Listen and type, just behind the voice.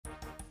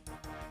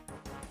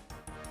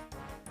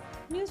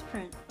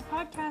Newsprint, a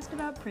podcast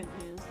about print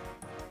news.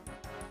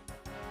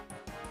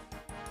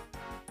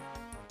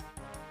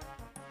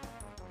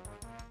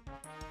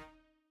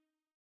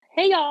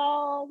 Hey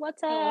y'all,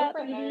 what's up?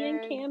 Hello, Edie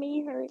and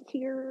Cammy are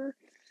here.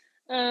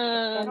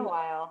 It's been a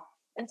while.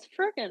 It's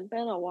freaking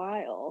been a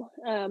while.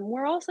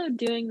 We're also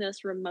doing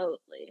this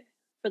remotely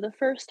for the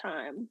first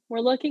time. We're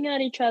looking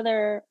at each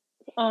other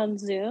on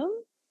Zoom,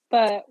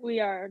 but we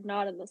are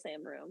not in the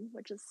same room,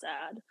 which is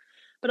sad,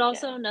 but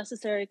also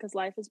necessary because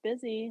life is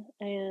busy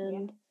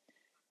and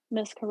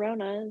Miss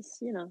Corona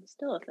is,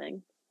 still a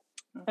thing.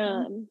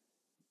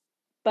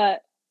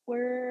 But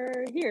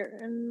we're here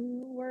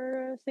and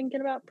we're thinking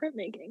about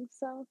printmaking,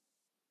 so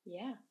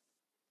yeah,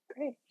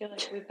 great. I feel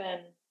like we've been,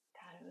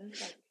 it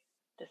was like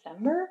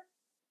December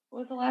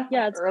was the last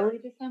one. Early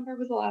December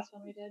was the last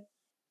one we did.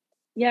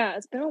 Yeah,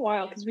 it's been a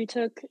while because we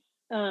took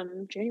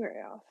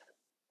January off.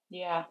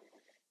 Yeah.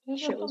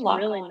 Shit was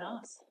really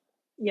nuts.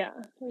 Yeah,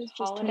 it was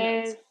just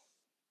holidays,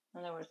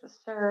 and there was a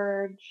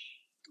surge.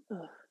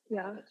 Ugh,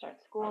 yeah. I could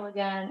start school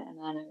again, and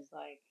then it was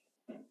like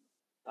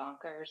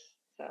bonkers.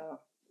 So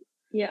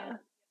yeah.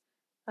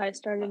 I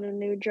started a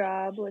new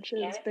job, which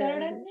has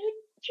been a new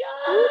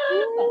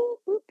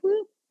job.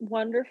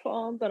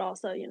 Wonderful, but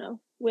also,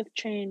 with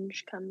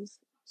change comes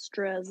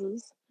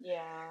stresses.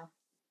 Yeah.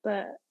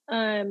 But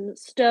I'm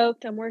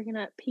stoked. I'm working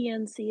at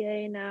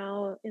PNCA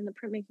now in the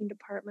printmaking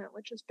department,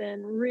 which has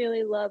been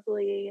really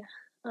lovely.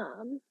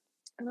 And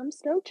I'm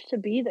stoked to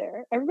be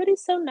there.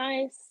 Everybody's so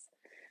nice,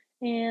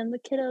 and the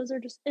kiddos are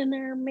just in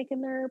there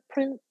making their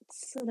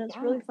prints, and it's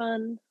really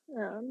fun.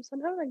 So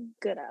I'm having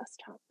a good ass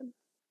time.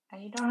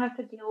 And you don't have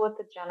to deal with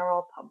the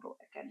general public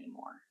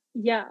anymore.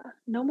 Yeah,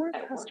 no more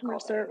customer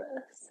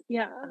service.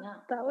 Yeah,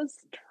 that was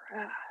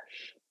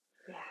trash.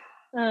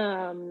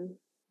 Yeah.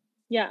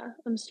 Yeah,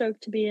 I'm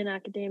stoked to be in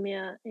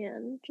academia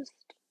and just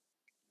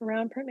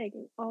around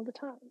printmaking all the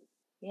time.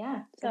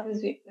 Yeah, so,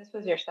 this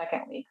was your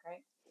second week,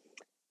 right?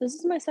 This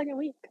is my second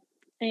week,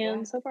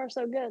 and so far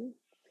so good.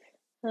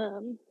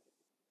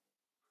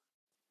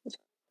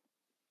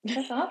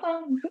 That's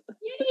awesome.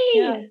 Yay!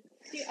 Yeah.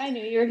 See, I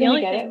knew you were going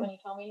to get it when you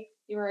told me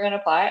you were going to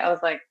apply. I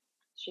was like,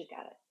 she's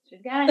got it.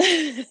 She's got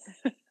it.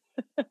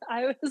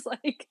 I was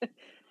like,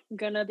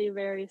 gonna be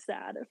very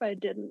sad if I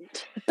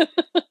didn't.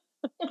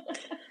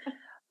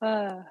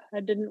 I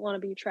didn't want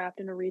to be trapped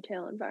in a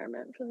retail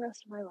environment for the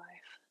rest of my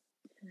life.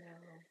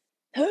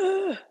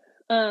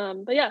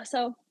 No. But yeah,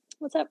 so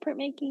what's up,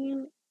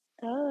 printmaking?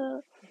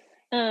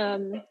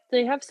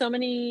 They have so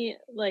many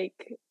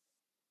like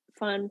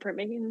fun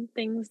printmaking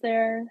things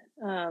there.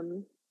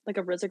 Like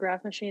a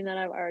risograph machine that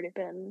I've already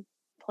been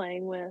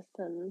playing with,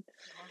 and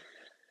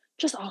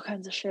just all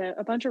kinds of shit.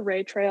 A bunch of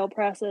Ray Trail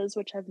presses,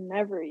 which I've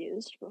never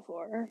used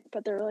before,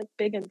 but they're like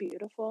big and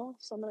beautiful,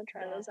 so I'm gonna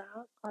try those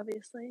out,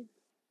 obviously.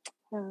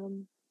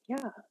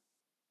 Yeah.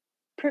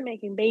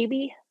 Printmaking,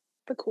 baby.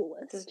 The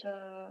coolest.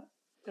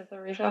 Does the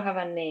Rachel have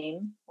a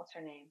name? What's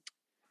her name?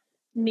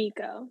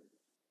 Nico.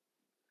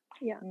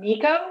 Yeah.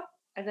 Nico?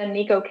 As in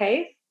Nico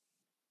Case?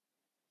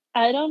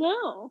 I don't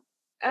know.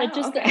 It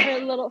just her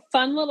little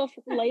fun little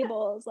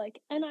label is like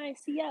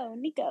NICO,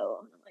 Nico.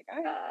 And I'm like,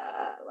 all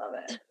right. I love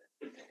it.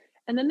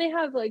 And then they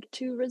have like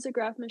 2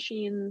 risograph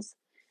machines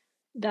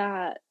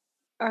that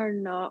are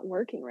not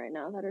working right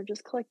now, that are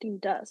just collecting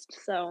dust.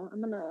 So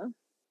I'm gonna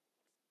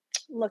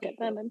look at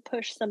them and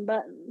push some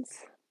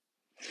buttons.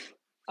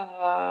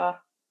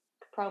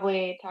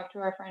 Probably talk to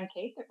our friend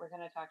Kate that we're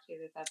going to talk to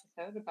this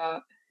episode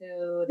about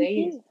who they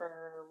use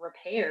for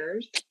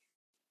repairs.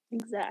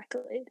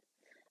 Exactly.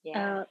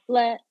 Yeah.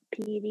 Let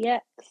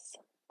PDX.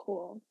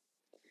 Cool.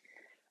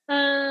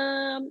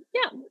 Yeah,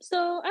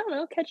 so I don't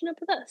know, catching up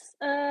with us.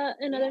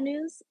 In other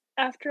news,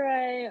 after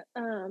I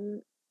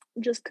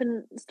just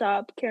couldn't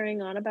stop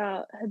carrying on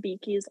about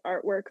Hibiki's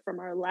artwork from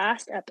our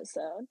last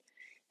episode,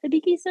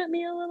 Hibiki sent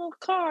me a little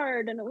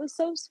card, and it was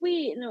so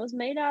sweet, and it was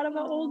made out of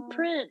an old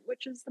print,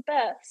 which is the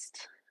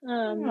best.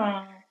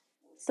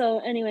 So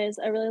anyways,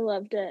 I really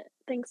loved it.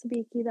 Thanks,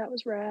 Hibiki, that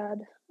was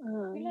rad.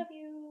 We love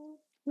you.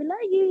 We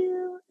love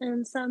you,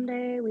 and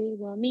someday we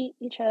will meet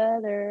each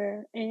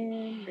other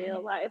in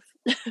real life.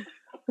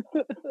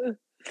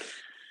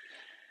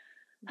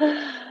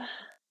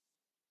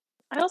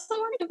 I also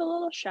want to give a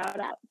little shout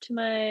out to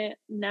my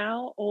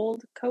now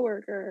old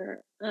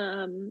coworker,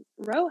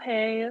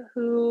 Rohei,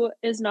 who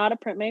is not a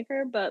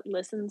printmaker but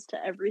listens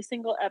to every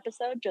single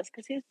episode just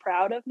because he's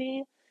proud of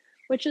me,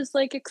 which is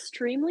like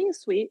extremely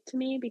sweet to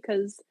me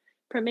because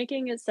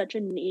printmaking is such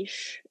a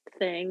niche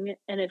thing,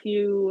 and if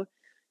you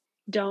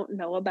don't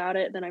know about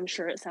it, then I'm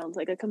sure it sounds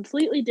like a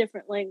completely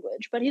different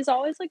language. But he's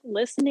always like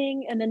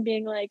listening and then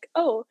being like,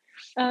 "Oh,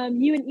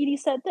 you and Edie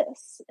said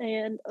this,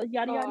 and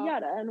yada yada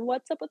yada, and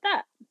what's up with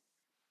that?"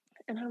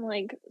 And I'm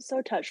like so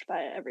touched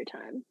by it every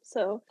time.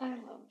 So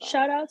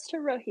shout outs to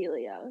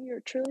Rogelio. You're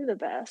truly the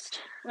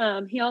best.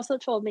 He also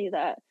told me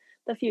that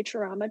the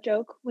Futurama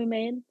joke we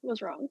made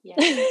was wrong. Yeah.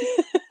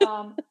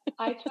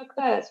 I took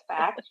that as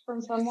fact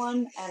from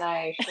someone, and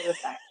I should have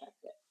fact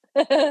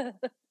checked it.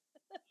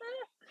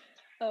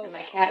 And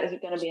my cat is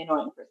going to be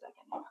annoying for a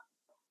second.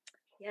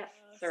 Yes.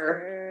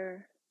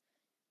 Sir.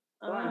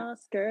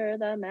 Oscar,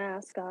 the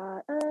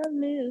mascot of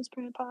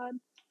Newsprint Pod.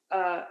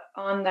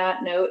 On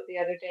that note, the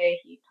other day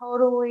he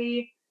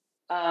totally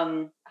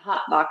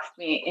hotboxed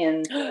me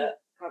in the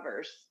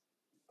covers.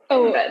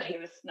 In the bed. He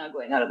was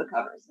snuggling out of the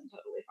covers and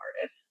totally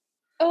farted.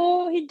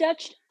 Oh, he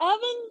Dutch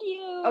ovened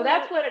you. Oh,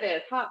 that's what it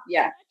is.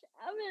 Yeah. Dutch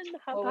oven.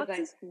 Hotbox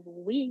is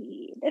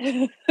weed.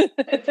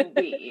 It's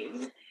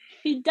weed.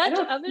 He Dutch ovened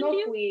you? I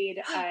don't smoke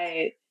weed.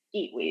 I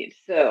eat weed,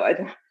 so I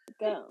don't.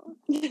 Go.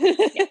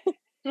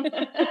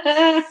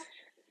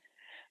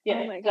 Yeah,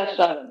 oh my Dutch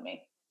God. ovened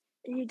me.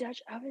 He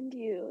Dutch ovened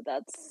you.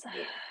 That's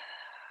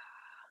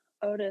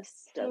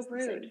Otis does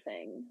the same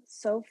thing.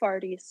 So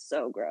farty,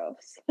 so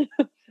gross. So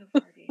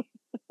farty.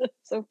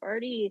 So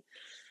farty.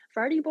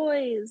 Farty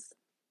boys.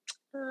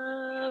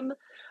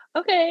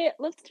 Okay,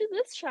 let's do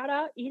this shout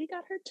out. Edie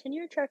got her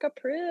tenure track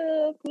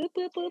approved. Bloop,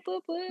 bloop, bloop,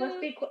 bloop, bloop. Let's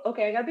be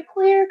okay. I gotta be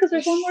clear because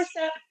there's one more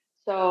step.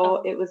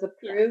 So it was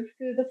approved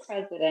through the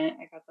president.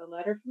 I got the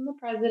letter from the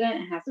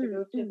president. It has to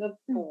go to the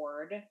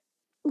board,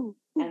 and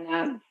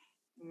that's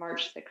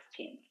March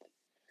 16th.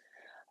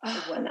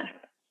 Is when that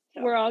happens.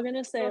 So, we're all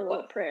gonna say a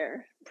little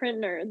prayer. Print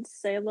nerds,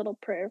 say a little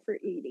prayer for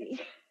Edie.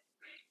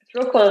 It's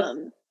real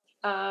close.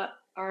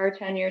 Our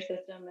tenure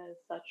system is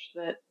such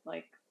that,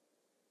 like,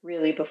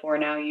 really before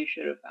now, you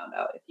should have found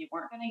out if you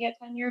weren't going to get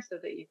tenure so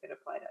that you could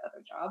apply to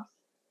other jobs.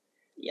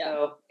 Yeah.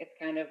 So it's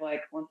kind of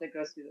like once it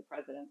goes through the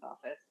president's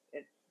office,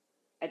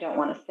 I don't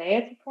want to say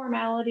it's a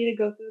formality to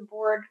go through the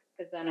board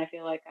because then I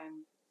feel like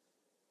I'm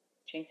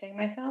jinxing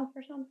myself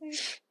or something.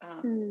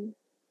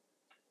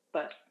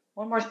 But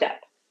one more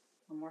step.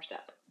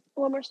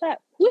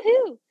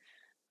 Woohoo!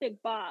 Big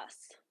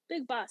boss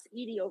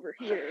Edie over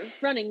here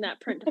running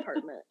that print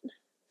department.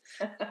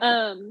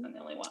 I'm the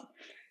only one.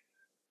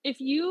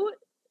 If you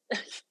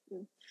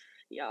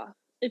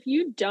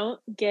don't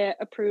get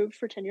approved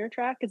for tenure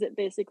track, is it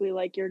basically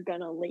like you're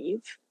gonna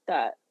leave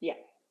that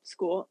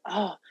school?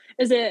 Oh,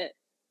 is it,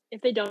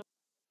 if they don't,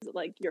 is it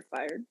like you're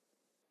fired?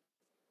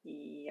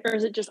 Yeah. Or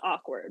is it just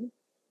awkward?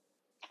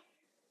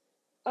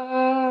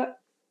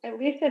 At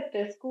least at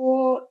this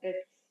school,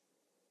 it's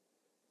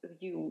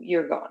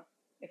you're gone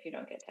if you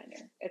don't get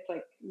tenure. It's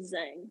like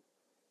zang.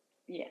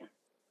 Yeah.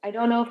 I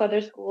don't know if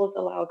other schools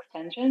allow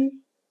extensions,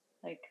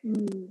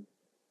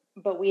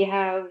 but we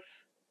have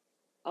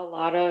a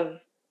lot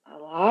of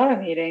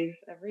meetings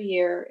every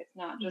year. It's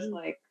not just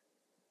like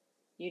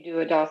you do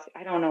a dossier.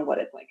 I don't know what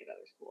it's like at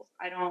other schools.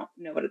 I don't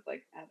know what it's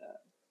like at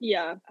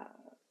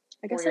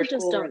I guess I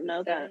just don't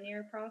know that.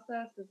 7-year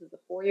process. This is a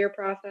 4-year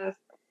process.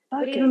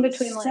 But even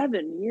between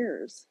 7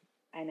 years.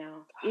 I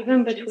know. God,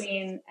 even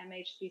between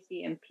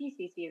MHCC and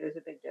PCC, there's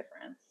a big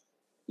difference.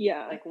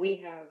 Yeah. Like we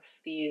have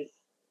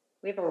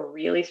a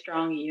really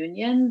strong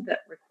union that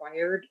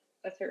required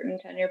a certain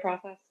tenure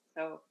process.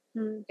 So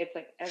it's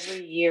like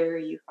every year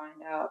you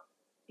find out,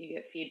 you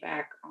get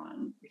feedback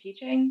on your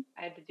teaching.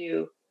 I had to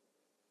do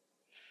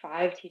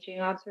 5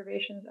 teaching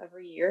observations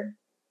every year.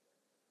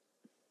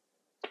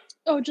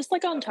 Oh, just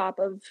like on top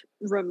of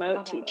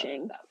remote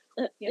teaching.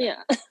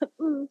 Yeah.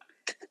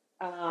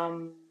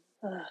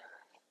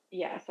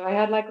 Yeah, so I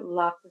had like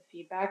lots of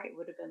feedback. It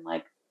would have been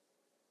like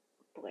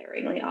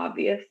blaringly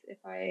obvious if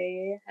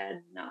I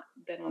had not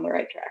been on the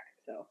right track.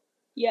 So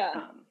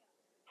yeah,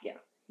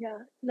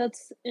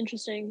 that's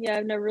interesting. Yeah,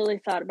 I've never really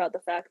thought about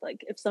the fact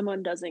like if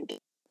someone doesn't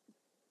get,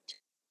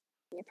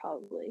 you're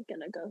probably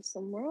gonna go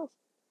somewhere else.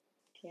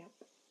 Yeah.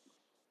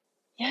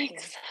 Yikes. Yeah.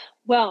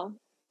 Well,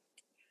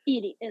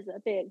 Edie is a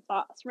big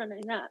boss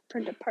running that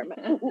print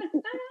department.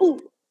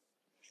 Ooh.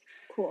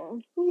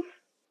 Cool.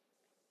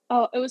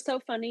 Oh, it was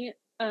so funny.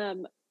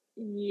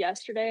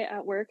 Yesterday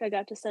at work, I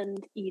got to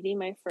send Edie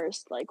my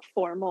first like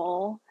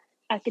formal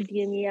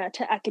academia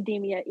to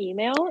academia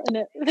email, and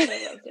it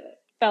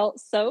felt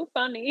so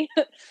funny.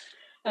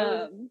 I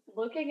was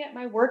looking at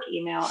my work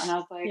email, and I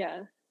was like,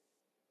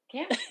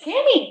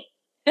 Cammy,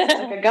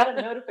 like I got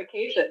a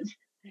notification.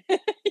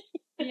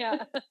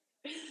 Yeah,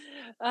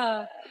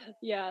 that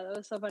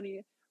was so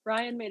funny.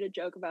 Ryan made a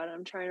joke about it.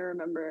 I'm trying to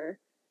remember.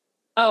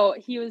 Oh,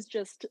 he was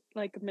just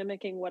like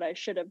mimicking what I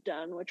should have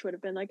done, which would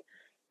have been like,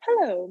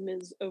 "Hello,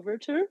 Ms.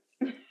 Overture.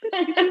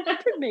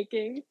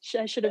 Printmaking."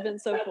 I should have been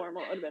so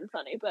formal. It would have been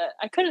funny, but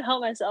I couldn't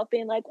help myself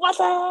being like, "What's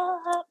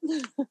up?"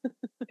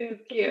 It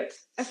was cute.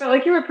 I felt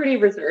like you were pretty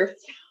reserved.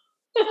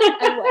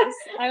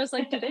 I was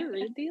like, do they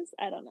read these?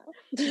 I don't know.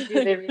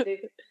 Do they read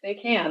these? They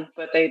can,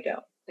 but they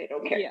don't. They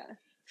don't care. Yeah.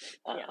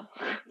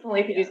 It's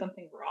only if you do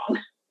something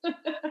wrong.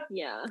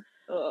 Yeah.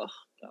 Oh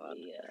God.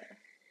 Yeah.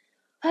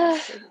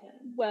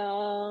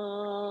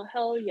 Well,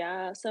 hell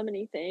yeah, so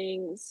many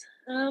things.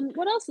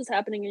 What else is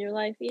happening in your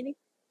life, Edie?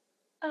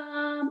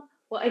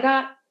 Well, I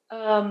got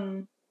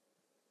a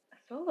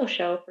solo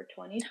show for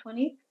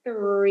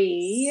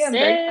 2023. I'm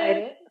very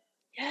excited.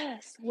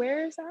 Yes.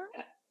 Where is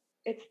that?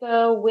 It's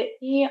the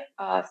Whitney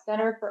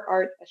Center for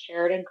Arts at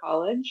Sheridan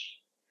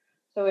College.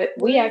 So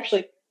it's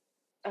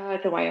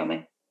in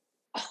Wyoming.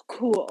 Oh,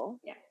 cool.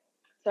 Yeah.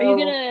 So, are you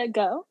gonna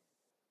go?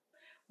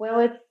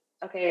 Well, it's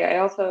okay. I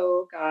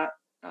also got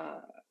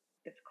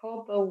it's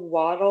called the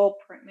Waddle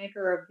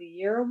Printmaker of the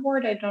Year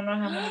Award. I don't know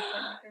how many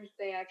printmakers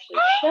they actually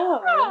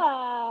show.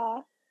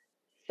 Ah!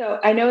 So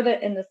I know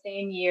that in the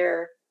same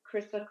year,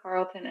 Krista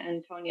Carlton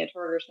and Tonya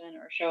Torgerson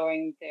are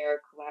showing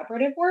their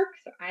collaborative work.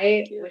 So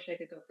I wish I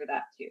could go for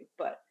that too,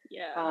 but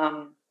yeah,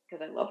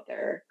 because I love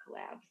their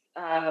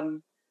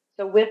collabs.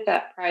 So with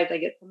that prize, I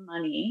get some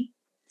money.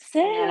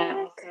 sick.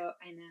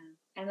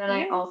 And then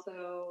I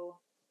also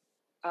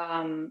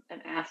am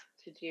asked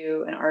to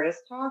do an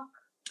artist talk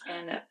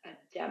and a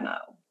demo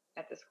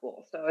at the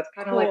school. So it's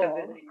kind of like a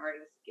visiting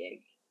artist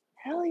gig.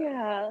 Hell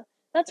yeah.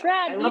 That's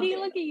rad. Edie,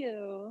 look at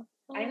you.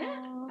 I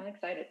know. I'm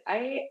excited.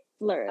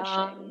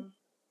 Flourishing.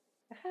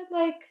 I had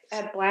like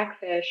at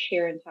Blackfish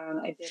here in town,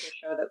 I did a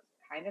show that was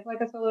kind of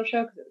like a solo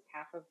show because it was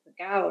half of the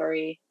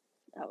gallery.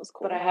 That was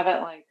cool. But I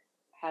haven't like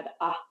had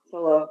a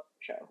solo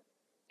show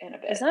in a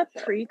bit. Is that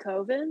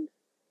pre-COVID?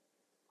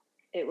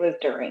 It was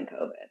during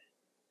COVID.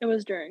 It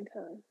was during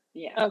COVID.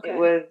 Yeah. Okay. It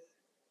was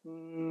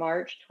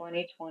March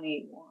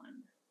 2021.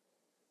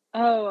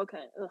 Oh,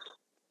 okay. Ugh.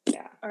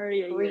 Yeah.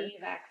 Already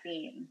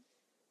pre-vaccine.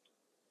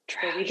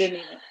 So we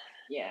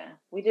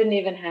didn't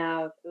even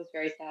have, it was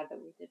very sad that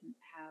we didn't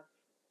have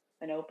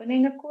an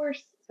opening, of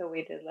course. So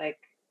we did like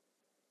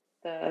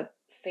the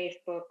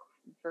Facebook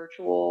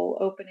virtual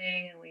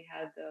opening, and we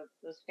had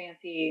those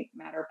fancy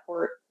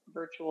Matterport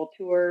virtual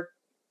tour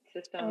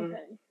system.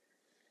 Okay.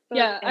 So,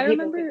 yeah, I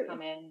remember people could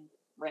come in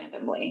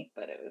randomly,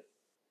 but it was.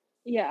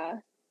 Yeah.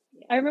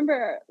 I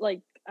remember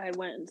like I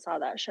went and saw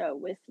that show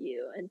with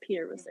you, and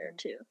Peter was there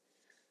too.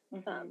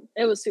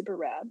 It was super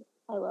rad.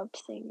 I loved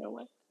seeing your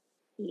work.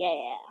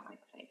 Yeah. I'm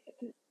excited.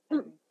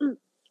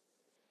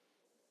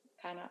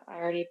 Kind of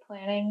already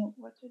planning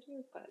what to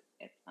do, but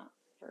it's not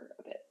for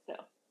a bit, so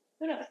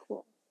who knows?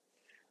 Cool.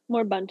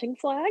 More bunting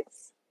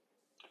flags?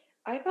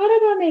 I thought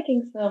about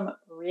making some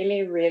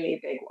really, really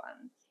big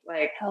ones.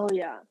 Like, hell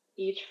yeah.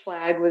 Each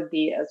flag would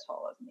be as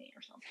tall as me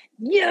or something.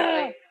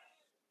 Yeah.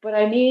 But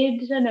I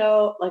need to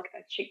know, like,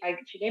 she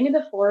gave me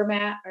the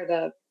format or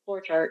the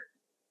floor chart.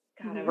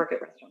 God, I work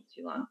at restaurants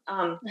too long.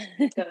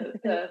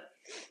 The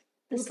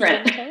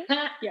blueprint.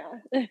 Yeah.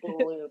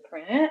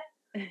 Blueprint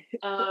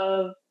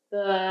of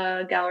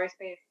the gallery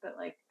space, but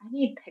like I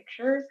need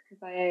pictures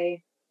because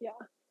I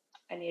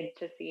need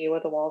to see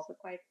what the walls look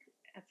like,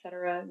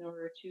 etc. in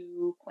order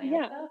to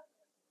plan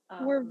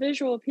stuff. We're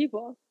visual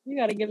people. You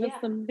got to give us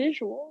some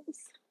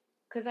visuals.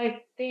 Because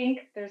I think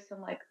there's some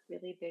like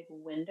really big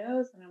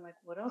windows, and I'm like,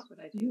 what else would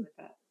I do with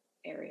that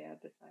area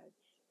besides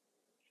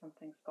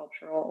something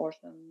sculptural or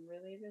some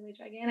really, really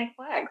gigantic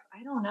flags?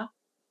 I don't know.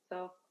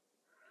 So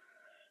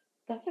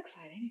that's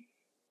exciting.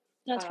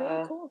 That's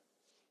really cool.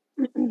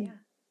 Yeah.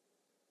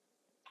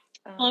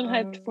 I'm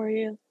hyped for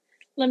you.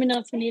 Let me know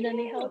if you need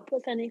any help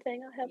with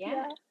anything. I'll help you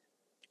out.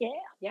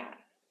 Yeah.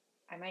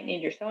 I might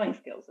need your sewing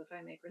skills if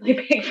I make really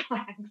big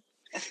flags.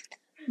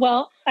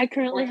 Well, I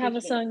currently have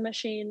a sewing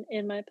machine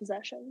in my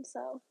possession,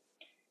 so.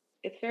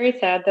 It's very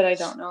sad that I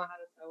don't know how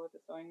to sew with a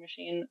sewing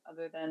machine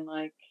other than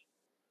like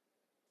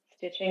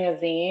stitching a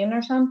zine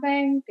or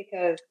something,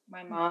 because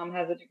my mom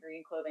has a degree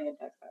in clothing and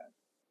textiles.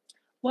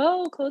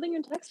 Whoa, clothing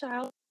and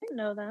textiles. I didn't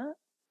know that.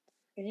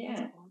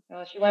 Yeah.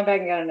 Well, she went back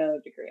and got another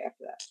degree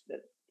after that.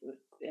 That was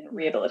in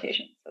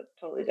rehabilitation, so it's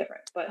totally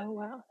different. But oh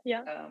wow,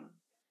 yeah.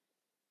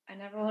 I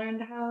never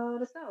learned how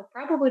to sew,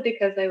 probably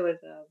because I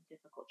was a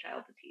difficult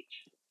child to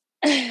teach.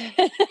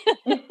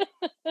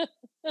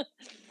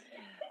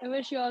 I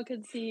wish you all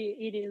could see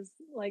Edie's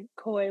like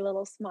coy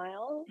little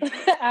smile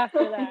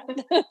after that.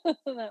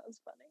 That was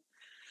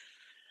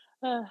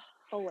funny.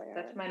 Hilarious.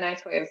 That's my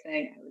nice way of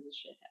saying I was a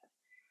shithead.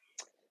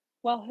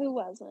 Well, who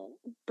wasn't?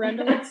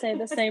 Brenda would say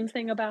the same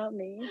thing about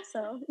me.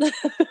 So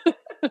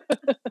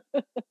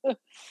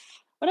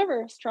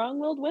whatever.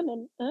 Strong-willed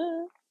women.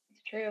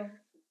 It's true.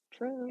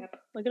 True. Yep.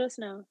 Look at us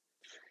now.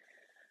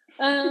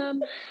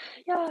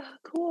 Yeah,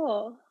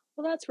 cool.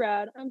 Well, that's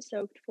rad. I'm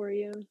stoked for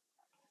you.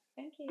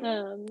 Thank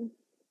you.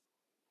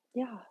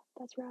 Yeah,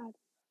 that's rad.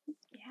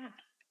 Yeah.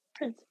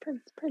 Prince.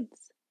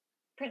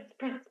 Beep,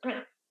 beep,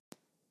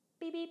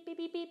 beep, beep,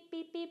 beep, beep,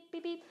 beep,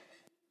 beep, beep.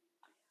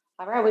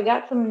 All right, we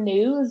got some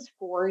news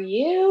for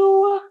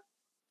you.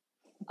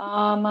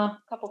 A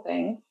couple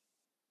things.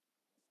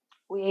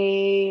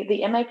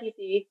 The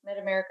MIPC,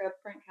 Mid-America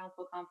Print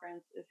Council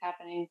Conference, is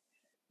happening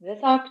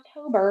this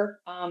October.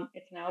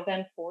 It's now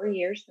been 4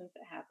 years since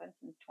it happened,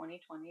 since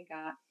 2020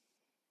 got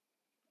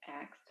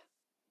axed.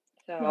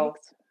 So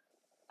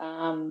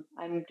I'm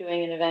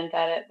doing an event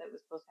at it that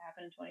was supposed to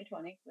happen in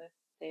 2020 with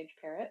Sage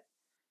Parrott.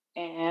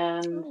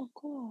 And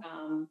cool.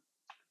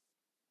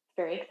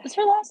 Very exciting. Is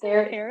her last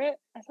name Parrott?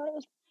 I thought it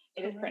was.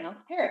 It is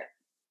pronounced Parrott,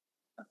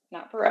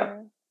 not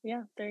Perot.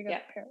 Yeah, there you go.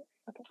 Yeah. Parrott.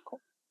 Okay,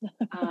 cool.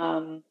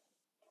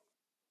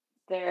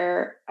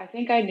 I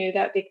think I knew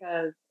that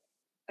because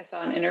I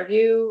saw an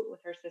interview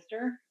with her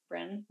sister,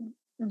 Bryn,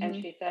 and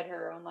she said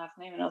her own last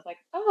name, and I was like,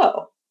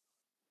 oh,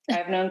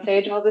 I've known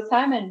Sage all this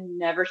time and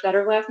never said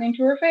her last name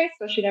to her face,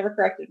 so she never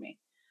corrected me.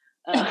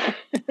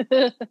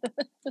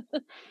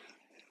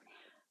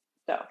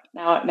 So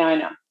now I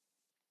know.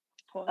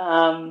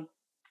 Cool.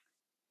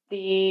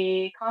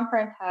 The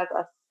conference has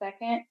a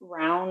second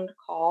round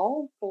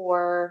call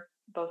for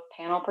both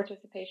panel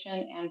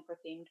participation and for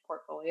themed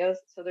portfolios.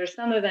 So there's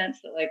some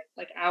events that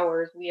like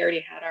ours, we already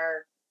had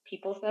our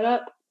people set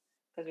up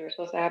because we were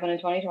supposed to happen in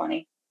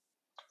 2020.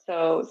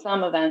 So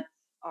some events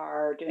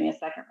are doing a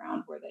second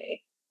round where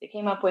they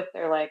came up with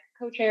their like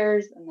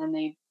co-chairs and then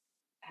they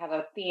have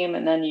a theme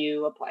and then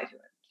you apply to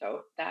it.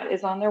 So that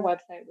is on their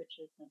website, which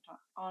is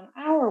on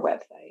our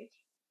website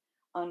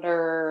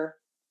under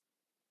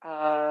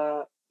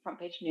front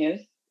page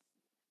news.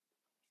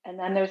 And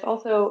then there's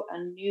also a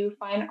new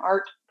fine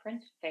art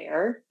print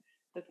fair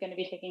that's going to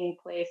be taking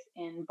place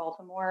in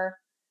Baltimore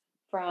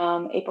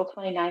from April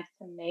 29th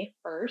to May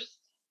 1st.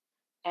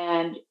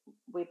 And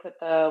we put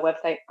the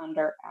website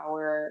under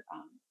our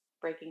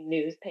breaking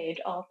news page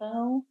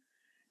also.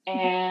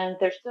 And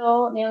they're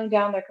still nailing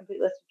down their complete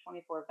list of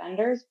 24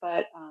 vendors,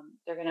 but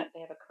they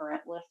have a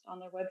current list on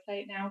their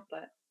website now.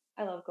 But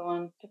I love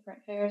going to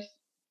print fairs.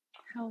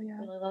 Hell yeah.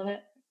 Really love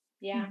it.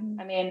 Yeah.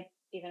 I mean,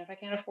 even if I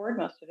can't afford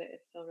most of it,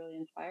 it's still really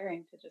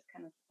inspiring to just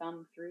kind of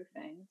thumb through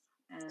things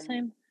and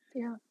Same.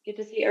 Yeah. get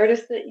to see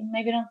artists that you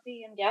maybe don't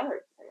see in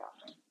galleries very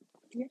often.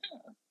 Yeah.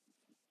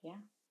 Yeah.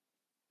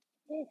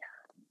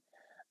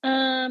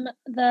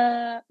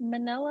 The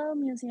Manello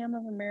Museum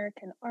of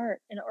American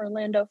Art in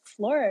Orlando,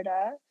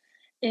 Florida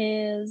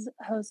is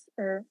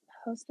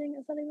hosting,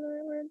 is that even the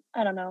right word?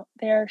 I don't know.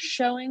 They're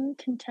showing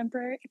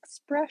contemporary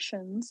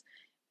expressions,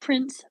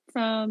 prints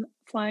from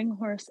Flying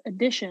Horse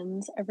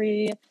Editions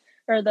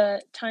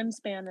the time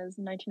span is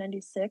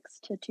 1996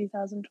 to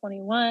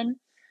 2021,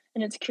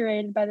 and it's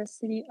curated by the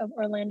City of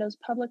Orlando's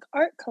Public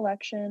Art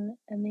Collection,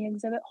 and the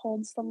exhibit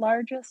holds the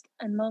largest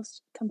and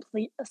most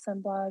complete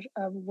assemblage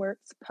of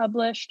works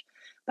published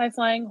by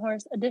Flying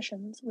Horse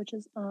Editions, which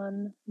is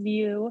on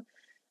view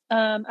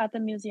at the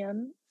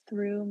museum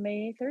through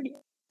May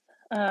 30th.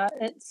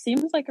 It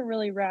seems like a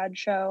really rad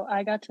show.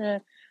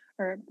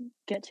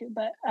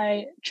 But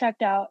I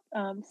checked out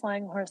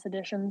Flying Horse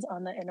Editions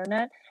on the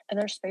internet, and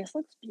their space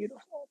looks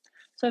beautiful.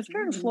 So if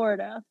you're in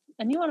Florida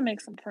and you want to make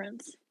some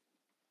prints,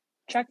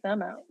 check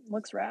them out.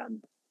 Looks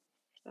rad.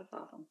 That's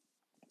awesome.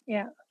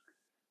 Yeah.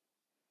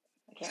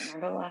 I can't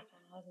remember the last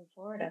time I was in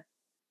Florida.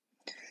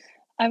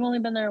 I've only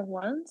been there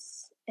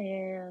once,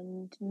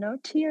 and no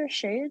tea or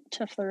shade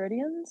to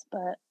Floridians,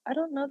 but I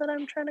don't know that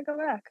I'm trying to go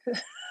back.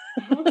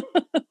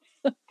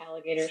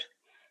 Alligators.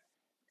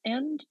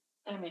 And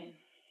I mean,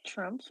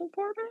 Trump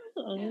supporters?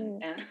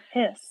 and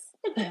Hiss.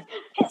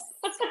 Hiss.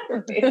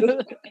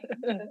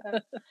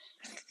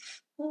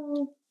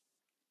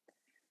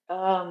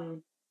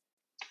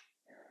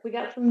 We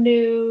got some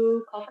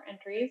new call for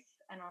entries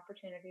and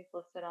opportunities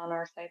listed on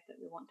our site that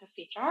we want to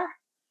feature.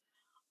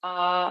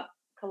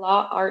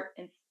 Kala Art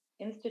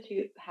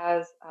Institute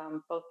has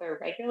both their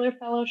regular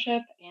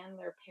fellowship and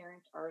their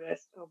Parent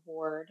Artist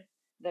Award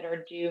that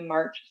are due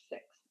March 6th.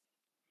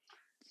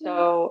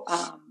 So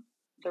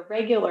the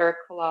regular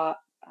Kala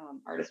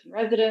Artist in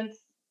Residence,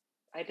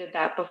 I did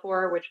that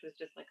before, which was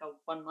just like a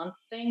 1 month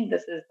thing.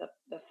 This is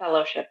the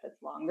fellowship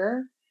that's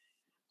longer.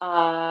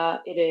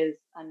 It is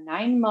a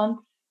 9-month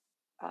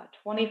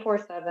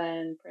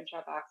 24/7 print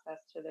shop access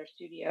to their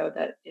studio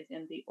that is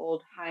in the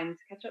old Heinz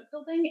Ketchup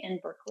building in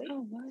Berkeley.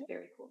 Oh, what? It's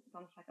very cool. It's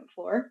on the 2nd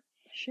floor.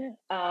 Shit.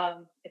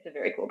 It's a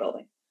very cool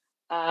building.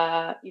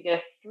 You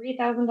get a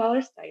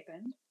 $3,000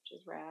 stipend, which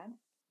is rad,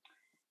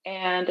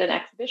 and an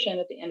exhibition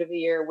at the end of the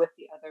year with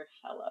the other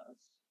fellows,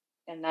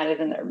 and that is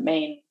in their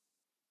main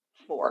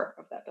floor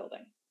of that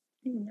building.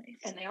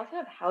 Nice. And they also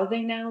have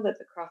housing now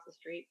that's across the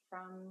street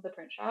from the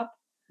print shop.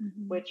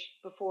 Which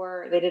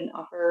before they didn't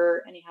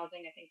offer any housing.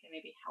 I think they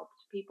maybe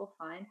helped people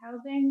find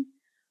housing.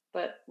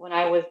 But when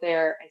I was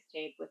there, I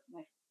stayed with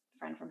my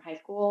friend from high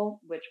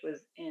school, which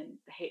was in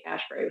the Haight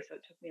Ashbury. So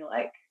it took me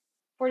like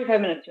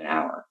 45 minutes to an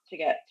hour to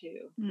get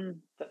to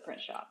the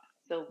print shop.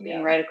 So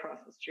being right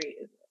across the street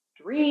is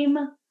a dream.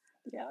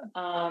 Yeah.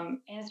 And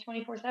it's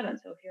 24/7.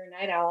 So if you're a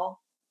night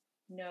owl,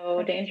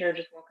 no danger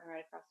just walking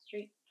right across the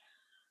street.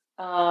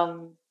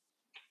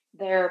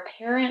 Their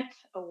Parent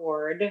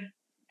Award,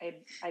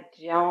 I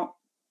don't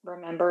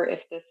remember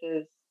if this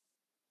is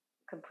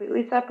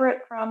completely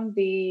separate from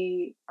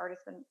the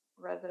Artist in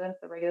Residence,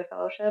 the regular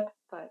fellowship,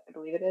 but I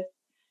believe it is.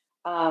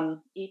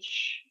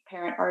 Each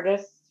parent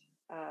artist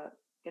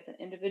gets an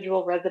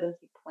individual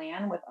residency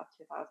plan with up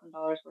to $1,000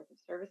 worth of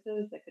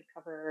services that could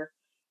cover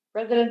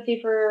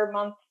residency for a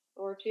month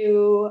or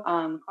two,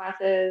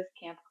 classes,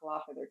 camp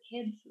Kala for their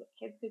kids, so that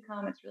kids could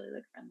come. It's really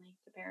like friendly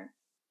to parents.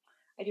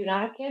 I do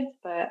not have kids,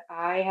 but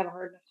I have a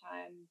hard enough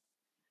time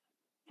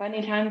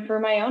finding time for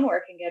my own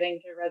work and getting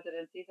to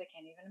residencies. I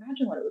can't even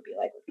imagine what it would be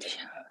like with kids.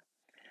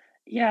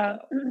 Yeah,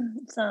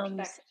 so,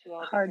 sounds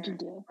hard to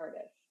do.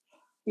 Artists.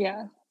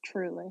 Yeah,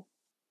 truly.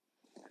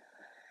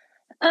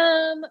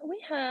 We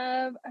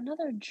have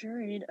another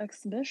juried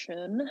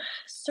exhibition,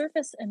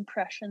 Surface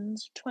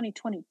Impressions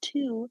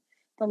 2022,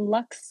 the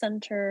Lux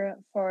Center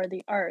for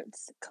the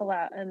Arts,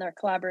 and they're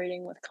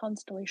collaborating with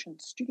Constellation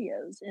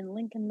Studios in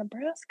Lincoln,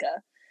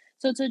 Nebraska.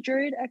 So it's a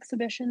juried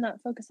exhibition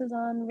that focuses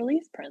on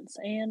relief prints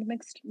and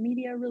mixed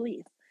media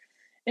relief.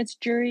 It's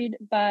juried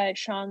by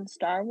Sean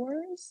Star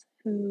Wars,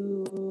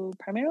 who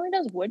primarily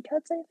does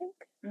woodcuts, I think.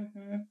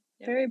 Mm-hmm.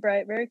 Yep. Very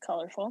bright, very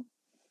colorful.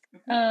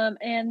 Mm-hmm.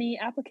 And the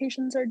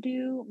applications are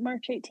due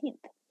March 18th.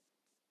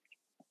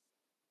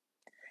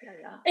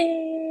 Yeah.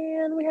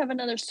 And we have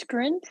another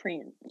screen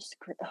print.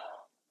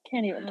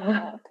 Can't even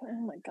talk.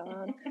 Oh my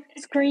god.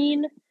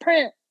 Screen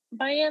print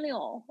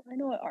biennial. I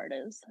know what art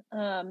is.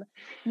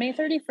 May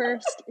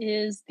 31st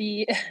is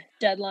the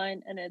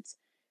deadline, and it's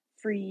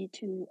free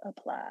to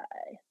apply.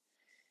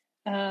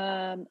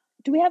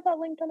 Do we have that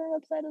linked on our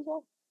website as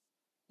well?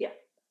 Yeah.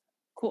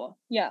 Cool.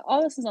 Yeah,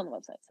 all this is on the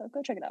website, so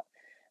go check it out.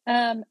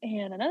 And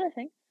another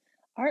thing,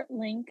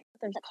 ArtLink,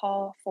 there's a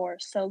call for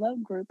solo,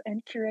 group,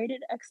 and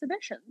curated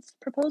exhibitions.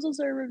 Proposals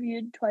are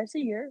reviewed twice a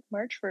year,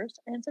 March 1st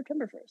and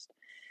September 1st.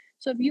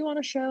 So if you want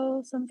to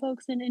show some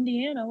folks in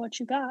Indiana what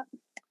you got,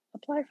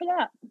 apply for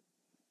that.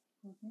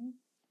 Mm-hmm.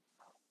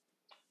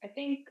 I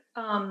think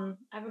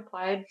I've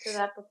applied to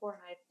that before,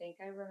 and I think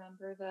I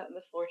remember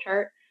the floor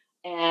chart,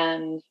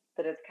 and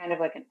that it's kind of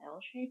like an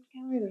L-shaped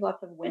gallery. There's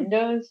lots of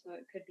windows, so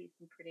it could be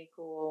some pretty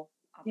cool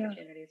Yeah.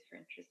 opportunities for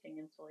interesting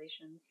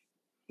installations.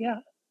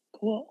 Yeah,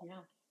 cool.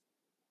 Yeah.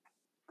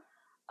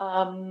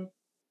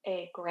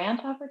 A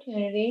grant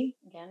opportunity,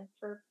 again,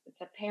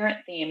 it's a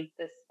parent theme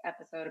this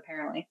episode,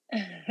 apparently.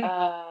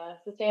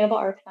 Sustainable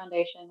Arts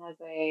Foundation has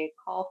a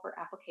call for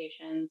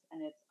applications,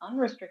 and it's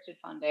unrestricted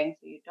funding,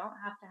 so you don't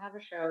have to have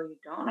a show, you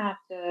don't have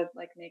to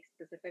like make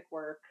specific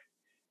work.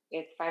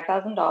 It's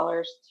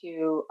 $5,000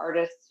 to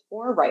artists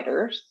or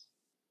writers,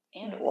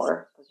 and Nice.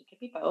 or I suppose you could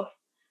be both,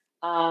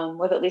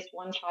 with at least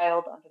one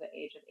child under the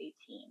age of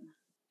 18.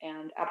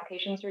 And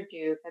applications are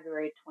due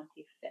February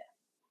 25th.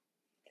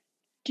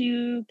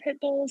 Do pit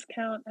bulls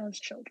count as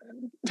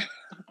children?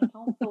 I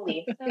don't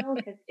believe so,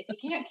 because if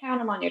you can't count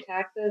them on your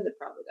taxes, it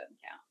probably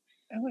doesn't count.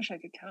 I wish I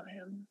could count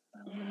him.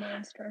 That was a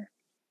monster.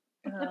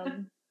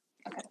 Okay.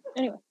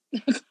 Anyway.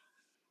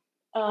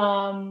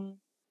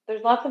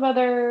 There's lots of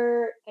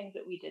other things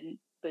that we didn't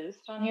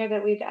boost on here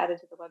that we've added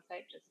to the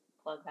website. Just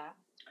plug that.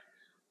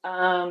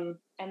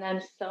 And then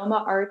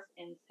Soma Arts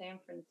in San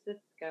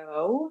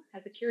Francisco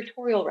has a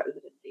curatorial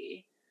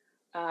residency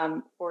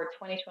for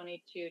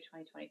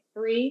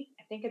 2022-2023.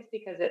 I think it's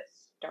because it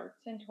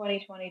starts in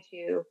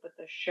 2022, but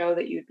the show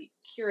that you'd be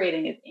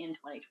curating is in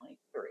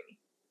 2023.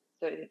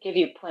 So it would give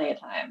you plenty of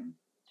time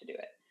to do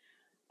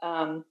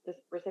it. This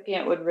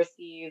recipient would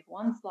receive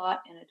one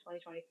slot in a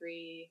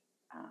 2023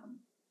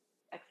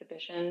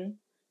 exhibition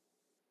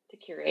to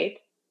curate.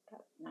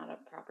 That's not a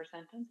proper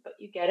sentence, but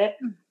you get it.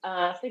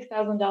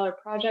 $6,000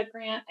 project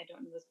grant. I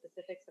don't know the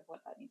specifics of what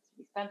that needs to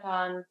be spent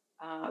on.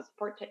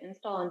 Support to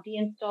install and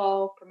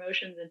deinstall,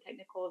 promotions and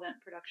technical event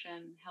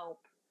production help,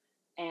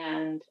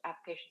 and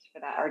applications for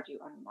that are due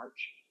on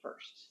March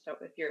 1st. So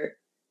if you're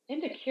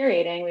into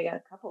curating, we got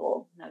a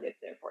couple nuggets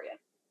there for you.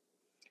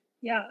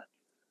 Yeah,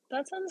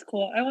 that sounds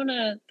cool.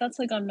 That's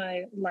like on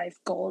my life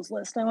goals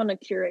list. I want to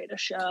curate a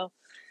show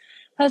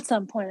at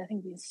some point. I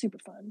think it'd be super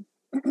fun.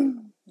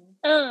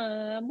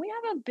 We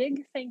have a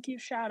big thank you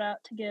shout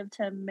out to give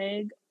to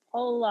Meg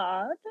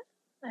Pollard.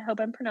 I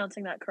hope I'm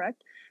pronouncing that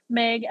correct.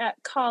 Meg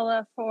at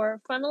Kala for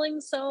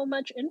funneling so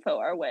much info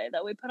our way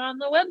that we put on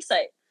the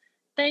website.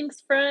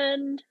 Thanks,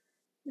 friend.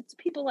 It's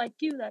people like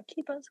you that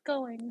keep us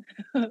going.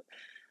 New to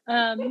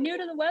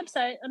the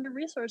website, under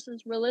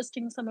resources, we're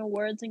listing some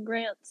awards and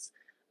grants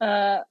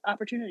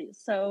opportunities.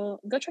 So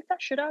go check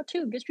that shit out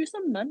too. Get you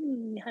some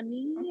money,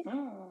 honey.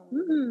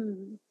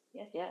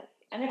 Yes.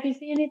 And if you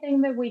see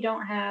anything that we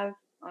don't have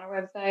on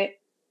our website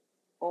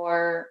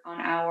or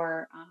on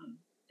our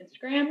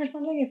Instagram or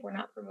something, if we're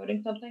not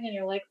promoting something and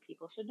you're like,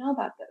 people should know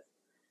about this.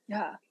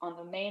 Yeah. On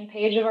the main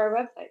page of our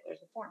website,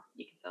 there's a form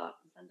you can fill out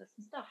and send us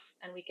some stuff,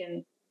 and we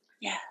can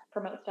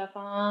promote stuff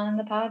on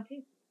the pod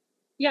too.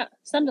 Yeah,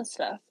 send us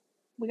stuff.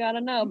 We got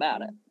to know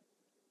about it.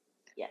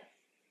 Yes.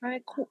 All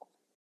right, cool.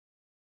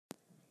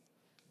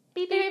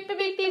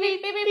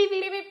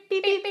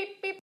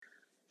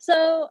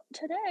 So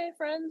today,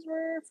 friends,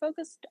 we're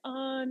focused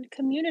on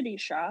community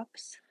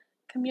shops.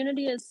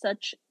 Community is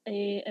such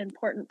an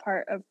important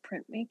part of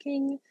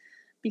printmaking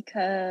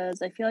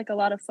because I feel like a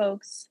lot of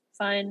folks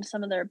find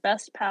some of their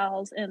best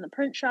pals in the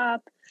print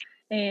shop,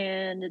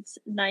 and it's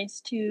nice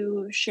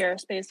to share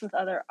space with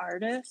other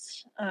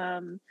artists,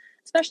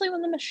 especially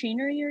when the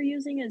machinery you're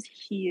using is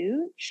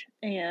huge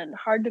and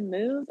hard to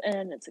move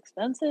and it's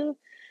expensive.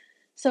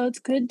 So it's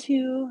good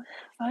to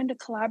find a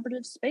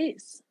collaborative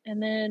space,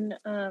 and then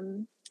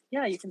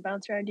you can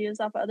bounce your ideas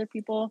off of other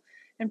people.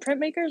 And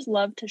printmakers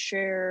love to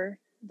share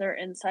their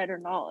insider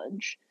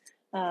knowledge,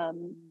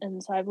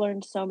 and so I've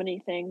learned so many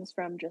things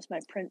from just my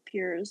print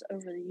peers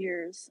over the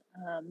years.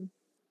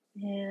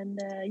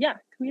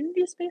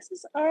 Community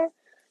spaces are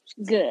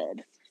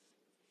good.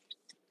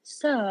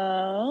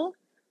 So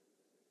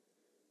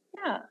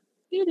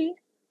Edie,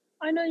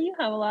 I know you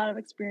have a lot of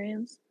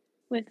experience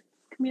with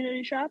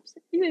community shops.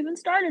 You even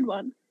started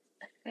one.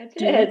 I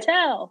did. Do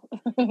tell.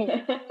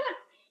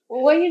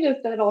 Well, what you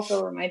just said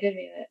also reminded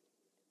me that,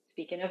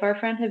 speaking of our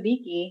friend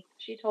Habiki,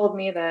 she told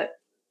me that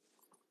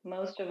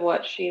most of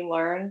what she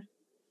learned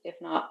if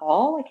not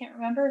all, I can't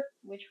remember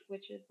which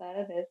is that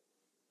it is,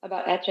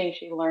 about etching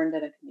she learned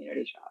at a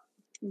community shop.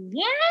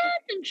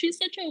 What? And she's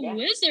such a Yeah.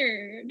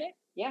 wizard.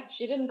 Yeah,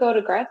 she didn't go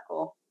to grad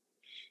school.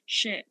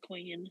 Shit,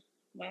 queen.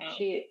 Wow.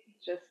 She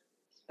just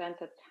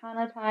spent a ton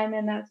of time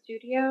in that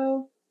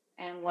studio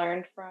and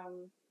learned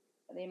from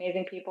the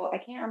amazing people. I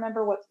can't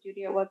remember what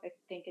studio it was. I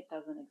think it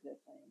doesn't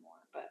exist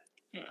anymore, but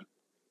Yeah.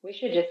 we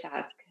should just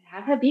have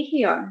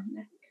Habiki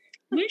on.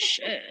 We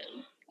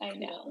should. I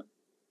know.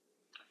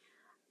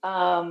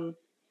 Cool.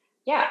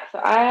 Yeah, so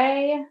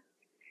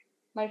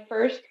my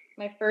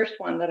first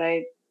one that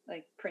I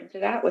like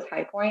printed at was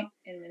High Point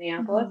in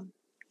Minneapolis.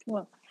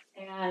 Well,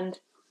 and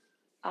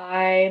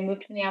I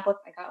moved to Minneapolis.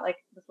 I got like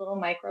this little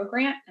micro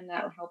grant, and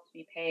that helped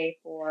me pay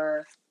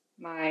for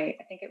I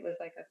think it was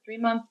like a 3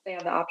 month. They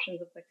had the options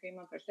of like 3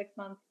 months or 6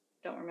 months.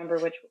 Don't remember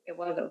which it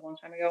was. It was a long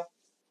time ago.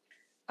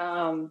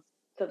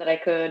 So that I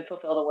could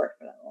fulfill the work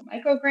for that little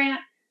micro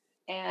grant.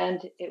 And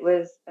it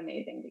was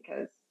amazing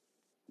because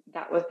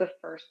that was the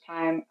first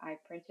time I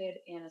printed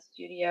in a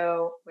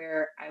studio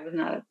where I was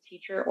not a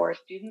teacher or a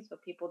student, so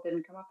people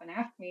didn't come up and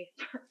ask me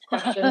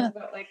questions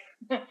about like,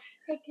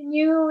 hey, can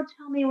you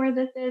tell me where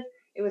this is?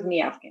 It was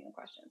me asking the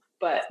questions.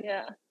 But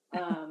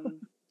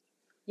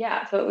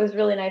yeah, so it was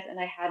really nice, and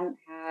I hadn't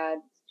had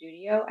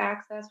studio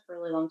access for a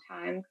really long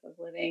time because I was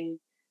living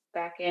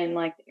back in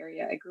like the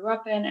area I grew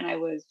up in, and I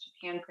was just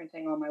hand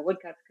printing all my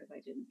woodcuts because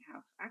I didn't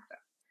have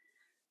access.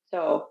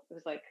 So it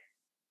was like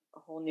a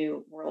whole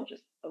new world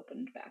just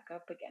opened back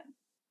up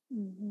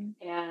again.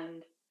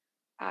 And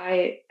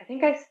I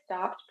think I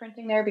stopped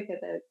printing there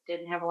because I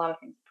didn't have a lot of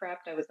things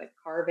prepped. I was like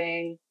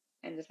carving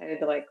and decided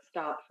to like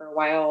stop for a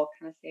while,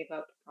 kind of save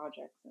up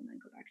projects and then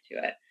go back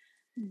to it.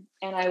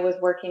 And I was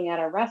working at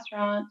a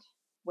restaurant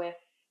with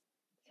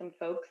some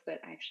folks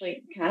that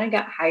actually kind of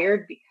got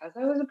hired because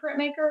I was a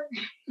printmaker.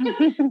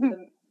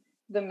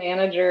 the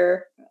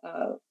manager,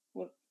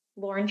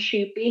 Lauren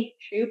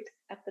Shoops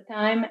at the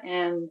time,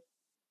 and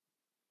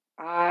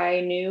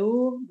I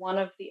knew one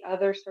of the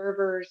other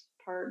servers'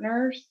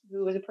 partners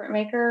who was a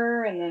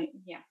printmaker, and then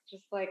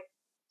just like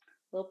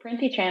little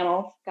printy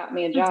channels got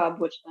me a job,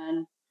 which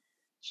then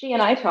she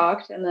and I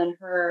talked, and then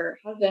her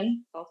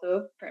husband, also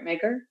a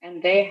printmaker,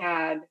 and they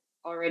had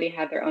already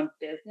had their own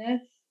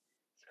business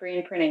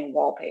screen printing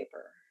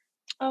wallpaper.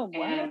 Oh,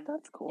 wow, and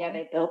that's cool. Yeah,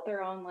 they built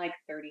their own like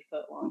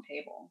 30-foot long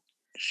table.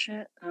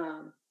 Shit.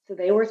 So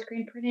they were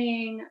screen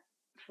printing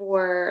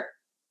for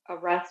a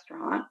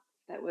restaurant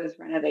that was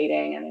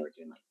renovating, and they were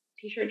doing like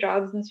t-shirt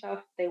jobs and stuff.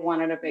 They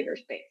wanted a bigger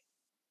space.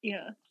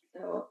 Yeah.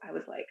 So I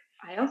was like,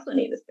 I also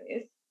need a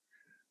space.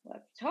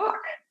 Let's talk.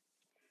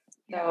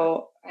 Yeah.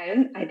 So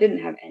I didn't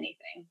have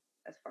anything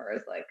as far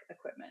as like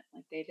equipment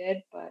like they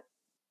did, but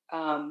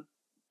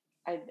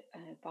I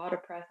bought a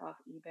press off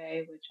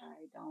eBay, which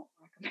I don't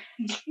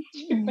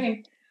recommend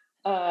doing.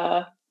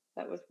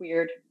 That was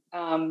weird.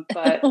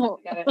 But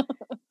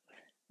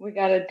we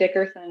got a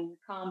Dickerson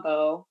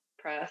combo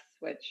press,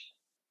 which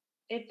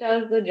it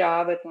does the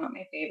job. It's not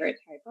my favorite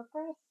type of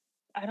press.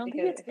 I don't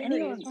think it's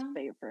anyone's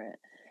favorite.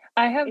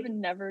 I have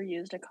never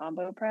used a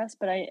combo press,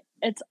 but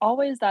it's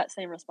always that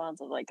same response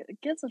of like, it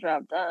gets the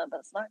job done, but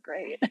it's not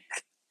great.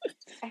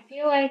 I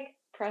feel like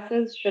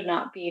presses should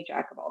not be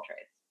jack of all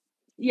trades.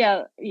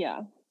 Yeah.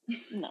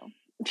 No.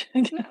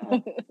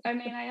 No. I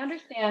mean, I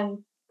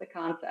understand the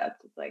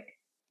concept. It's like,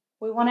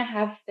 we want to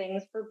have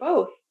things for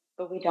both,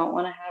 but we don't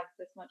want to have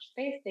this much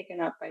space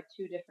taken up by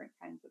two different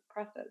kinds of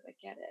presses. I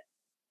get it.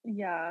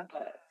 Yeah.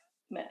 But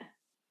meh.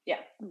 Yeah.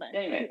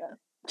 Anyway.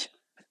 Yeah.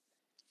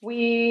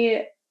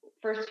 We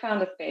first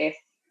found a space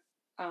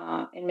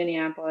in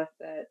Minneapolis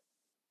that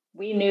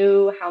we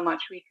knew how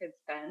much we could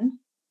spend.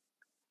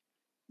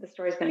 The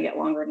story's going to get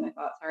longer than I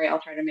thought. Sorry,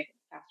 I'll try to make it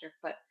faster.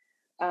 But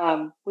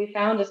we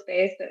found a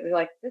space that was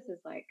like, this is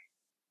like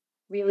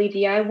really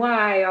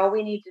DIY. All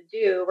we need to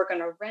do, we're going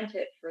to rent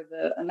it for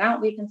the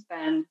amount we can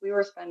spend. We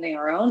were spending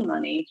our own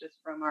money just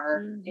from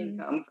our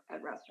income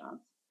at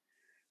restaurants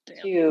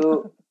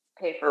to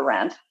pay for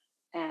rent.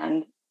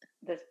 And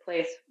this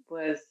place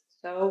was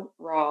so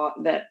raw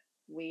that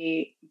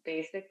we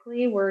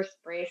basically were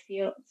spray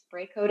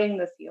coating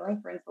the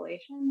ceiling for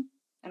insulation.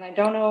 And I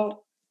don't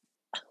know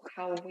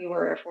how we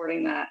were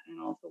affording that,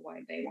 and also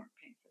why they weren't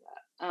paying for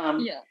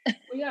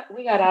that.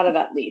 We got out of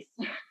that lease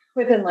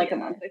within like a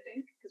month, I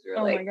think, because we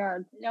were like, my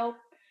God, nope,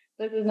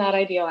 this is not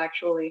ideal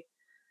actually.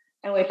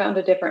 And we found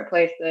a different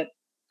place that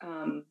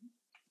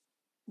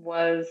it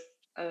was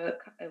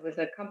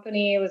a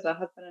company. It was a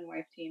husband and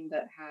wife team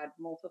that had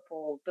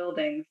multiple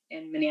buildings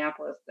in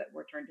Minneapolis that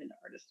were turned into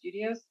artist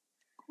studios.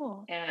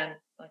 Cool. And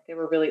like they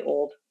were really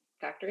old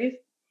factories.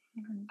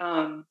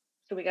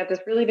 So we got this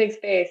really big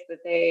space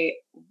that they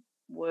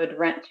would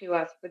rent to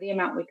us for the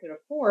amount we could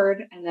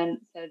afford, and then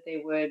said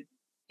they would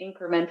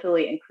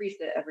incrementally increase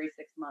it every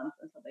 6 months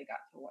until they got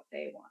to what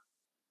they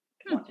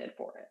wanted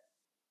for it.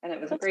 And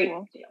it was a great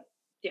deal.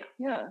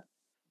 Yeah.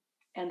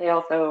 And they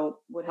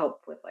also would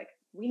help with like,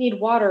 we need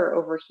water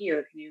over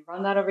here. Can you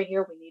run that over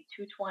here? We need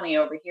 220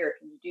 over here.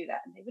 Can you do that?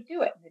 And they would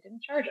do it, and they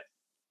didn't charge us.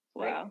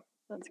 Wow,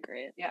 that's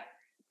great. Yeah.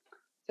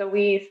 So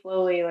we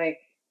slowly like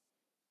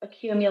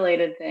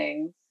accumulated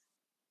things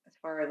as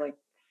far as like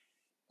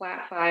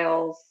flat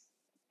files,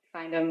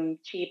 find them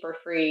cheap or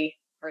free,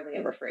 hardly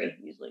ever free,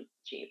 usually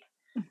cheap.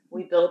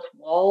 We built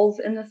walls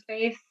in the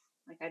space.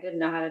 Like I didn't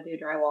know how to do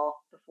drywall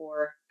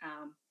before.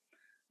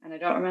 And I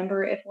don't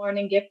remember if Lauren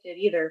and Gift did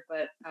either,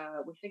 but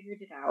we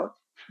figured it out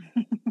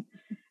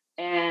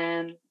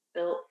and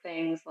built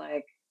things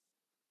like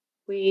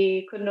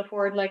we couldn't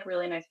afford like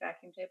really nice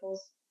vacuum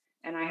tables.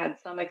 And I had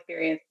some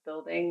experience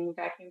building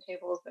vacuum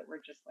tables that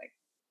were just like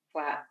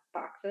flat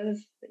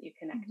boxes that you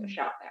connect a Mhm.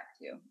 shop vac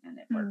to, and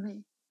it works.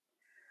 Mhm.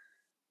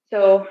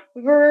 So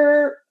we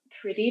were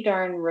pretty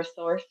darn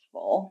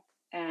resourceful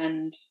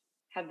and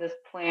had this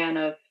plan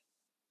of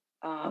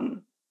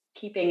um,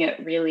 keeping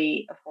it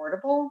really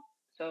affordable.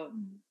 So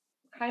Mhm.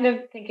 kind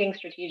of thinking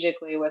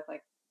strategically with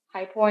like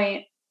High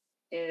Point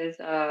is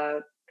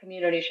a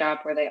community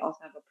shop where they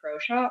also have a pro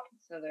shop.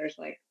 So there's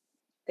like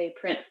they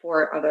print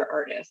for other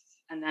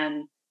artists and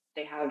then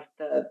they have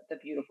the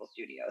beautiful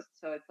studios.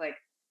 So it's like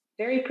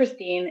very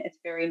pristine, it's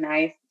very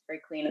nice, it's very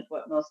clean. It's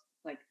what most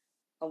like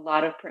a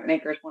lot of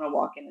printmakers want to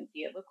walk in and see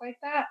it look like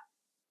that.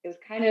 It was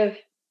kind of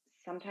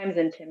sometimes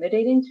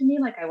intimidating to me,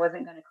 like I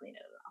wasn't going to clean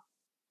it at all.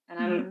 And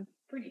I'm Mhm.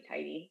 pretty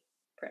tidy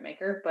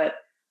printmaker, but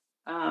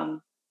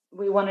um,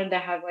 we wanted to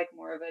have like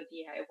more of a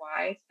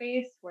DIY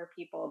space where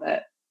people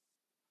that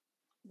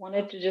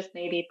wanted to just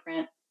maybe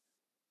print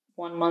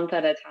 1 month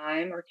at a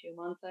time or 2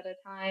 months at a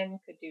time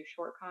could do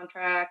short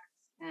contracts,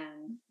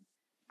 and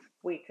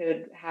we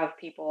could have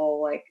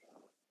people like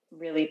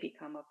really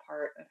become a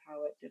part of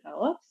how it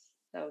develops.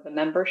 So the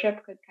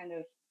membership could kind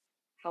of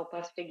help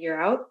us figure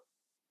out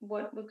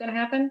what was going to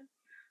happen.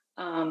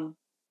 Um,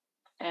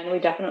 and we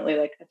definitely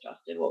like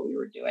adjusted what we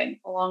were doing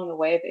along the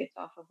way based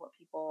off of what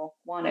people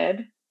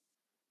wanted.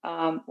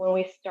 When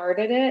we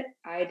started it,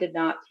 I did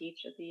not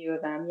teach at the U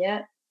of M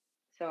yet,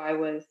 so I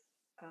was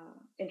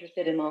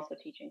interested in also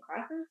teaching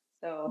classes.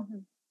 So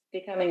Mhm.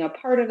 becoming a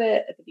part of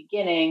it at the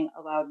beginning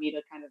allowed me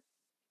to kind of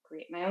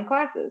create my own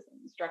classes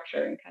and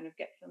structure and kind of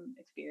get some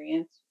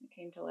experience. It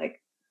came to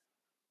like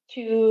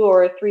 2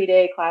 or 3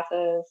 day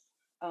classes,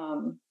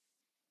 um,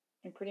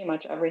 and pretty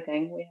much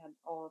everything. We had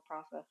all the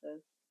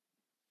processes,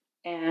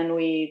 and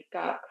we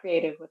got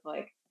creative with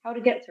like how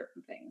to get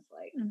certain things.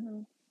 Like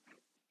Mhm.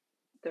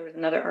 there was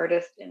another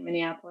artist in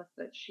Minneapolis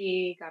that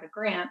she got a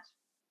grant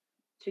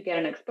to get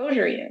an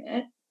exposure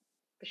unit,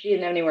 but she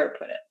didn't have anywhere to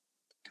put it.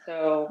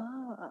 So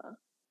Ah.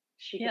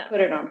 she could Yeah. put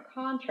it on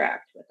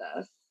contract with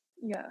us,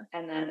 Yeah.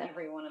 and then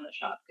everyone in the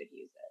shop could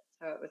use it.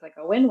 So it was like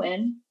a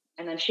win-win,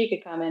 and then she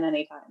could come in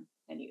anytime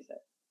and use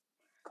it.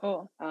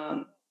 Cool.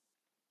 Um,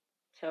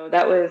 so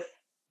that was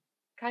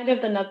kind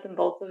of the nuts and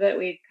bolts of it.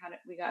 We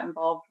got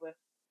involved with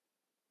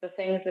the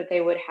things that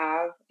they would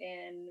have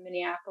in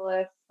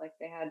Minneapolis. Like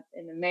they had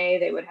in the May,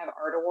 they would have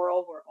Art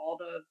World, where all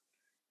the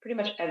pretty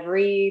much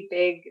every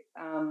big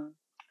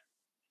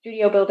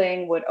studio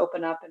building would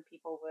open up and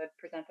people would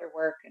present their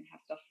work and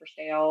have stuff for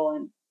sale.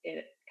 And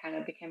it kind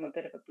of became a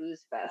bit of a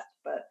booze fest,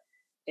 but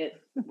it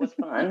was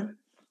fun.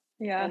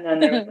 Yeah. And then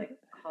there was like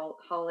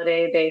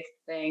holiday based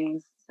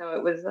things.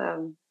 So it's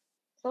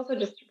also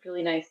just a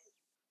really nice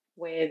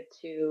way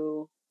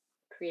to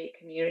create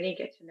community,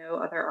 get to know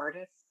other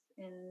artists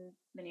in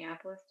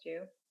Minneapolis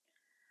too.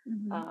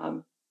 Mhm.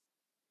 Um,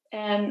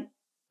 and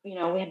we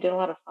had did a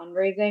lot of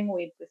fundraising.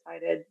 We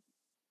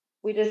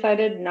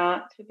decided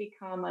not to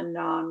become a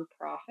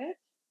nonprofit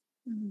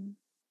Mhm.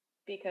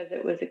 because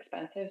it was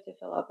expensive to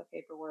fill out the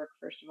paperwork,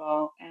 first of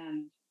all.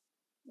 And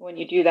when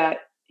you do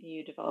that,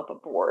 you develop a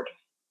board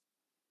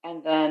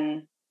and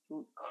then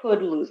you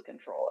could lose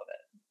control of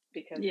it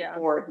because the Yeah.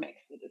 board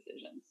makes the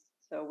decisions.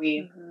 So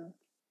we Mhm.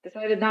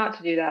 decided not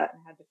to do that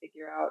and had to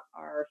figure out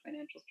our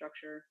financial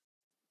structure.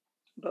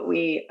 But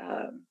we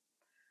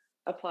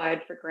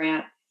applied for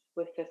grants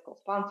with fiscal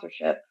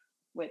sponsorship,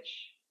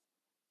 which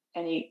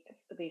at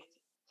least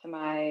to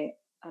my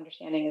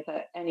understanding, is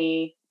that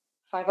any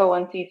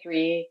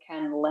 501c3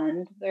 can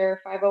lend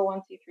their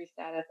 501c3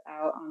 status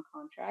out on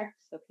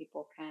contract, so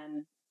people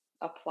can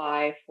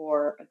apply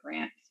for a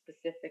grant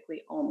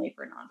specifically only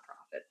for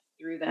nonprofits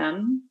through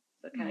them.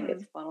 So it kind of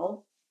gets Mhm.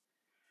 funneled.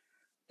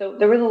 So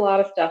there was a lot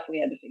of stuff we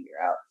had to figure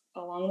out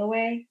along the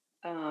way.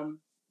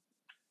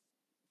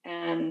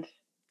 And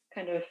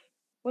kind of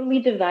when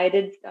we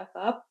divided stuff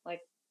up,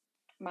 like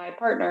my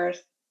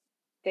partners,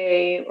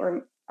 they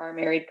were our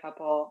married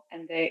couple,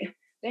 and they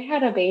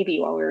had a baby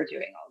while we were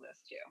doing all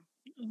this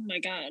too. Oh my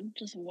god,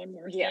 just one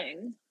more Yeah,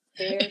 thing.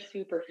 they're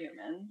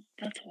superhuman.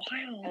 That's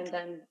wild. And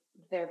then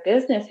their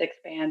business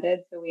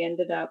expanded, so we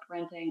ended up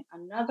renting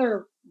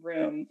another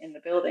room in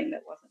the building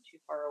that wasn't too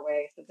far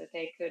away, so that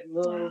they could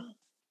move Wow.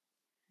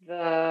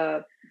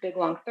 the big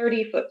long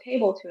 30-foot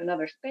table to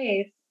another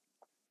space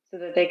so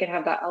that they could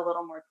have that a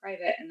little more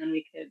private, and then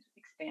we could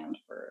expand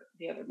for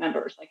the other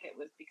members. Like it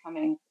was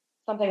becoming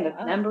something that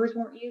Wow. members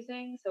weren't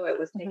using, so it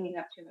was Mhm. taking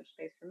up too much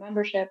space for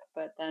membership,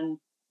 but then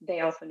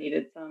they also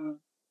needed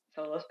some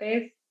solo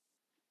space.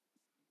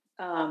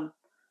 um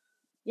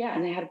yeah,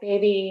 and they had a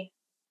baby,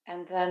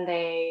 and then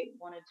they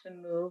wanted to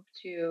move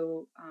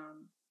to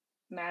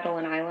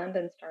Madeline Island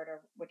and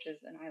which is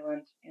an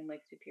island in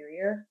Lake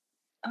Superior,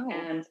 Oh,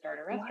 and start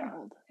a restaurant.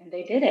 wild. And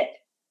they did it.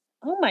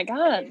 Oh my And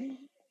god. they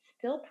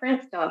still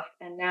print stuff.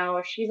 And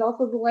now she's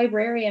also the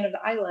librarian of the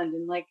island.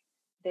 And like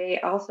they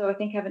also, I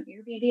think, have an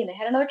Airbnb and they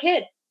had another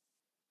kid.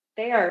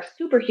 They are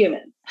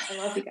superhumans. I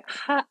love you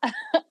guys.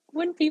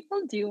 When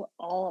people do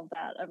all of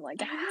that, I'm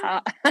like, I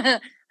know. how?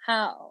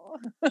 How?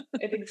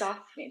 It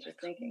exhausts me just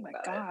Oh thinking my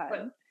about it. god.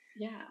 But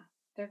yeah,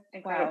 they're Wow,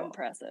 incredible.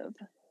 impressive.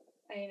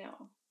 I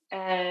know.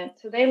 And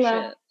so they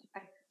left, Shit.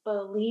 I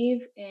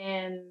believe,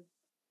 in,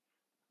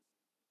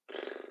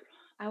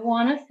 I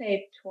want to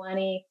say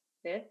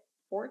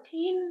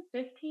 2014,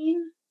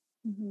 15.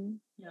 Mhm.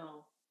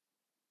 No,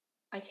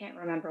 I can't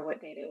remember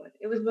what date it was.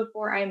 It was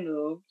before I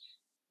moved.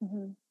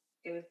 Mhm.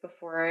 It was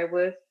before I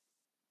was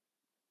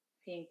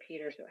seeing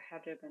Peter, so it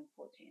had to have been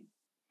 14.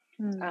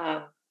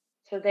 Mm.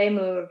 So they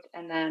moved,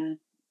 and then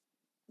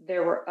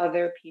there were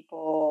other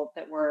people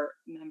that were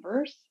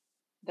members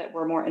that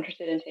were more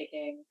interested in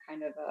taking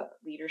kind of a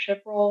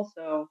leadership role.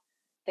 So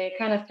they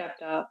kind of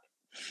stepped up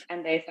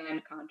and they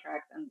signed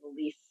contracts and the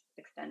lease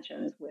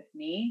extensions with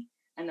me.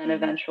 And then Mhm.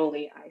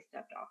 eventually I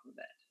stepped off of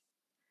it.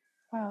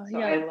 Wow, So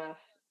yeah.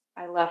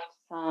 I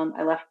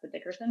left the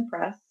Dickerson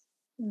Press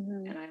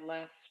Mhm. and I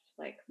left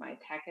like my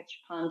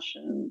package punch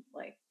and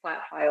like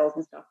flat files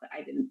and stuff that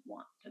I didn't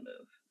want to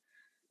move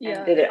and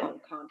Yeah. did it on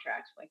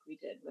contract like we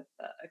did with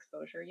the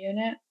exposure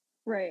unit.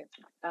 Right.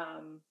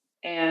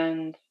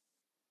 And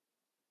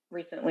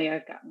recently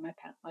I've gotten my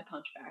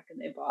punch back and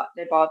they bought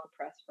the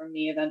press from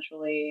me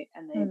eventually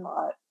and they Mm.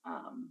 bought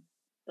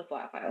the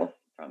flat files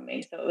from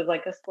me. So it was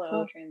like a slow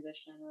Cool.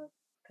 transition of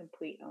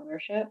complete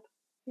ownership.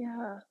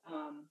 Yeah.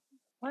 Um,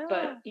 but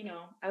Wow.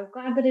 I was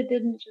glad that it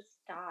didn't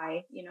just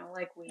die.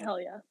 Like Hell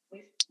yeah.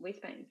 we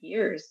spent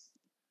years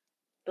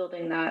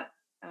building that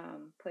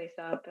place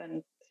up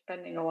and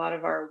spending a lot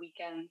of our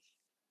weekends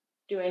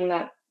doing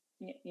that.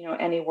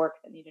 Any work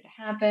that needed to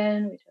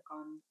happen, we took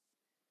on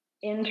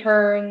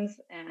interns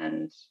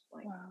and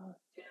like Wow.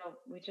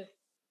 we just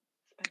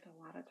spent a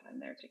lot of time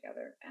there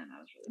together, and I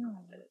was really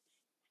glad that Oh. it's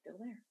still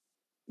there.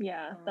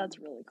 Yeah, that's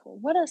um really cool.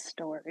 What a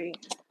story.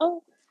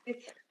 Oh,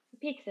 it's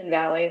peaks and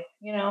valleys.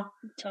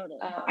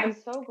 totally. I'm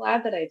so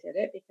glad that I did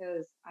it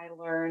because I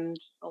learned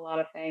a lot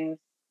of things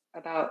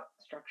about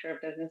structure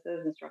of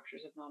businesses and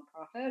structures of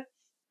nonprofits.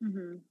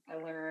 Mhm. I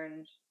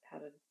learned how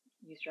to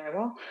use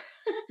drywall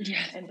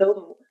Yeah. and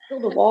build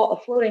a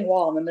floating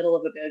wall in the middle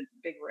of a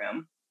big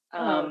room. Oh,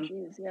 um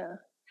geez, yeah.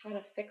 how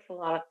to fix a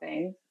lot of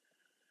things.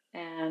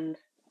 And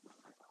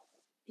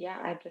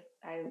yeah,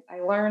 I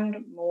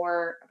learned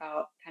more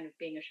about kind of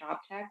being a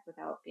shop tech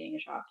without being a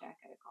shop tech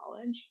at a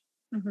college.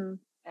 Mhm.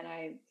 And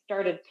I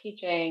started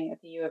teaching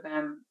at the U of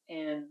M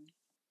in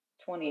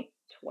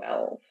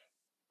 2012.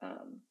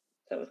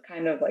 So it was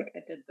kind of like I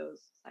did those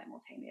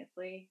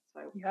simultaneously.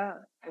 So Yeah.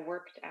 I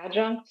worked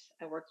adjunct,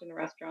 I worked in a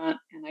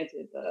restaurant, and I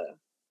did the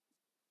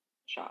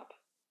shop,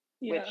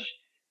 Yeah.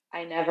 which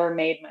I never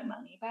made my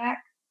money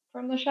back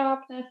from the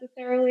shop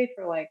necessarily.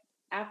 For like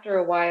after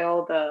a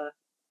while,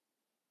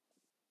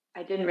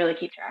 I didn't really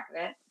keep track of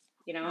it.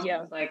 It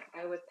Yeah. was like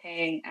I was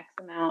paying X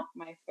amount,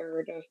 my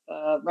third of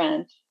the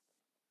rent,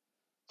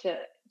 to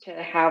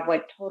have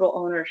like total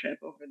ownership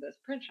over this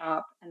print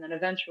shop, and then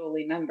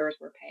eventually members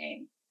were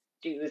paying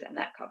dues, and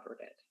that covered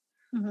it.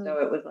 Mhm. So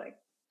it was like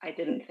I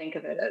didn't think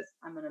of it as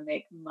I'm going to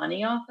make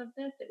money off of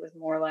this. It was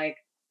more like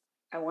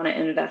I want to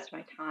invest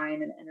my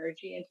time and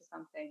energy into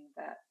something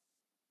that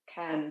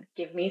can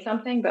give me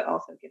something, but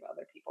also give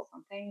other people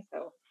something.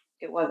 So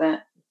it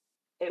wasn't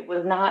it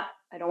was not,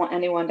 I don't want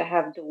anyone to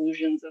have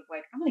delusions of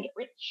like, I'm going to get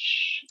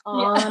rich Yeah.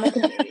 on a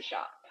community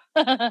shop.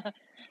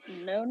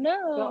 No, Don't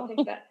no.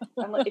 think that.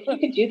 If you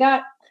could do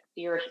that,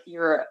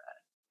 you're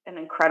an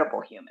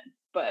incredible human.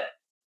 But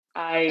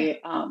Gonna I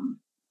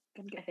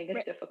get think it's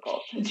rich.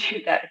 difficult to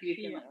do that if you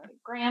can like Yeah.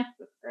 get grants.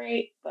 That's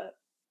great, but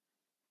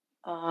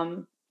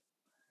um,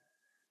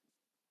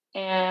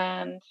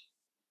 and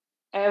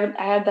I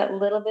had that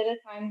little bit of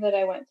time that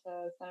I went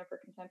to Center for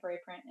Contemporary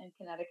Print in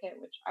Connecticut,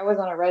 which I was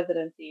on a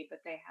residency, but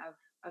they have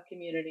a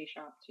community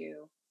shop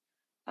too.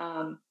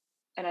 Um,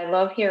 and I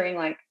love hearing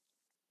like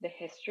the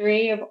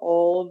history of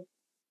old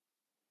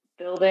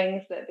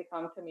buildings that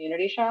become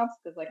community shops,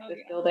 because like Oh, this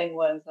yeah. building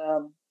was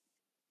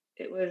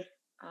it was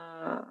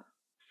uh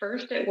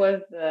first it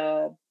was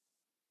the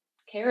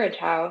carriage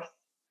house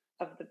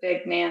of the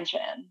big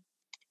mansion,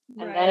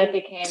 and then it Right.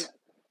 became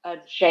a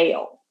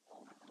jail.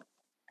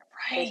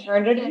 They Right.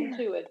 turned it Yeah.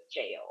 into a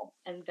jail,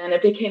 and then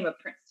it became a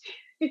print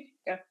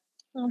studio.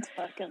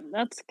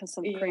 That's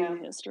some Yeah,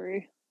 crazy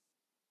history.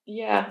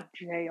 yeah. A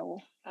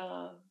jail.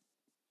 Um,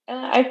 and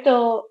I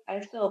still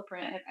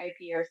print at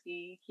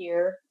IPRC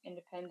here,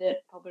 Independent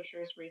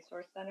Publishers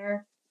Resource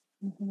Center,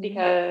 Mhm.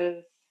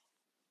 because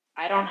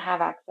I don't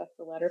have access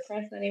to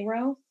letterpress anywhere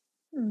else,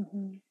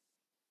 Mhm.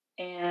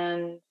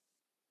 and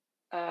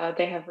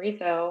they have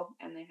Riso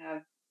and they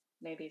have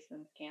maybe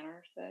some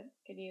scanners that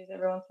could use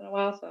every once in a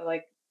while. So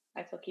like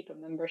I still keep a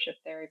membership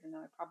there, even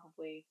though I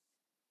probably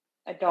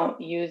I don't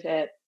use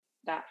it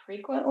that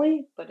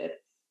frequently, but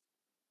it's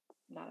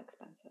not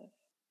expensive.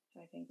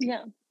 So I think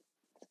Yeah,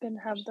 it's good to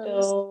have there's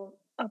those still,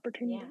 yeah,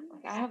 opportunities.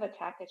 like I have a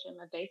package in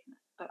my basement,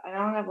 but I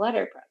don't have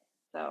letterpress.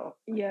 So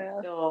like I'm Yeah,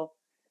 still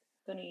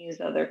going to use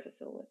other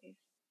facilities.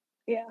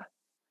 yeah.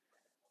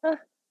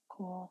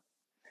 Cool.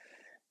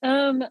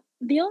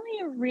 The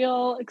only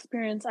real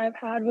experience I've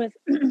had with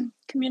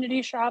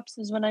community shops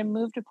is when I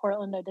moved to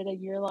Portland. I did a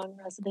year-long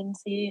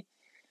residency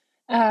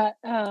at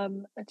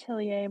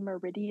Atelier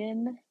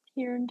Meridian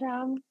here in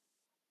town,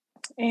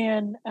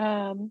 and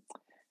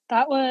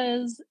that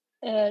was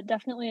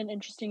definitely an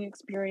interesting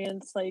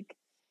experience. Like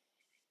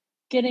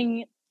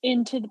getting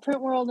into the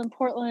print world in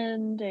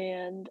Portland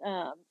and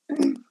um,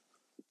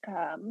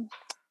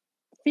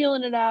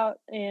 feeling it out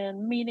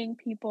and meeting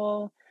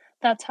people.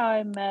 That's how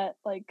I met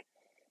like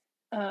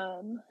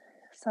um,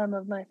 some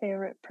of my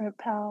favorite print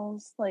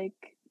pals, like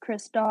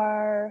Chris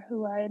Darr,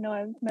 who I know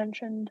I've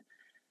mentioned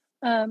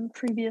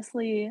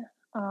previously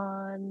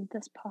on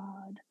this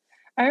pod.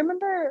 I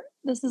remember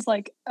this is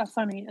like a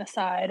funny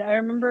aside. I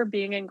remember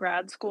being in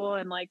grad school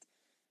and like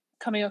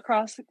coming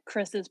across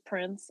Chris's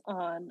prints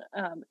on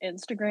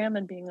Instagram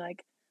and being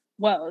like,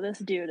 "Whoa, this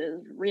dude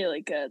is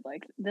really good.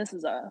 Like, this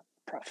is a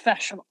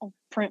professional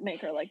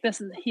printmaker. Like,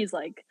 he's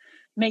like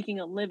making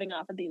a living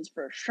off of these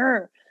for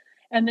sure."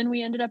 And then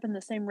we ended up in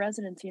the same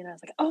residency, and I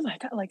was like, "Oh my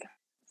god!" Like,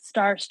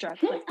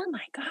 starstruck. Like, "Oh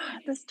my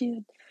god, this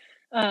dude."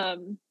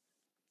 Um,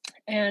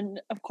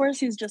 and of course,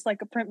 he's just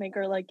like a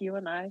printmaker like you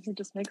and I. He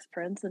just makes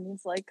prints, and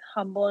he's like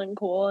humble and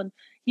cool. And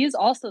he's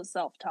also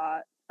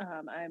self-taught.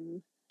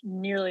 I'm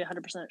nearly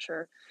 100%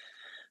 sure,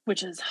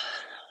 which is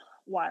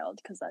wild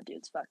because that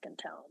dude's fucking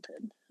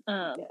talented.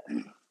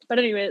 Yeah. But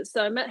anyway,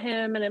 so I met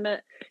him and I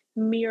met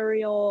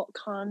Muriel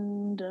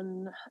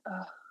Condon.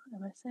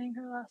 Am I saying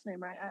her last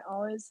name right? I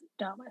always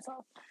doubt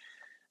myself.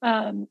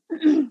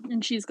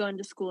 And she's going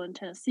to school in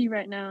Tennessee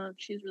right now.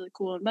 She's really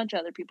cool, and a bunch of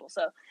other people.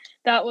 So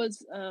that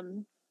was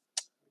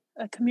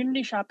a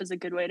community shop is a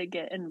good way to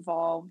get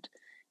involved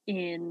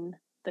in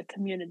the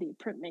community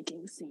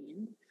printmaking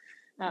scene.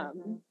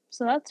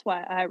 So that's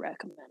why I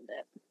recommend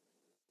it.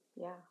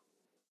 Yeah.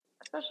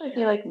 Especially if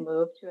you like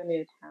move to a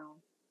new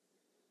town.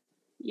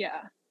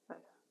 Yeah.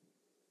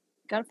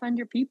 Gotta find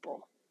your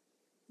people.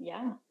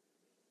 Yeah.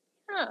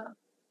 Yeah.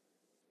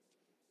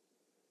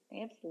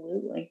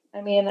 Absolutely.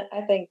 I mean,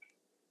 I think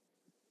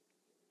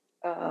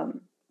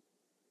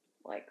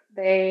like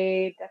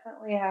they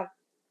definitely have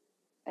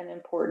an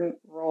important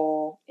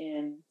role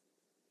in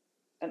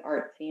an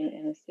art scene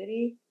in a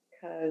city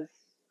because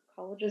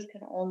colleges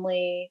can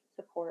only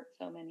support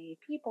so many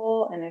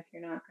people, and if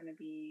you're not going to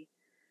be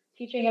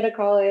teaching at a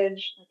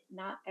college, like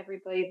not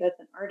everybody that's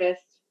an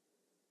artist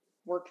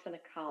works in a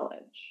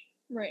college.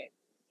 Right.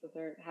 So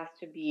there has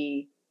to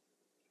be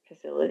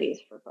facilities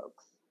for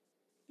folks.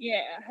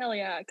 Yeah, hell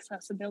yeah,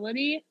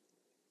 accessibility.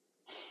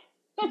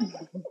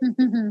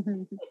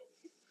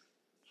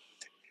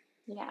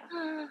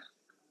 Yeah.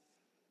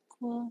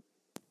 Cool.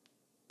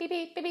 Beep,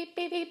 beep, beep, beep,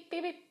 beep, beep,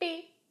 beep,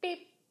 beep,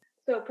 beep.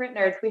 So, print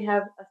nerds, we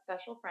have a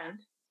special friend,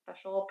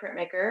 special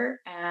printmaker,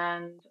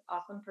 and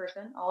awesome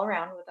person all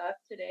around with us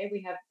today.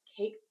 We have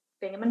Kate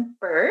Bingaman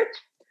Burt,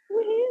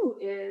 who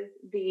is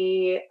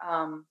the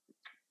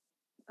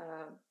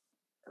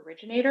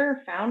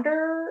originator,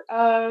 founder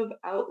of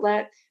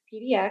Outlet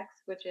PDX,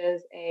 which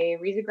is a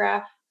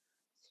risograph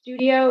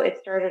studio. It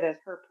started as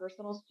her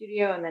personal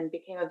studio and then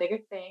became a bigger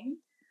thing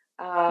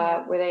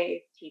where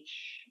they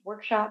teach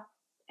workshops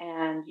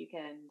and you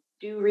can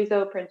do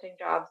Riso printing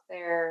jobs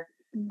there.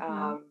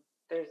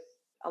 There's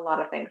a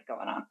lot of things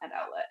going on at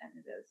Outlet, and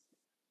it has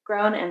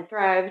grown and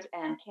thrived.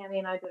 And Cami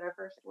and I did our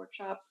first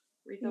workshop,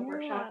 Riso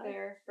workshop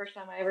there. First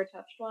time I ever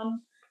touched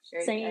one.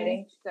 Very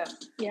exciting. So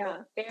yeah,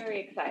 very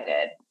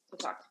excited to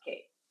talk to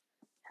Kate.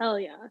 Hell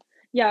yeah.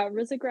 Yeah,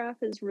 risograph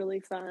is really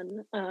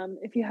fun.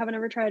 If you haven't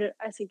ever tried it,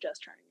 I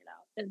suggest trying it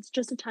out. It's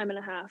just a time and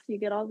a half. You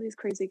get all these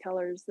crazy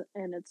colors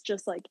and it's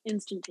just like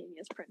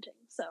instantaneous printing.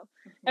 So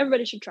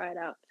everybody should try it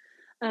out.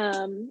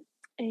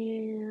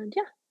 And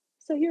yeah,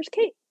 so here's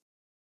Kate.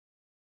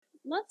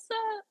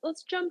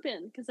 Let's jump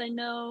in because I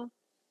know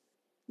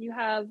you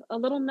have a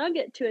little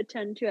nugget to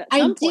attend to at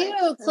some point.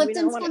 I do.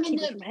 Clifton's coming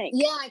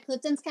to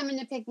Clifton's coming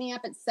to pick me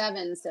up at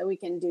 7 so we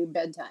can do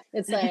bedtime.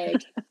 It's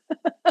like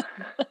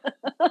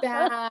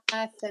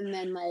bath and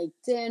then like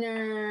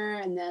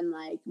dinner and then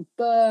like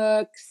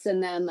books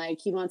and then like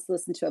he wants to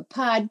listen to a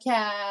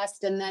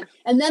podcast and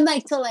then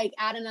like to like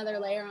add another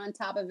layer on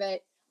top of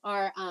it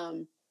are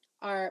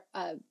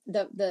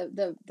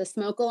the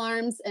smoke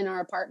alarms in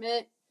our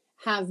apartment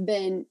have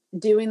been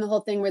doing the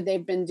whole thing where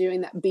they've been doing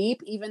that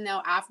beep, even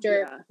though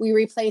after we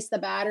replace the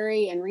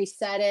battery and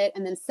reset it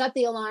and then set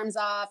the alarms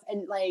off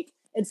and like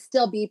it's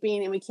still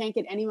beeping and we can't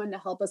get anyone to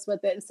help us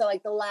with it. And so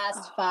like the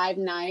last 5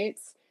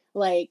 nights,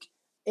 like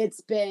it's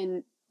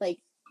been like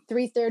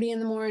 3:30 in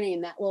the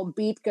morning, that little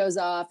beep goes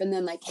off and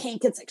then like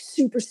Hank gets like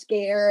super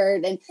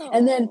scared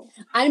and then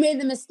I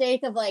made the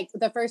mistake of like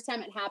the first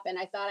time it happened,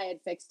 I thought I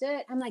had fixed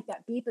it. I'm like,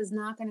 that beep is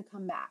not going to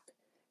come back.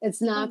 It's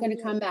not going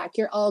to come back.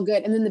 You're all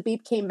good. And then the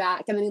beep came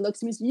back. And then he looks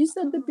at me and says, you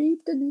said the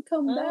beep didn't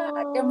come back.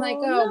 I'm like,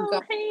 oh, no,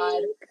 God.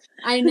 Hank.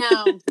 I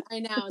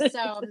know.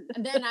 So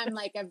then I'm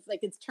like,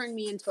 it's turned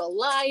me into a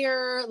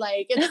liar.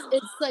 Like,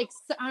 it's like,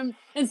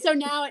 and so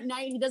now at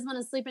night, he doesn't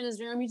want to sleep in his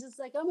room. He's just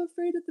like, I'm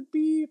afraid of the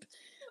beep.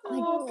 I'm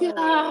like,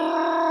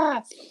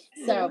 God.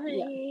 So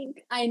yeah,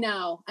 I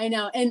know.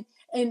 And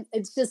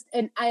it's just,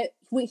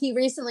 he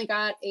recently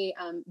got a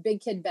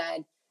big kid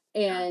bed,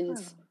 and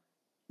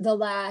the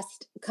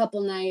last couple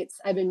nights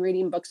I've been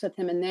reading books with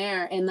him in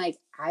there, and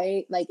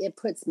it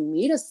puts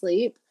me to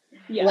sleep.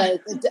 Yeah.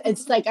 Like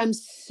it's like I'm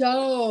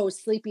so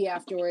sleepy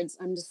afterwards.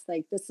 I'm just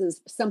like,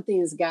 something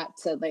has got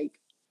to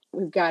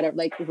we've got to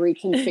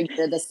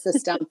reconfigure the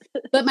system.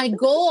 But my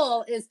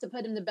goal is to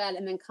put him to bed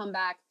and then come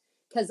back,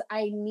 because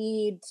I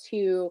need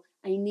to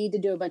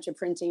do a bunch of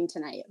printing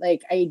tonight.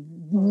 Like I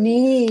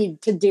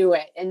need to do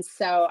it. And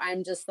so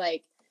I'm just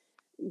like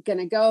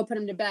gonna go put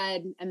him to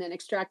bed and then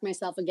extract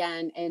myself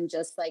again and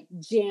just like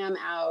jam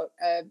out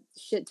a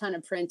shit ton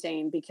of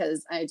printing,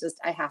 because I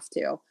have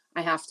to.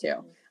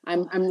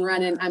 I'm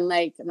running. I'm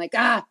like,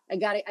 I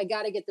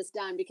gotta get this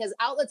done, because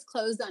outlets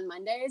closed on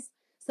Mondays.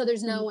 So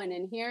there's no one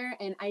in here.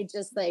 And I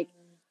just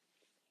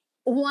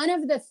one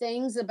of the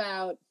things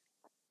about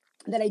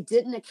that I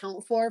didn't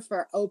account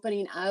for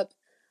opening up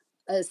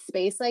a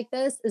space like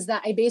this is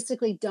that I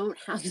basically don't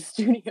have a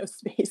studio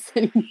space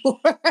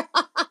anymore.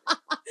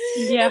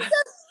 Yeah.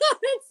 So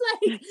it's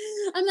like,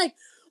 I'm like,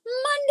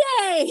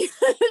 Monday,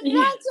 that's when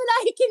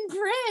I can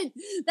print.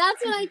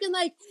 That's when I can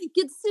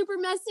get super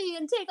messy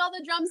and take all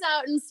the drums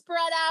out and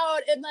spread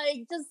out and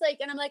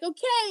and I'm like,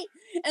 okay.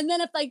 And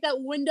then if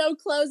that window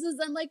closes,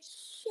 I'm like,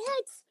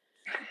 shit.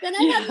 Then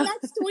I have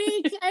next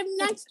week. I have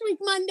next week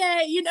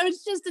Monday.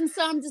 It's just, and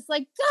so I'm just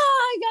like,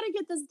 I gotta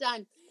get this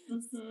done.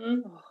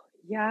 Mm-hmm.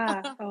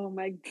 Yeah. Oh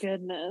my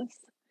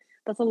goodness.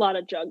 That's a lot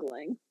of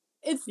juggling.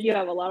 You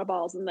have a lot of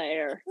balls in the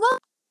air. Well,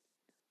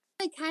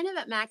 kind of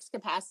at max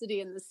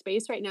capacity in the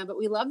space right now, but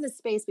we love the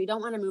space. We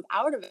don't want to move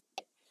out of it.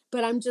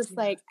 But I'm just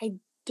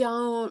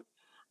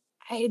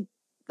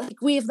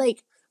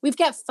we've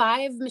got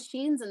 5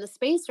 machines in the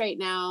space right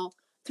now.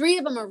 3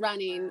 of them are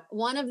running.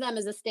 One of them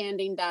is a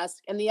standing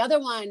desk, and the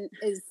other one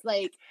is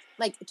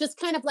just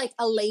kind of like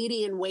a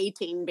lady in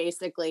waiting,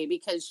 basically,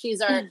 because she's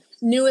our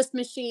newest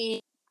machine.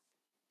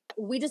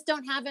 We just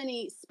don't have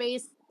any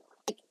space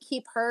to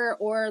keep her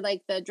or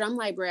the drum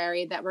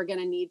library that we're going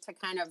to need to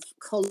kind of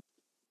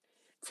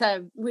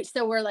so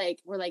we're like,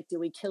 do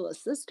we kill a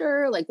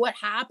sister? What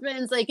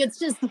happens? It's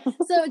just,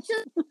 so it's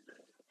just,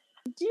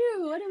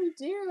 what do we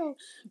do?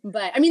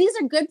 But I mean, these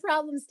are good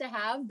problems to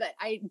have, but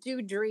I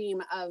do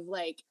dream of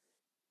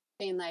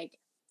saying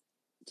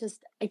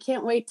just, I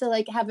can't wait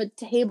to have a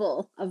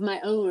table of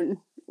my own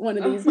one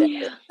of these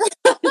days.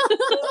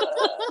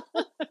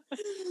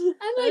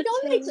 I'm like,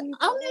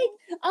 I'll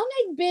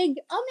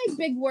make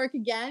big work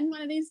again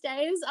one of these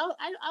days. I'll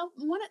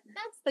want it.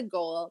 That's the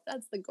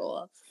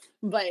goal.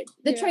 But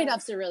the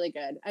trade-offs are really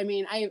good. I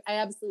mean, I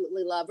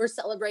absolutely love. We're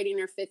celebrating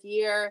our 5th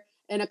year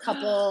in a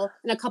couple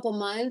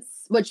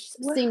months, which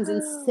seems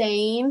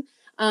insane.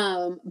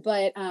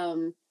 But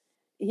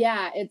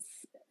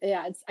it's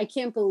I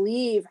can't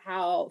believe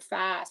how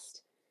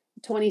fast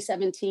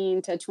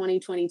 2017 to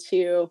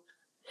 2022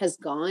 has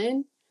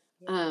gone.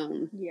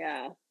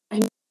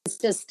 It's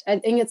just, I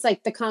think it's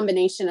the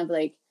combination of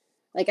I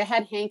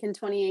had Hank in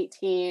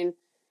 2018,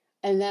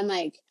 and then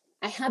I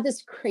had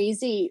this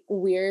crazy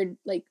weird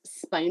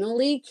spinal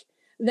leak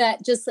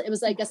that it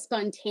was a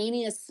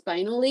spontaneous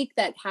spinal leak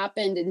that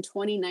happened in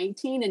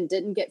 2019 and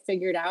didn't get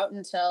figured out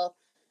until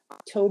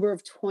October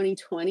of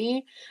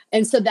 2020.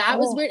 And so that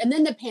was weird. And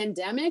then the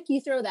pandemic,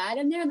 you throw that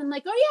in there, and I'm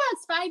like, oh yeah,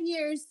 it's 5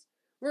 years.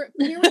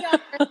 Here we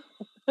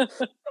are.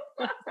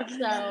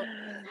 So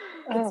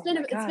it's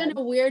been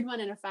a weird one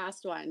and a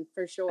fast one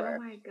for sure.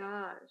 Oh my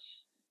gosh.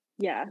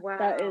 Yeah. Wow.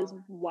 That is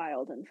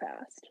wild and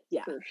fast.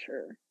 Yeah. For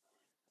sure.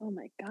 Oh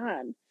my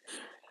God.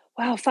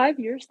 Wow. 5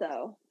 years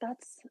though.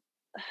 That's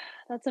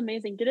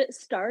amazing. Did it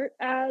start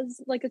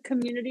as a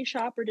community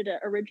shop, or did it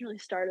originally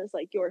start as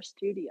your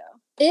studio?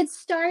 It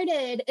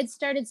started.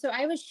 So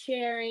I was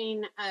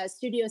sharing a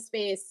studio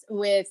space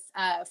with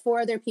 4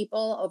 other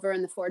people over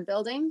in the Ford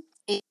building.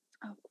 And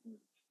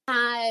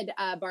had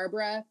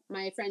Barbara,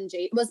 my friend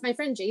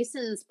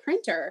Jason's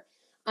printer.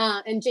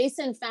 And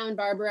Jason found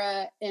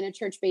Barbara in a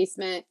church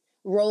basement,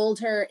 rolled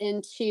her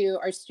into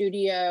our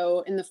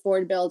studio in the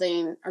Ford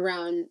building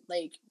around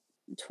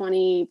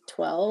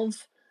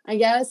 2012. I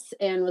guess,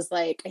 and was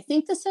like, I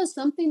think this has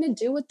something to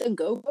do with the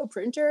GoGo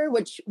printer,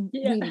 which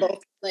we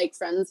both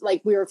friends,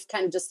 we were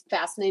kind of just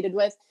fascinated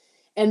with.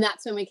 And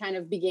that's when we kind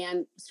of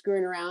began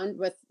screwing around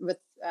with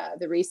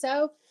the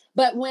Riso.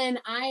 But when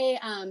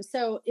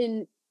so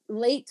in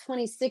late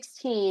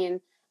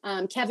 2016,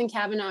 Kevin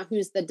Kavanaugh,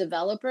 who's the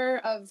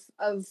developer of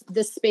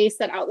the space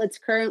that Outlet's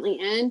currently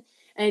in,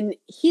 and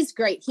he's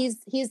great. He's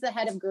the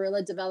head of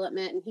guerrilla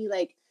development, and he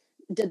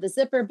did the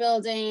Zipper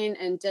building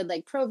and did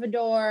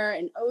Providor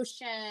and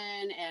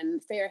Ocean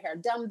and Fair Hair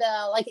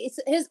Dumbbell.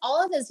 It's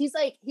all of his. He's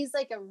a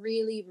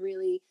really,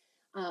 really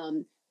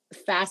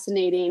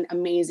fascinating,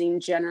 amazing,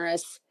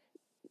 generous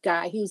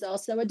guy who's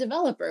also a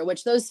developer,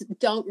 which those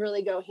don't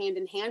really go hand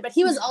in hand. But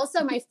he was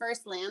also my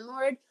first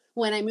landlord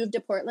when I moved to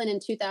Portland in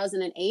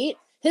 2008.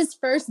 His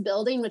first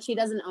building, which he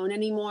doesn't own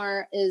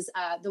anymore, is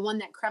the one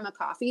that Crema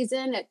Coffee's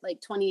in at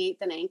like 28th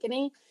and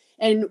Ankeny.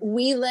 And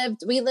we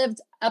lived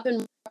up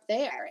and up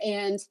there.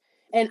 And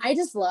I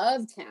just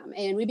loved him,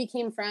 and we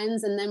became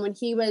friends. And then when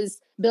he was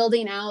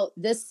building out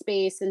this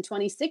space in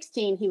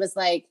 2016, he was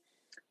like,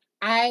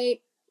 I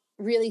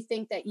really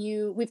think that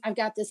I've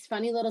got this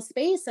funny little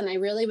space, and I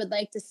really would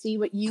like to see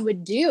what you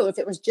would do if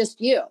it was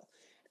just you.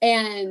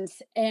 And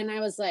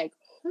I was like,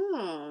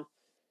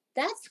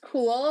 that's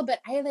cool. But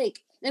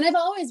and I've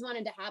always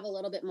wanted to have a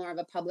little bit more of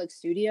a public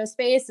studio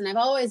space. And I've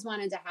always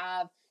wanted to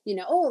have, a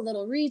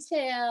little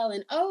retail,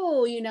 and,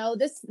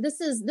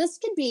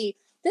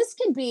 this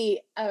could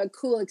be a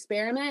cool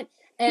experiment.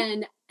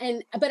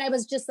 But I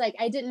was just like,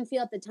 I didn't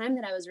feel at the time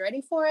that I was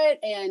ready for it.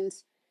 And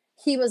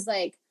he was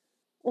like,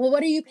 well,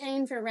 what are you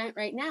paying for rent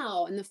right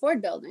now in the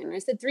Ford building? And I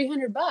said,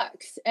 $300.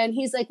 And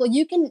he's like, well,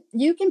 you can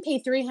pay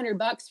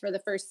 $300 for the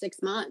first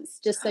 6 months,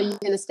 just so you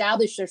can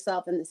establish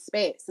yourself in the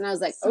space. And I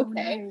was like, so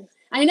okay, nice.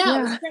 I know. Yeah.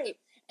 It was great.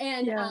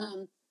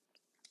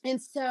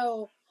 And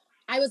so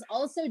I was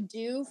also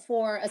due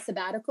for a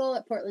sabbatical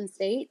at Portland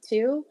State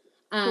too.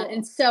 Cool.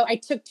 And so I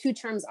took 2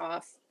 terms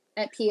off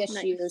at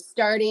PSU, nice.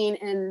 Starting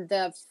in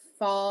the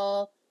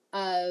fall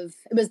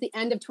it was the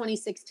end of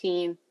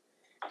 2016.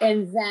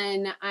 And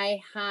then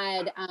I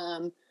had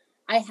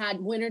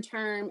winter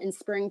term and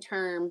spring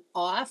term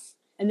off,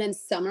 and then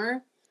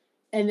summer.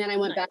 And then I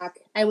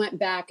went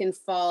back in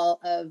fall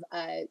of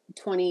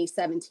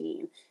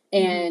 2017.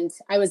 And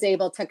I was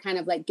able to kind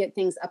of like get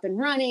things up and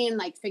running,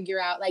 like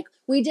figure out, like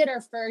we did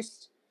our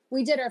first,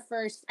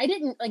 I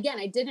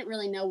didn't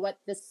really know what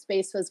this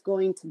space was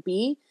going to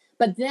be.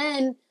 But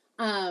then,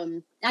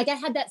 like I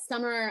had that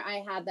summer,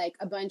 I had like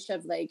a bunch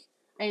of like,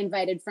 I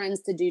invited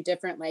friends to do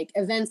different like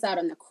events out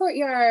in the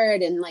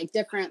courtyard, and like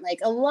different, like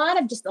a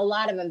lot of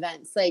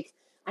events. Like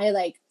I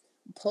like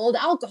pulled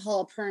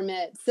alcohol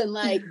permits, and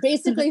like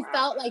basically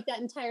felt like that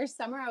entire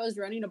summer I was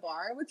running a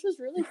bar, which was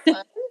really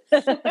fun.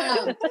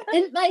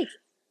 And like,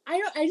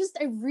 I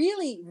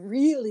really,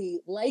 really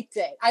liked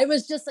it. I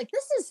was just like,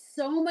 this is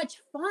so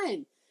much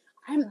fun.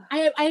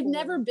 I've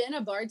never been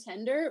a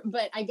bartender,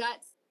 but I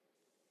got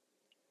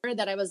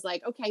that I was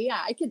like, okay,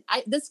 yeah,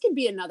 this could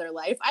be another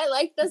life. I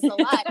like this a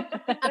lot.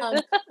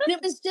 And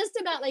it was just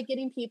about like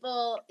getting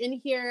people in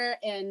here,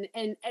 and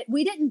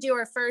we didn't do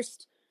our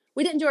first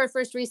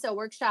resale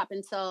workshop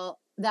until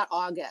that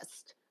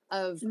August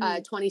of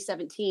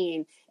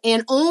 2017.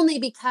 And only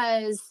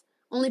because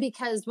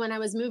when I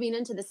was moving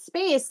into the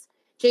space,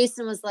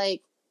 Jason was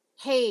like,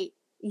 hey,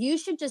 you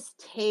should just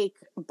take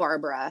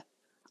Barbara,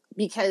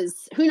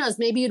 because who knows,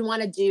 maybe you'd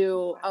want to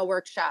do a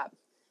workshop.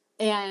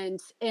 And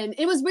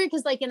it was weird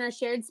because like in our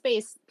shared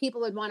space,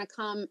 people would want to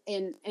come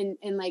and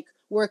like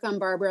work on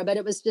Barbara, but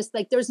it was just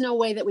like, there's no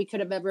way that we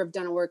could have ever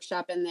done a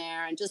workshop in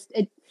there. And just,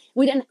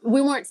 we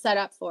weren't set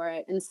up for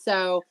it. And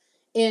so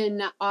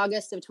in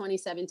August of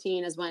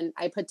 2017 is when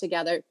I put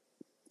together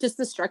just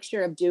the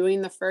structure of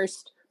doing the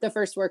first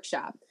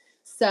workshop.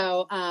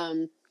 So,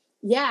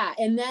 yeah.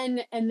 And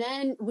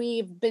then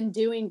we've been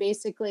doing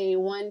basically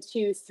 1,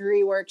 2,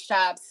 3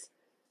 workshops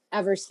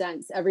ever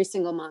since, every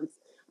single month.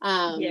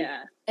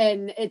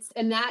 And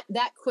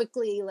that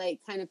quickly like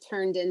kind of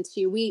turned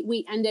into,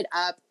 we ended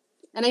up,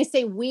 and I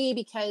say we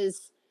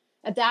because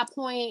at that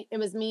point it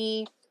was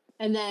me.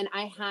 And then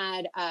I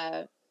had,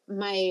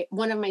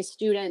 one of my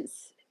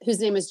students whose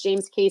name was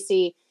James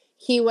Casey.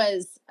 He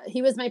was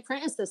my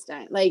print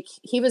assistant. Like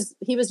he was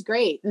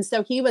great. And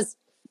so he was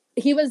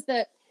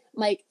the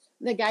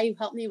guy who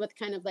helped me with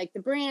kind of like the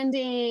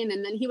branding.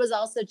 And then he was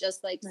also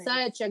just like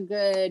such a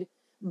good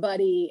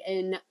buddy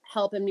in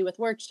helping me with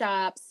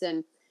workshops.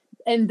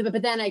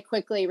 But then I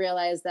quickly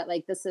realized that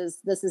like, this is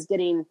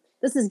getting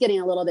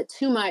a little bit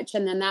too much.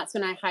 And then that's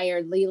when I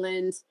hired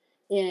Leland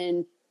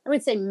in, I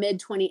would say mid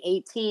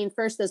 2018,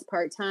 first as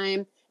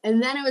part-time.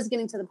 And then I was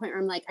getting to the point where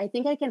I'm like, I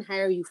think I can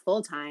hire you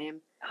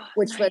full-time,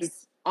 which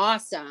was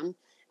awesome.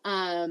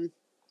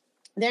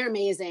 They're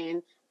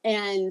amazing.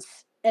 And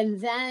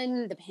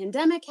then the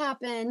pandemic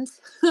happened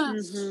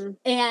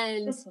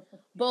and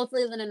both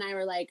Leland and I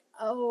were like,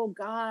 oh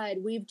God,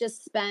 we've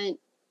just spent,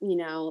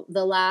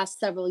 the last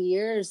several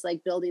years,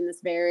 like building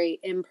this very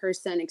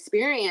in-person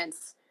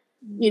experience.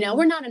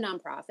 We're not a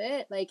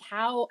nonprofit. Like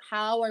how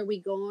are we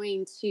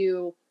going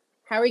to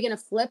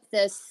flip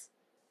this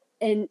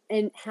and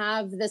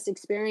have this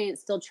experience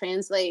still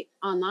translate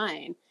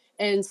online?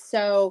 And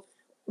so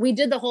we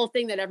did the whole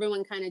thing that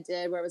everyone kind of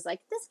did, where it was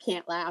like, this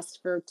can't last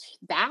for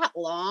that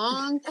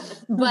long.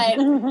 But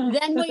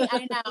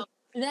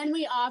then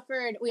we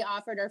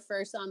offered our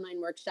first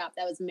online workshop.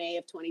 That was May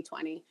of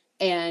 2020.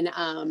 And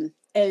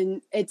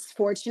it's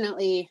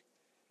fortunately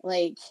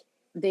like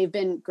they've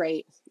been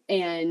great.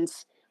 And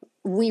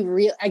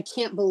I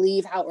can't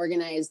believe how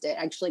organized it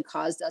actually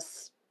caused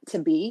us to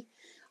be.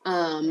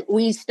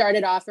 We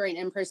started offering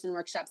in-person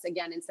workshops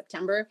again in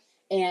September.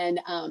 And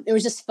it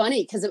was just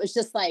funny because it was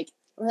just like,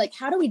 we're like,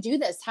 how do we do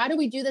this? How do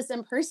we do this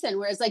in person?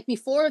 Whereas like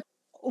before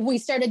we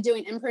started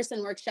doing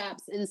in-person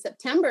workshops in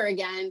September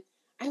again,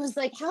 I was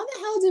like, how the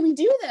hell do we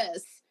do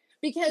this?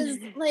 Because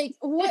like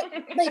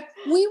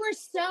we were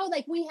so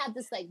like, we had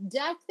this like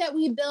deck that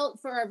we built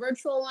for our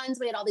virtual ones.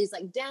 We had all these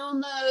like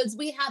downloads.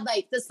 We had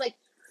like this like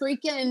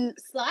freaking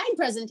slide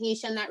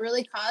presentation that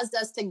really caused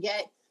us to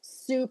get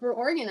super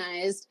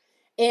organized.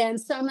 And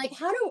so I'm like,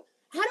 how do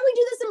we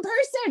do this in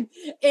person?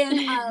 And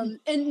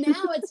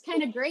now it's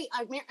kind of great.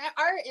 I mean,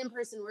 our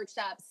in-person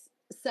workshops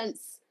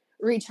since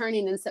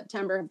returning in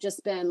September have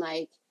just been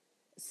like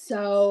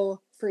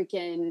so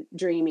freaking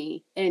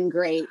dreamy and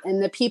great.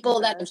 And the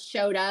people that have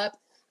showed up,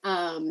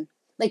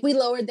 like we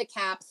lowered the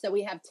cap. So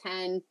we have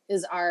 10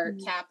 is our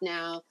cap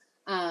now.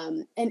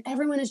 And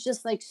everyone is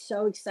just like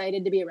so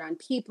excited to be around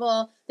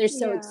people. They're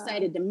so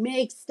excited to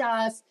make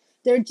stuff.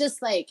 They're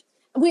just like,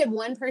 we had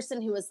one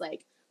person who was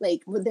like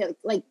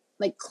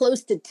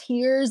close to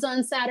tears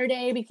on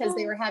Saturday because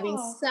they were having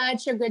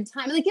such a good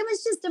time. Like it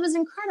was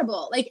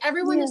incredible. Like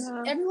everyone is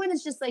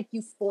just like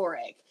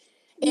euphoric.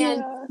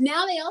 And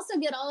now they also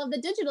get all of the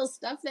digital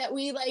stuff that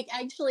we like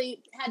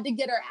actually had to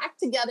get our act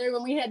together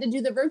when we had to do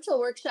the virtual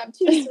workshop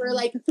too. So we're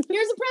like,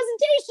 here's a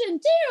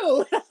presentation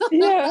too.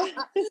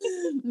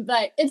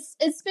 But it's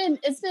been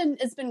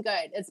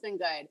good. It's been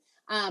good.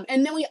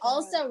 And then we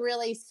also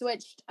really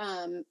switched.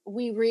 I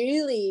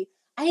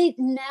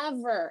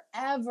never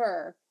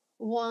ever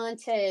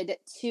wanted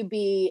to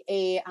be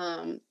a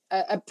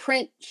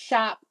print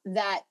shop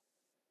that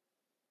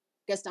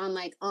focused on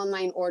like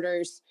online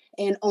orders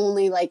and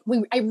only like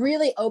I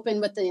really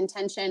opened with the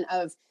intention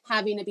of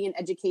having to be an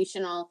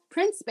educational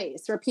print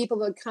space where people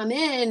would come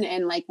in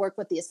and like work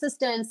with the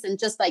assistants and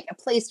just like a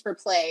place for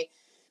play.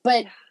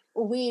 But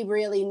we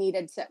really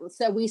needed to,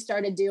 so we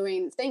started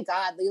doing, thank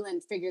God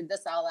Leland figured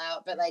this all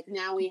out, but like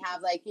now we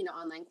have like, you know,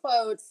 online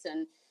quotes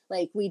and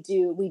like we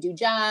do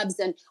jobs.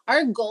 And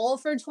our goal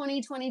for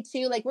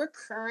 2022, like we're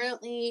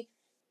currently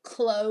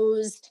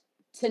closed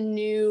to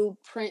new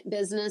print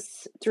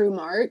business through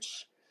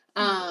March.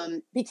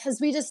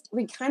 Because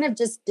we kind of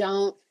just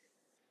don't,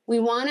 we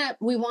want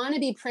to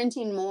be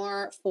printing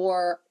more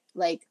for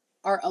like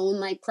our own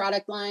like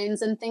product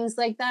lines and things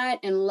like that.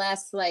 And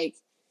less like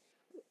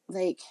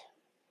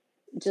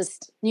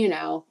just, you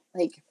know,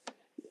 like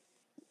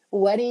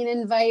wedding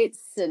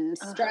invites and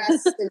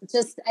stress and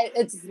just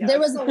there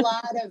were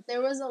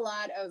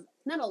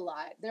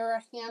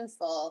a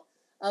handful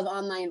of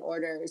online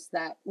orders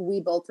that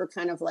we both were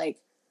kind of like,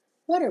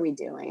 what are we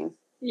doing?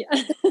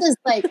 This is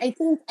like, I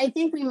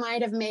think we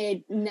might have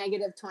made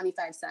negative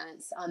 25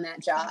 cents on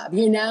that job,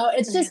 you know.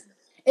 And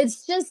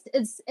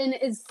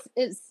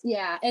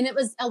it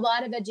was a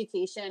lot of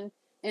education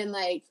and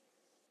like,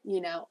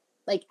 you know,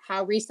 like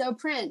how Riso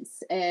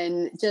prints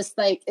and just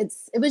like it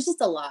was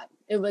just a lot.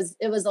 It was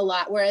a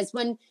lot. Whereas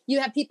when you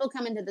have people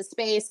come into the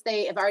space,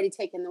 they have already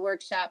taken the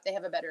workshop, they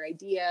have a better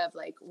idea of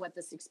like what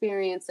this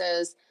experience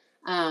is.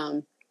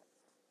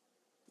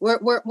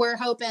 We're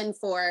hoping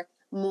for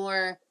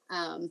more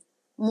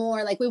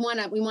like we want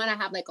to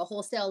have like a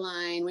wholesale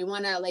line. We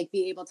want to like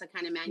be able to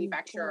kind of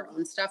manufacture our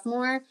own stuff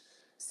more.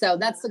 So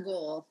that's the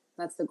goal.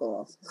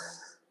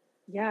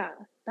 Yeah,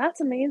 that's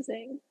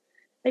amazing.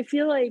 I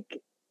feel like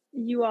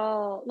you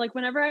all, like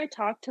whenever I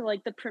talk to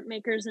like the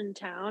printmakers in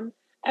town,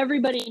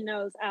 everybody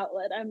knows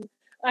Outlet.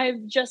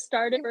 I've just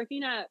started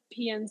working at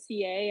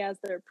PNCA as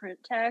their print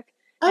tech.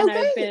 And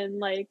I've been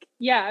like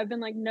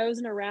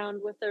nosing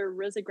around with their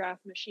risograph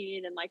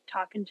machine and like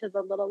talking to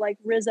the little like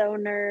Rizzo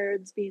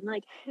nerds being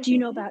like, do you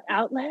know about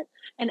Outlet?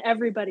 And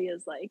everybody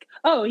is like,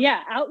 oh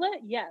yeah,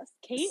 Outlet? Yes.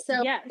 Kate?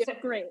 So, yes.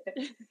 Great.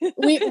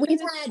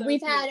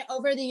 We've had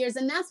over the years,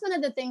 and that's one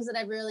of the things that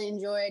I've really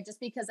enjoyed just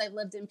because I've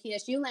lived in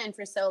PSU land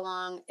for so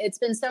long. It's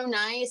been so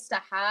nice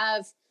to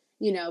have,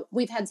 you know,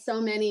 we've had so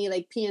many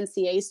like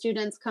PNCA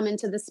students come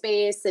into the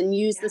space and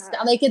use the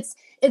stuff. Like it's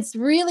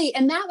really,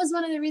 and that was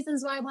one of the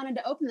reasons why I wanted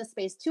to open the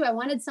space too. I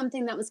wanted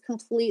something that was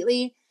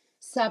completely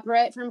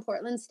separate from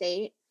Portland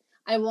State.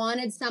 I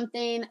wanted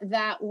something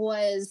that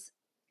was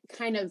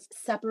kind of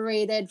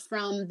separated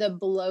from the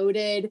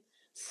bloated,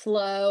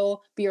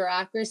 slow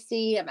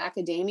bureaucracy of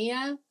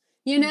academia.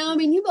 You know, I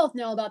mean, you both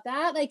know about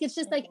that. Like, it's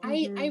just like,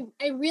 I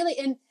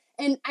really,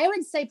 and I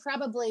would say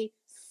probably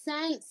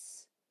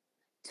since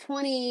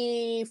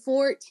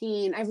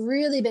 2014, I've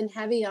really been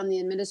heavy on the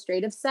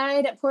administrative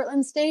side at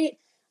Portland State.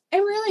 I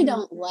really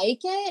don't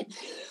like it.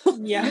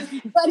 Yeah.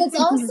 But it's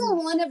also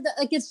one of the,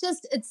 like, it's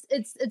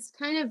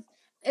kind of,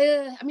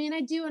 I mean,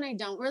 I do and I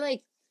don't. We're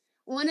like,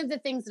 one of the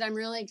things that I'm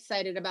really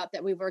excited about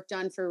that we've worked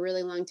on for a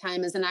really long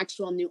time is an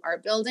actual new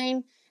art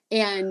building.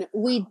 And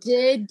we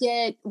did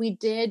get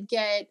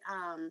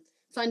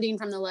funding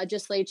from the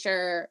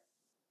legislature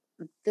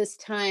this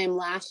time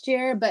last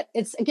year. But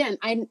it's, again,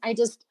 I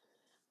just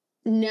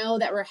know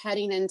that we're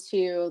heading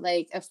into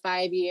like a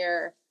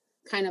 5-year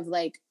kind of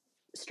like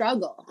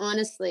struggle,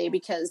 honestly,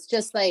 because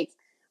just like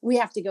we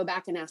have to go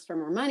back and ask for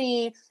more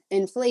money,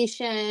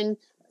 inflation,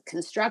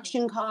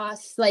 construction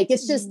costs. Like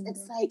it's just,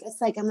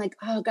 it's like, I'm like,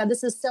 oh God,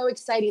 this is so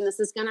exciting. This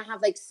is going to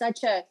have like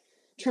such a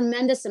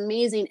tremendous,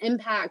 amazing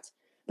impact.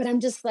 But I'm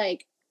just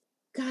like,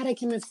 God, I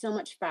can move so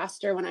much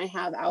faster when I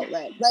have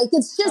outlet. Like,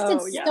 it's just,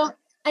 so,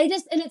 and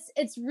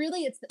it's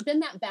really, it's been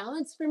that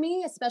balance for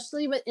me,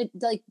 especially with it,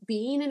 like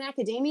being in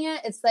academia.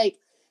 It's like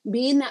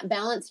being that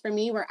balance for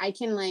me where I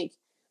can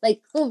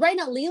well, right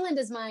now, Leland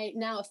is my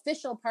now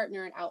official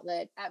partner at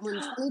Outlet. When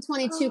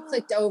 2022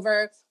 clicked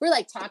over, we're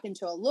like talking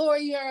to a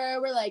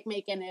lawyer. We're like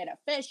making it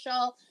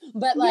official.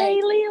 But like,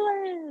 yay,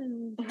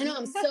 Leland! I know,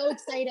 I'm so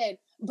excited.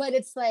 But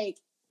it's like,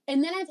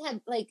 and then I've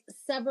had like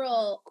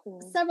several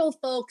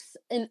folks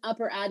in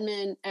upper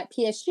admin at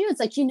PSU.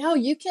 It's like,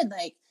 you could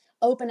like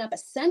open up a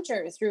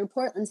center through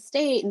Portland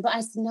State. And but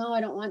I said, no,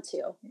 I don't want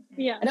to.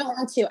 Yeah, I don't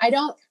want to.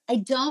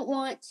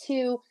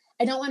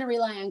 I don't want to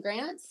rely on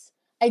grants.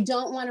 I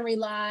don't want to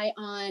rely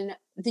on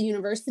the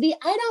university.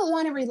 I don't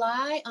want to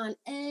rely on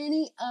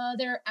any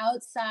other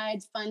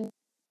outside fund.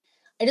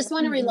 I just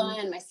want to rely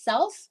on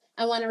myself.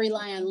 I want to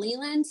rely on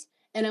Leland,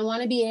 and I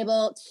want to be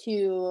able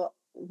to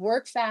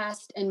work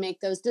fast and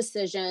make those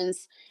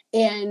decisions.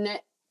 And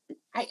and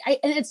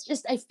it's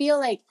just, I feel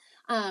like,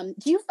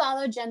 do you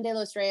follow Jen De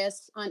Los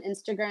Reyes on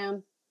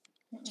Instagram?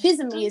 She's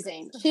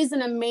amazing. She's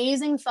an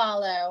amazing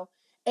follow.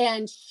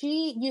 And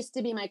she used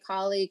to be my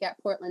colleague at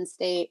Portland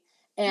State.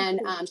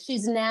 And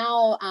she's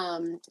now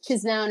an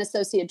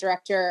associate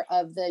director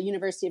of the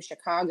University of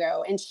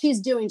Chicago, and she's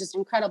doing just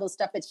incredible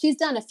stuff. But she's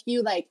done a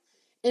few like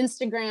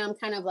Instagram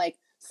kind of like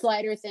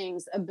slider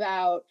things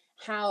about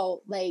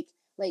how like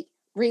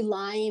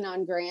relying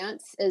on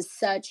grants is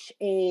such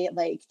a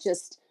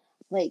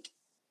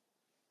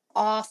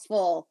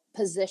awful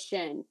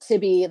position to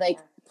be like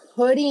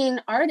putting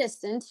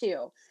artists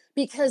into,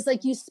 because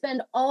like you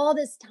spend all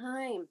this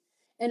time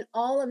and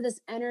all of this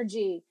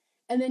energy.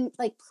 And then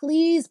like,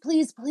 please.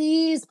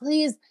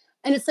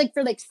 And it's like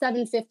for like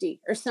 $750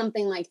 or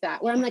something like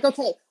that, where I'm like,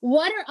 okay,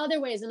 what are other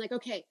ways? I'm like,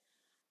 okay,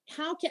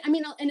 how can,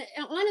 and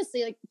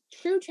honestly, like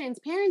true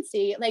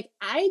transparency, like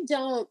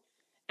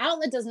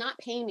Outlet does not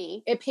pay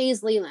me. It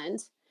pays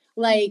Leland.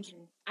 Like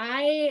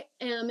I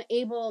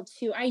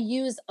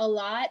use a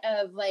lot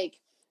of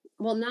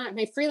not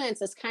my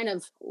freelance is kind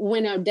of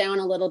winnowed down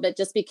a little bit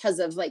just because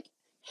of like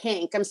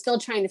Hank. I'm still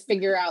trying to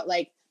figure out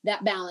like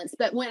that balance.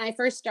 But when I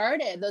first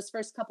started those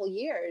first couple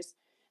years,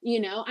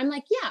 I'm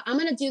like, yeah, I'm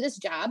going to do this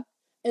job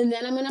and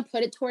then I'm going to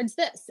put it towards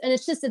this. And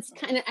it's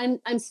kind of,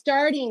 I'm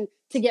starting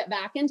to get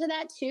back into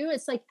that too.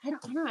 It's like, I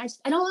don't know.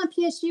 I don't want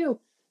PSU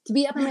to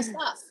be up in my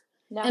stuff.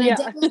 No. And I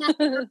definitely not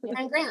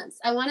on grants.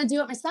 I want to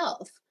do it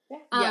myself.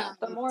 Yeah.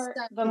 The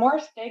more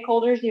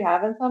stakeholders you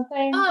have in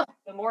something,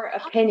 the more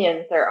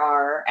opinions there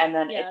are, and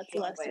then it's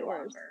less way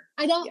longer.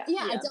 I don't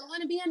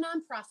want to be a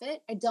nonprofit.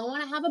 I don't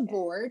want to have a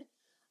board.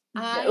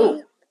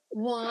 I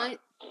want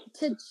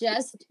to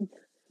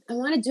I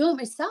want to do it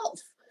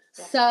myself.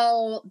 Yeah.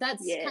 So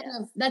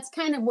that's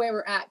kind of where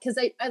we're at. Cause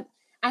I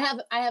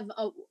have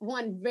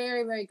one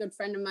very, very good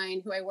friend of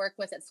mine who I work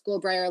with at School,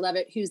 Briar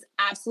Levitt, who's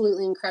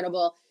absolutely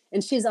incredible.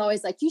 And she's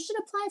always like, you should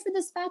apply for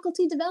this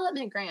faculty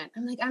development grant.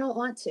 I'm like, I don't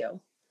want to.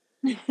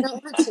 I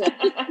don't want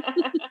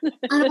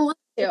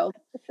to.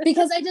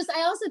 Because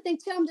I also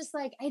think too, I'm just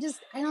like, I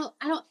don't,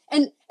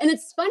 and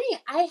it's funny.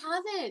 I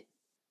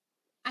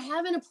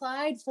haven't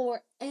applied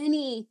for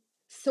any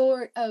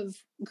sort of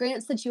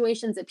grant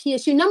situations at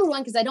PSU. Number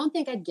one, because I don't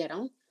think I'd get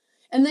them.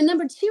 And then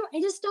number two, I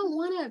just don't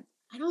want to,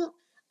 I don't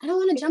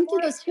want to jump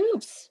through those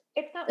hoops.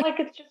 It's not like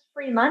it's just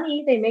free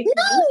money. They make you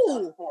do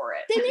stuff for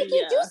it. They make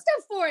you do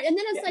stuff for it. And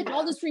then it's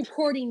all this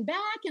reporting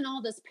back and all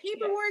this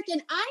paperwork.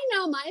 And I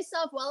know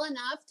myself well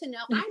enough to know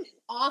I'm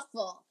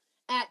awful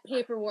at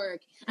paperwork.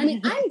 I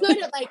mean, I'm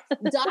good at like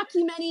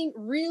documenting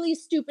really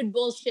stupid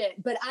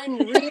bullshit, but I'm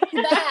really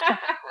bad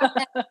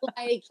at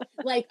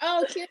like,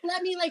 oh, here,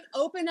 let me like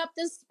open up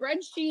this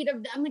spreadsheet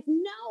of, I'm like,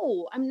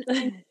 no,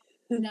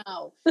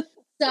 no.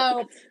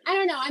 So I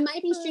don't know. I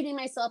might be shooting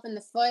myself in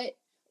the foot,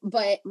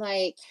 but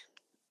like,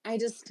 I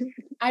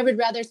would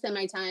rather spend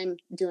my time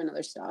doing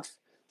other stuff.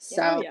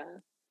 So yeah.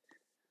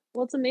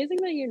 Well, it's amazing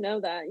that you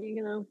know that.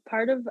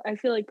 I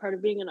feel like part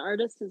of being an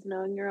artist is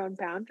knowing your own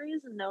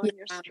boundaries and knowing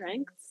your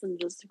strengths and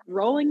just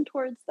rolling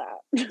towards that.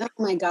 Oh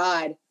my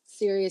God.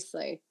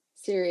 Seriously.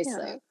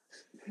 Yeah.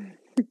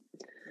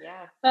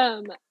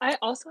 I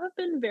also have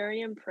been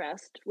very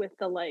impressed with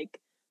the like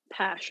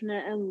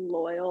passionate and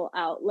loyal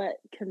Outlet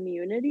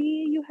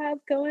community you have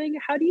going.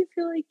 How do you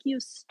feel like you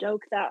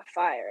stoke that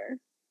fire?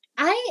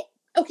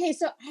 Okay,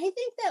 so I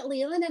think that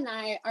Leland and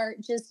I are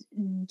just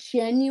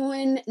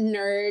genuine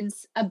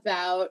nerds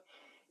about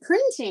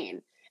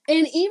printing.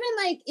 And even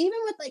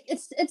with like,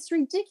 it's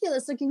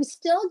ridiculous. Like we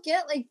still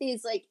get like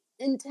these like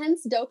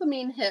intense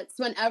dopamine hits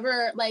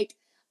whenever like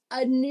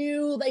a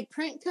new like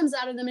print comes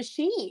out of the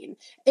machine.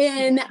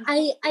 And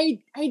I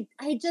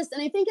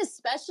think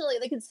especially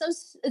like,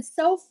 it's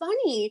so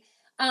funny.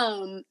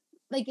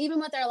 Like even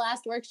with our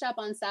last workshop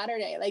on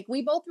Saturday, like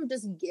we both were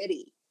just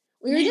giddy.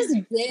 We were just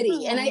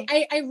giddy. And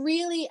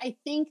I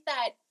think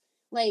that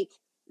like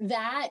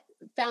that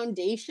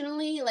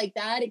foundationally, like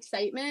that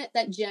excitement,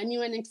 that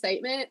genuine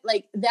excitement,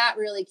 like that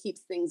really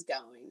keeps things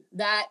going.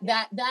 That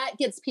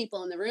gets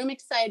people in the room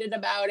excited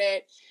about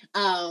it.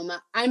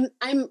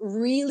 I'm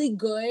really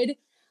good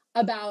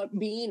about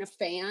being a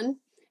fan.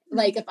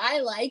 Like if I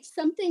like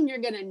something, you're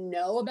gonna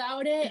know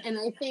about it. And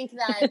I think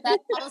that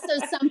that's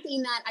also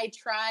something that I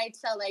try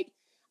to like,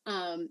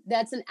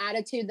 that's an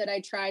attitude that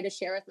I try to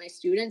share with my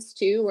students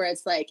too, where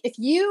it's like, if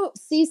you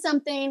see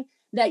something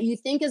that you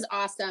think is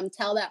awesome,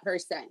 tell that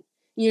person,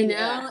 you know?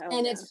 Yeah,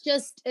 and yeah.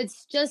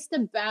 it's just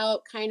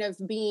about kind of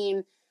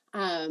being,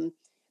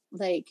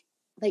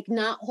 like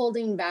not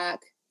holding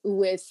back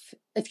with,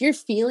 if you're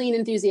feeling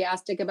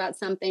enthusiastic about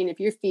something, if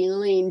you're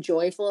feeling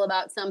joyful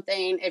about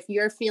something, if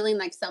you're feeling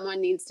like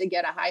someone needs to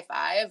get a high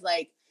five,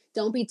 like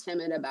don't be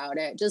timid about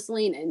it, just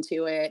lean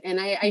into it. And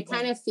I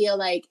kind of feel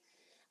like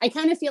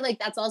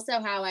that's also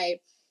how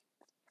I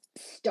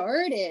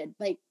started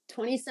like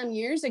 20 some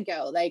years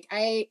ago. Like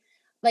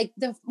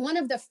the one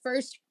of the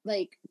first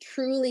like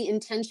truly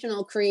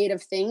intentional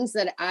creative things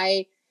that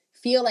I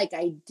feel like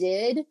I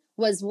did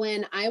was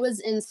when I was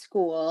in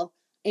school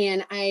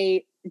and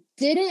I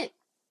didn't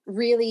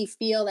really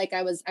feel like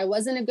I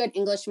wasn't a good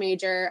English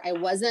major, I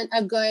wasn't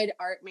a good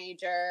art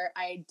major,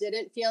 I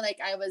didn't feel like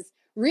I was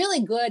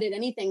really good at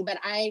anything, but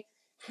I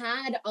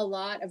had a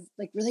lot of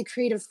like really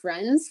creative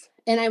friends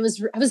and I was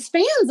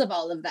fans of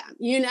all of them,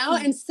 you know?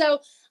 And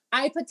so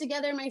I put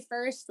together my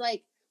first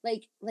like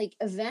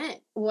event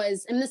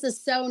was, and this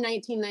is so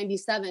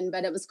 1997,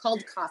 but it was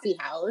called Coffee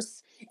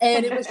House.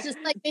 And it was just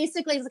like,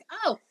 basically it's like,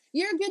 oh,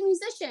 you're a good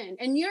musician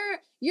and you're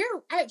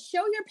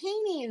show your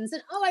paintings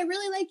and oh, I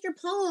really like your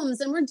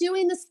poems and we're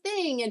doing this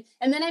thing.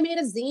 And then I made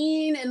a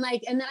zine and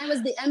then I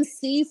was the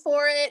MC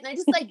for it. And I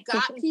just like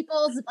got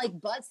people's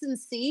like butts and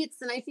seats.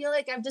 And I feel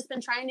like I've just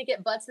been trying to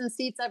get butts and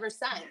seats ever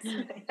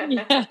since.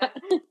 Yeah.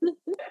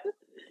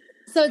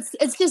 So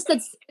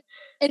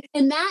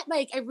and that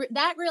like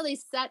that really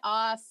set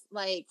off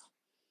like,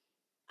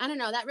 I don't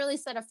know, that really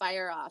set a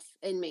fire off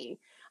in me.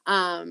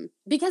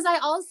 Because I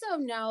also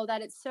know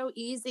that it's so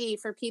easy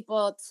for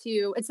people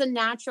to, it's a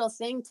natural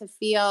thing to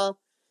feel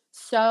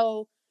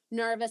so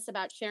nervous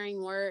about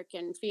sharing work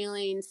and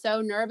feeling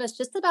so nervous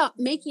just about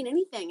making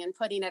anything and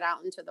putting it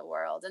out into the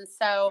world. And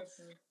so,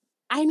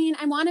 I mean,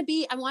 I'm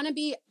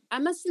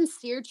a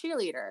sincere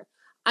cheerleader.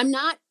 I'm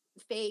not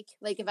fake.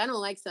 Like if I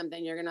don't like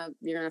something, you're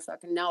gonna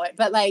fucking know it.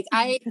 But like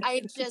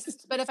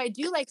but if I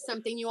do like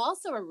something, you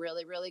also are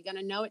really, really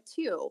gonna know it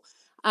too.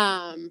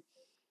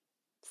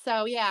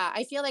 So yeah,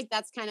 I feel like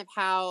that's kind of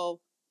how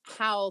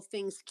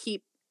things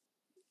keep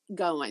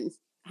going,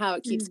 how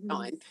it keeps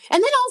going.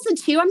 And then also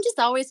too, I'm just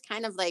always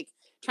kind of like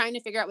trying to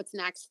figure out what's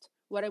next,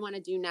 what I want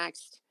to do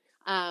next.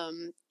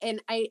 And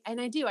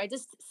I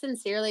just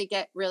sincerely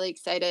get really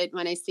excited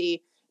when I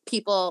see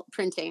people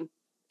printing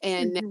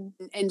and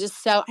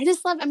just so I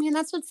just love, I mean,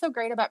 that's what's so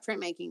great about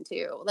printmaking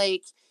too.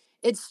 Like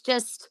it's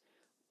just,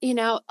 you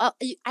know,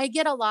 I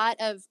get a lot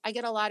of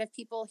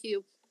people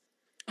who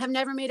have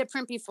never made a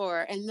print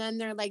before and then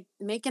they're like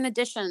making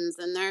editions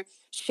and they're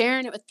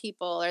sharing it with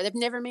people, or they've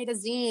never made a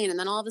zine and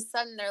then all of a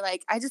sudden they're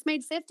like, I just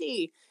made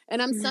 50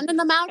 and I'm sending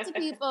them out to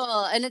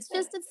people. And it's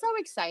so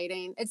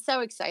exciting. It's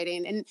so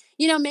exciting. And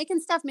you know, making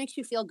stuff makes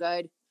you feel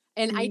good.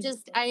 And I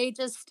just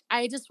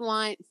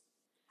want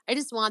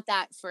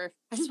that for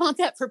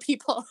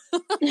people.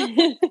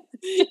 Because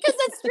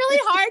it's really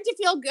hard to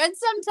feel good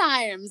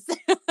sometimes.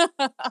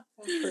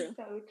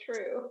 So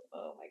true.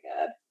 Oh my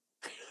God.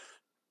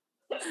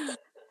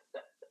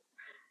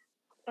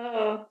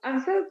 Oh, I'm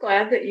so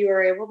glad that you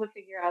were able to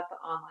figure out the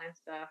online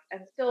stuff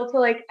and still to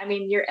like, I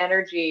mean, your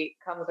energy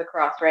comes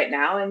across right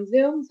now in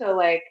Zoom. So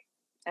like,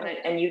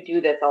 and you do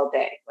this all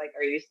day. Like,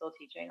 are you still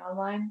teaching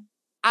online?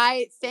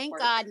 I thank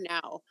God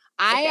no.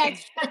 I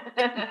actually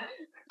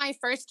my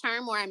first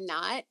term where I'm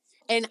not,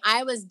 and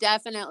I was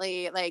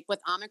definitely like with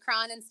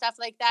Omicron and stuff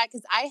like that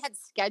because I had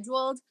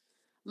scheduled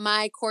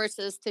my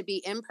courses to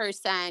be in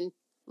person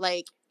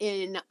like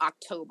in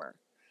October,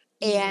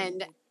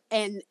 and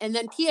then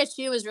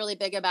PSU was really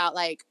big about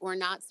like, we're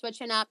not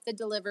switching up the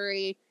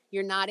delivery.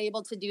 You're not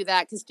able to do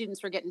that because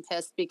students were getting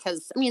pissed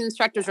because, I mean,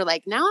 instructors were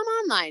like, now I'm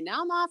online,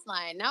 now I'm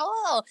offline, now.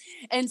 Oh.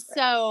 And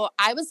so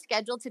I was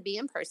scheduled to be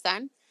in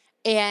person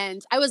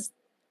and I was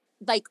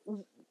like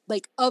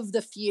of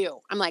the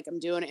few, I'm like, I'm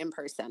doing it in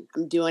person.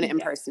 I'm doing it in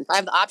person. If I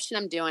have the option,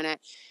 I'm doing it.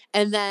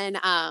 And then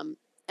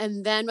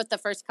with the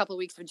first couple of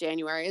weeks of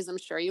January, as I'm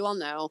sure you all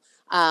know,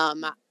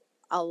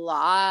 a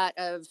lot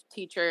of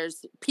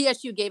teachers,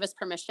 PSU gave us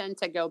permission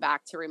to go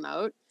back to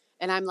remote.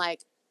 And I'm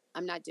like,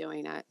 I'm not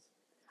doing it.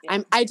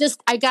 Yeah. I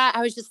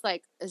was just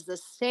like, is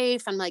this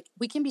safe? I'm like,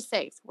 we can be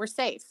safe. We're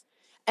safe.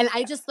 And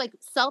I just like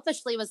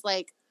selfishly was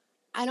like,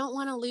 I don't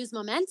want to lose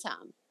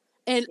momentum.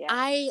 And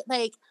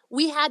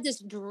we had this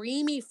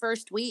dreamy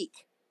first week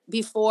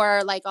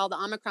before like all the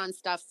Omicron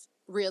stuff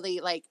really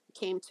like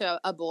came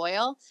to a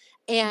boil.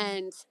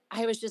 And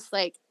I was just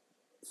like,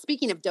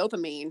 speaking of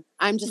dopamine,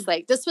 I'm just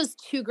like, this was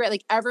too great.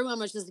 Like everyone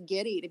was just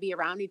giddy to be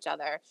around each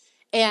other.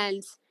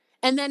 And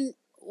then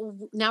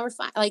now we're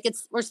fine. Like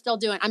we're still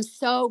doing, I'm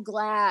so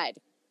glad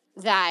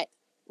that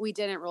we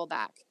didn't roll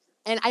back.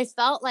 And I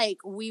felt like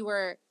we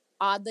were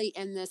oddly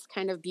in this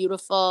kind of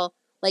beautiful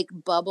like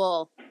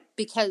bubble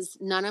because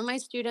none of my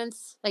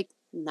students, like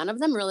none of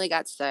them really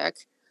got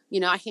sick.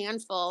 A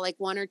handful, like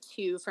one or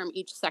two from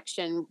each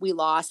section we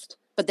lost,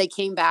 but they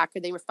came back or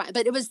they were fine.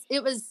 But it was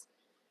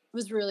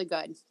really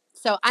good.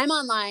 So I'm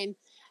online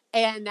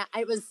and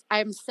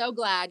I'm so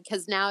glad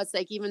because now it's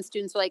like even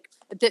students are like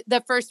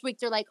the first week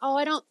they're like,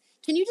 oh,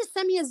 can you just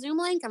send me a Zoom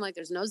link? I'm like,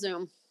 there's no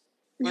Zoom.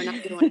 We're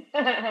not doing it.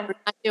 We're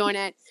not doing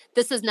it.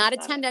 This is not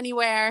attend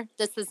anywhere.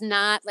 This is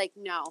not like,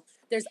 no,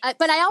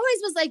 but I always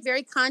was like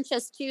very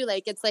conscious too.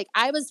 Like, it's like,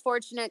 I was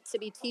fortunate to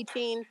be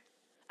teaching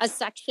a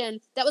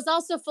section that was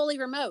also fully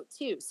remote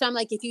too. So I'm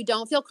like, if you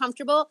don't feel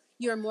comfortable,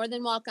 you're more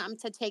than welcome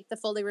to take the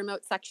fully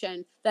remote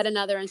section that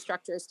another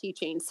instructor is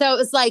teaching. So it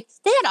was like,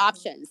 they had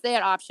options.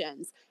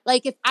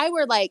 Like if I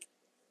were like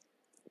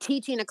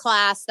teaching a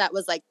class that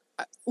was like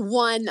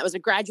one that was a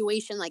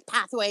graduation, like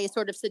pathway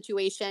sort of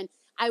situation,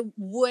 I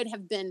would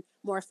have been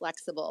more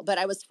flexible, but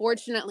I was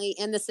fortunately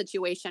in the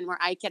situation where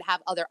I could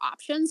have other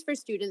options for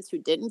students who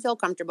didn't feel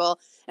comfortable.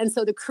 And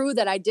so the crew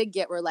that I did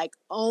get were like,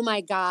 oh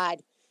my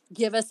God,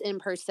 give us in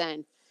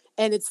person.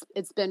 And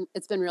it's been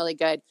really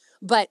good.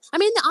 But I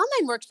mean, the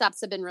online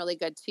workshops have been really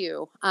good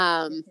too.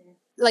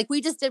 Like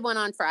we just did one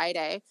on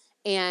Friday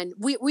and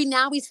we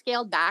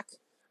scaled back.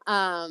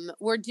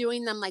 We're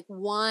doing them like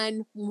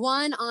one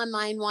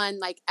online one,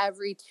 like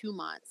every 2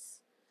 months.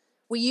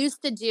 We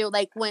used to do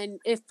like when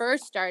it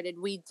first started,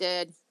 we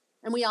did,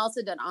 and we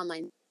also did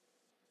online.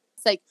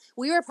 It's like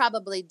we were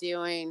probably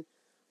doing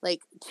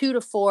like 2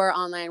 to 4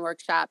 online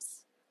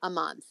workshops a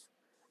month.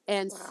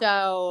 And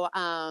so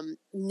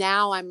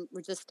now and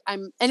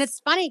it's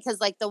funny because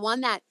like the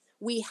one that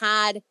we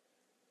had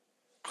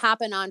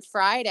happen on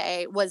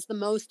Friday was the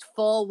most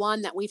full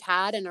one that we've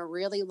had in a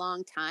really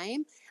long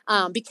time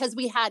because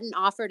we hadn't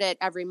offered it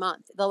every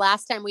month. The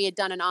last time we had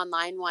done an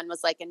online one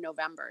was like in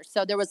November.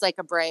 So there was like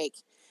a break.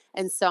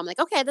 And so I'm like,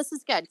 okay, this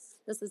is good.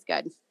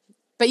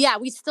 But yeah,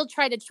 we still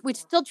try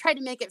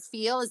to make it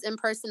feel as in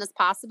person as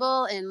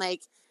possible. And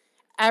like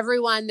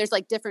everyone, there's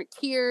like different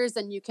tiers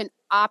and you can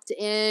opt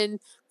in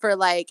for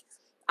like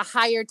a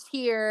higher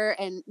tier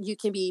and you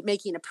can be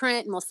making a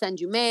print and we'll send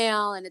you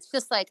mail. And it's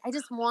just like, I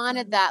just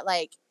wanted that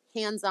like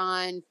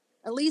hands-on,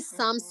 at least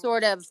some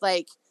sort of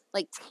like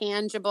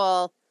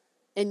tangible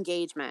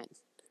engagement.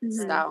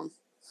 So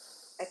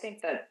I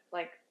think that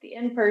like the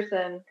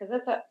in-person, because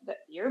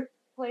your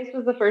place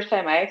was the first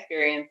time I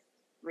experienced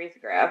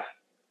Risograph.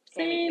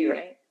 Same. Too,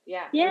 right?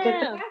 Yeah.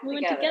 Yeah. We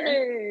went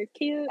together.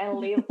 Cute. And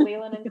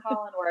Leland and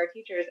Colin were our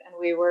teachers, and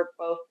we were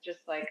both just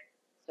like,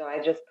 so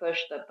I just push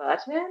the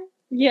button.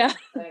 Yeah.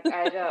 Like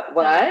I don't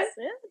what?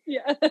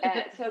 Yeah.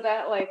 And so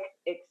that like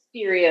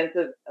experience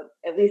of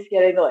at least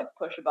getting to like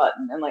push a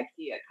button and like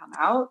see it come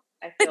out,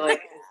 I feel like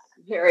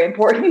is very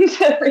important.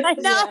 I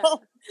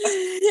know.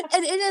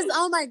 And it is,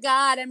 oh my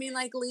God. I mean,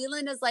 like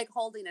Leland is like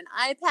holding an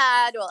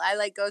iPad while I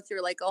like go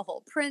through like a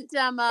whole print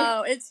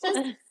demo. It's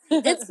just,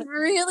 it's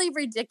really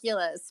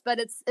ridiculous, but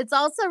it's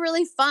also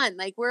really fun.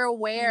 Like we're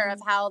aware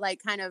of how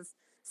like kind of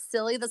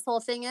silly this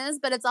whole thing is,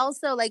 but it's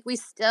also like we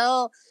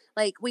still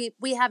like we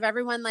have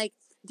everyone like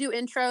do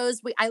intros.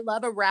 I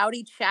love a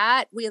rowdy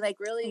chat. We like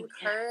really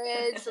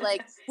encourage,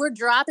 like we're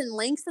dropping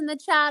links in the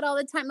chat all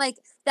the time. Like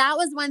that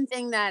was one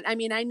thing that, I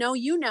mean, I know,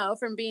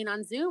 from being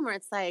on Zoom where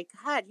it's like,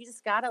 God, you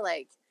just gotta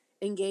like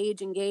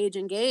engage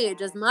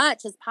as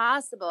much as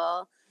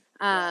possible.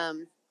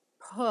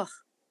 Oh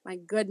my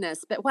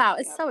goodness. But wow,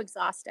 it's so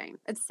exhausting.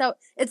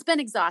 It's been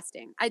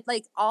exhausting. I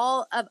like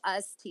all of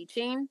us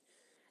teaching,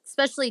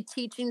 especially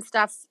teaching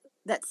stuff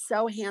that's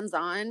so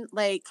hands-on,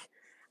 like,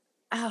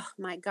 oh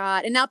my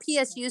God. And now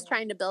PSU is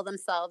trying to build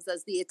themselves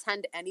as the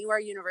attend anywhere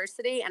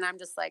university. And I'm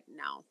just like,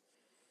 no.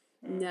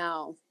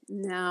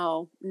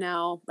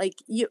 Like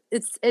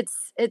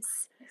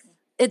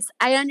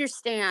I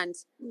understand.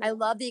 I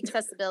love the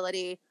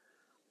accessibility,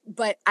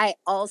 but I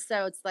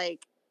also, it's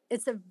like,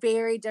 it's a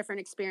very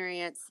different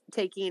experience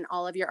taking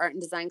all of your art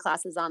and design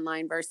classes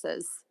online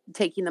versus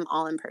taking them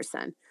all in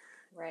person.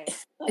 Right.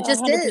 It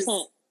just 100%. Is.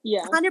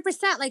 Yeah.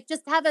 100%. Like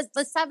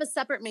let's have a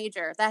separate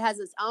major that has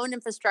its own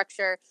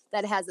infrastructure,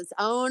 that has its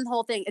own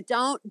whole thing.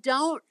 Don't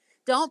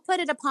put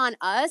it upon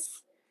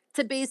us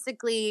to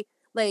basically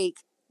like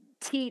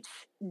teach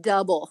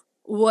double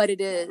what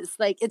it is.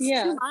 Like it's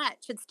too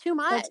much. It's too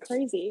much. That's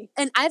crazy.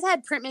 And I've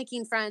had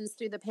printmaking friends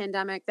through the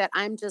pandemic that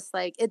I'm just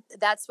like,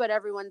 that's what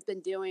everyone's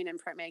been doing in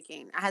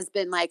printmaking, has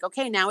been like,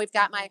 okay, now we've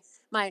got my,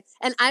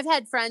 and I've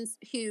had friends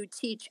who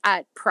teach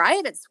at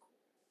private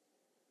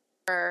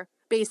school,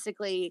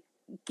 basically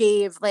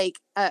gave like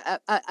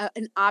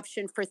an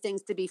option for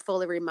things to be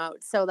fully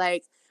remote. So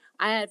like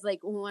I have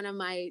like one of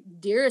my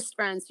dearest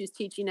friends who's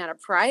teaching at a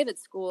private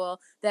school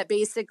that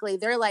basically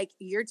they're like,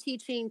 you're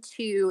teaching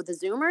to the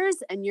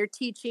Zoomers and you're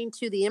teaching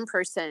to the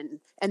in-person,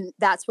 and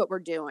that's what we're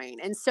doing.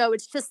 And so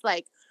it's just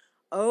like,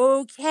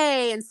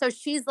 okay. And so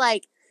she's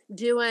like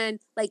doing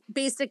like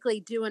basically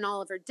doing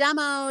all of her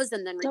demos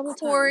and then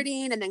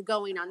recording and then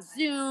going on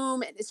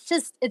Zoom. And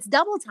it's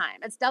double time.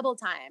 It's double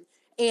time.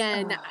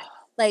 And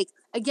like,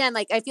 again,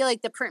 like I feel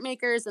like the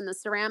printmakers and the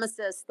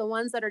ceramicists, the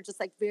ones that are just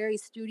like very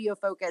studio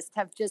focused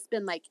have just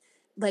been like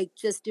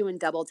just doing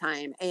double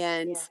time.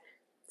 And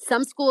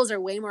some schools are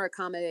way more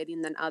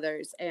accommodating than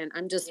others. And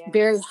I'm just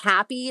very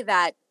happy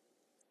that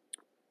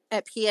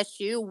at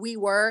PSU, we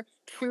were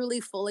truly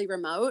fully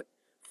remote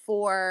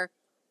for,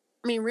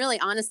 I mean, really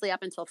honestly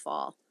up until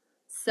fall.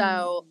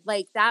 So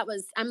like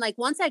I'm like,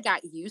 once I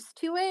got used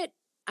to it,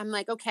 I'm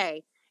like,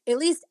 okay, at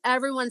least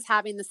everyone's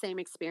having the same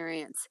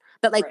experience.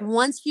 But like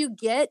once you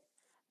get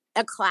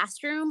a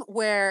classroom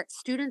where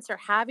students are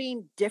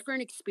having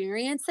different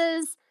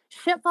experiences,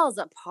 shit falls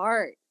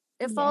apart.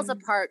 It falls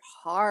apart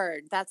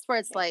hard. That's where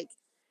it's like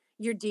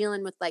you're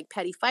dealing with like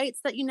petty fights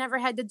that you never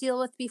had to deal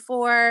with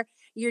before.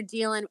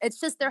 It's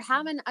just they're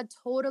having a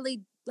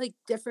totally like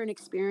different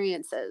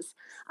experiences.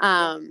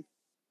 So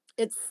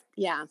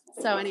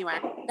anyway,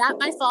 that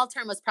my fall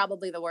term was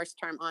probably the worst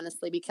term,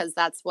 honestly, because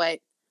that's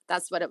what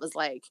it was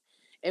like.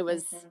 It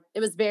was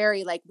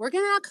very like, we're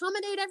going to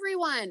accommodate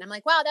everyone. I'm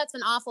like, wow, that's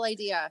an awful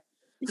idea.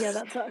 Yeah,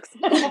 that sucks.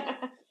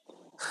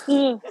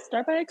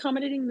 Start by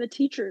accommodating the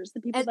teachers,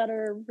 the people that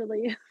are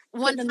really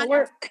putting in the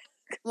work.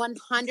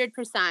 100%.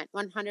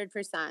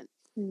 100%.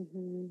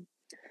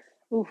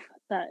 Oof,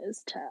 that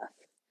is tough.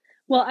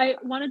 Well, I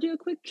want to do a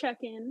quick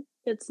check-in.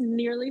 It's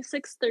nearly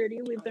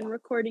 6:30. We've been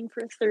recording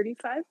for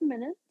 35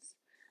 minutes.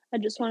 I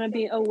just want to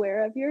be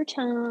aware of your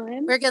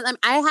time. We're good.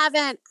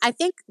 I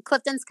think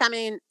Clifton's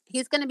coming.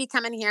 He's going to be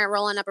coming here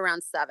rolling up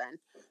around 7.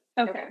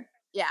 Okay.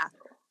 Yeah.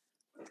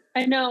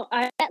 I know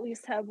I at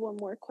least have one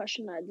more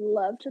question I'd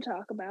love to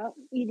talk about.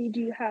 Edie,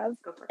 do you have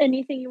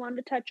anything you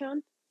wanted to touch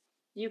on?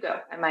 You go.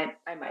 I might.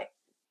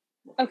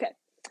 Okay.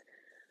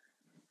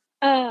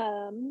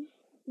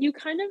 You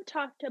kind of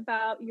talked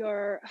about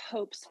your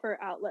hopes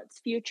for Outlet's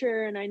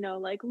future, and I know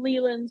like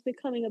Leland's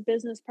becoming a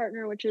business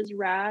partner, which is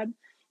rad.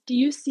 Do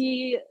you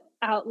see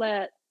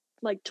Outlet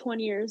like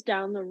 20 years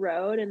down the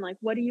road, and like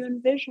what do you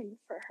envision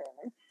for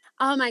her?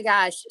 Oh my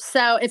gosh.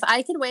 So if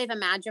I could wave a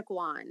magic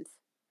wand,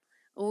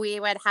 we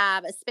would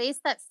have a space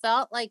that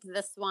felt like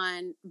this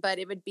one, but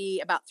it would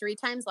be about 3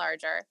 times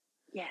larger.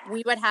 Yeah.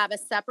 We would have a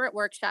separate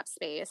workshop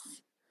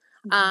space.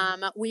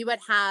 We would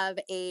have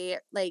a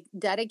like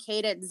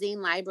dedicated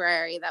zine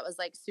library that was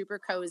like super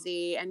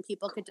cozy and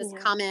people could just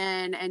come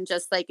in and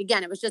just like,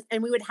 again, it was just,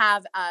 and we would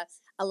have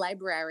a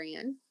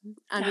librarian.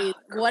 I mean,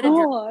 what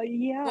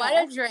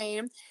a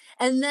dream.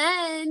 And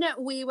then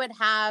we would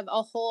have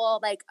a whole,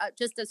 like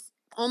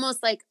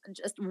almost like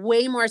just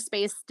way more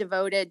space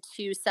devoted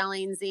to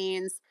selling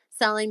zines,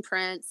 selling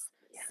prints,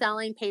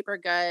 selling paper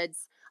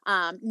goods.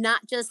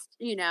 Not just,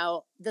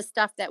 the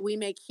stuff that we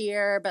make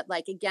here, but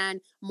like,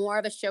 again, more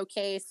of a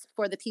showcase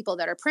for the people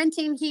that are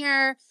printing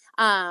here.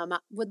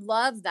 Would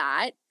love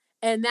that.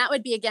 And that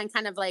would be, again,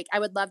 kind of like, I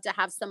would love to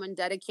have someone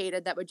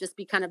dedicated that would just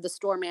be kind of the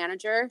store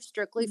manager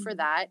strictly for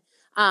that.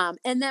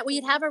 And that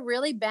we'd have a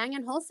really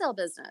banging wholesale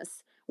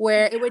business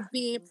where it would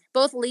be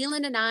both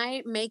Leland and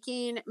I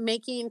making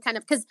kind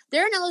of, because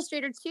they're an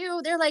illustrator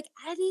too. They're like,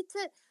 I need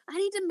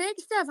to make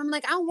stuff. I'm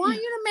like, I want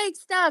you to make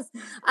stuff.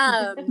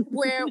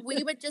 Where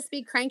we would just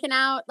be cranking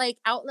out like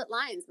outlet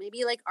lines,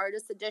 maybe like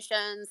artist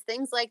editions,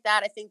 things like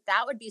that. I think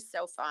that would be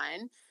so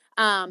fun.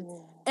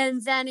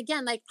 And then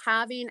again, like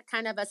having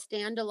kind of a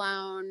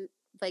standalone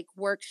like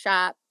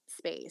workshop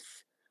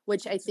space,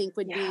 which I think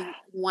would be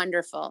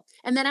wonderful.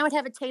 And then I would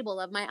have a table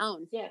of my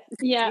own. Yeah.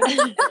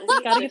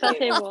 Gotta get that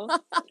table.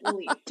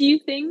 Do you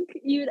think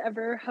you'd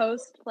ever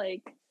host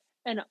like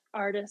an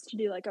artist to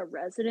do like a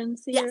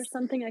residency or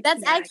something?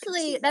 That's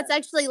actually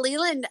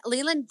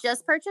Leland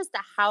just purchased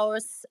a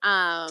house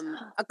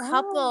a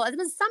couple, it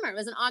was summer, it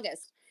was in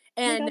August.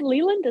 And God,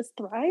 Leland is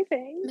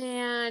thriving.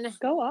 Man,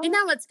 go on. You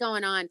know what's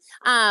going on.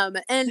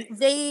 And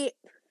the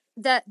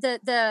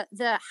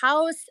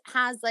house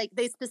has like,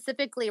 they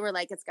specifically were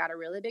like, it's got a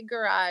really big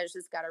garage,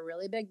 it's got a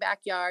really big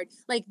backyard.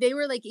 Like they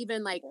were like,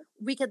 even like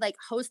we could like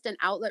host an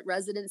outlet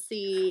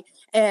residency,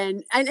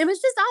 and it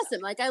was just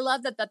awesome. Like I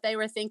love that they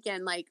were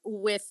thinking like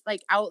with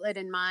like outlet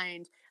in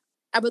mind.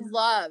 I would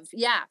love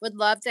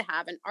to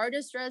have an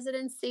artist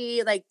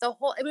residency, like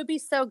it would be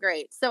so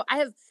great. So I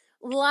have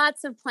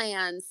lots of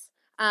plans.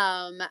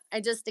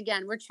 I just,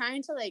 again, we're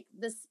trying to like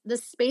this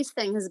space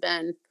thing has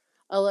been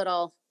a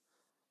little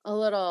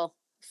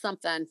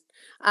something.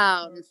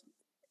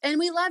 And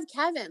we love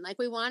Kevin. Like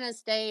we want to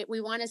stay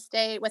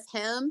with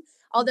him.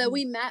 Although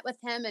we met with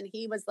him and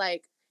he was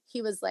like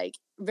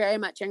very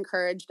much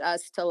encouraged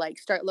us to like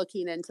start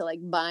looking into like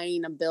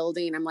buying a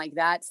building. I'm like,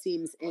 that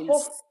seems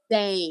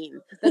insane.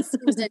 That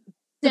seems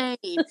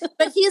insane.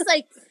 But he's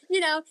like,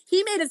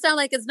 he made it sound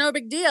like it's no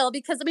big deal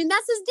because I mean,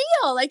 that's his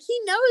deal. Like he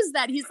knows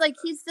that. He's like,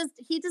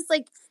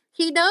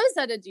 he knows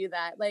how to do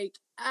that. Like,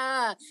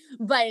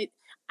 but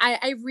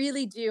I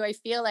really do. I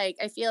feel like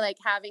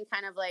having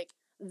kind of like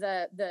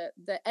the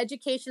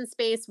education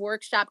space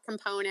workshop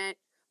component,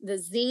 the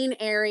zine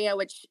area,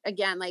 which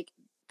again, like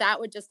that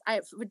would just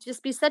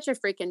be such a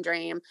freaking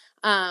dream.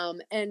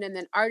 And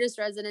then artist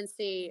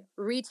residency,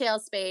 retail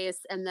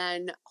space, and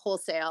then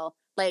wholesale,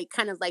 like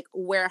kind of like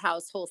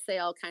warehouse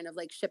wholesale, kind of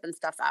like shipping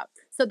stuff out.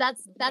 So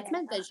that's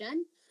my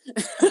vision.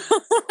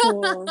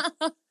 Cool.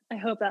 I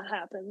hope that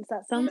happens.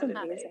 That sounds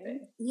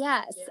amazing.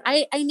 Yes.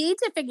 Yeah. I need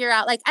to figure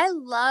out, like, I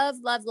love,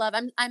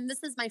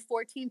 this is my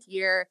 14th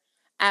year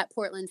at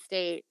Portland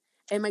State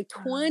and my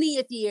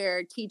 20th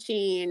year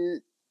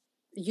teaching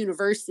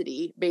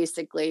university,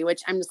 basically,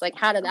 which I'm just like,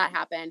 how did that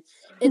happen?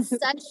 It's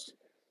such,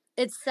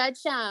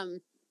 I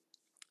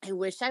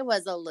wish I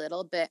was a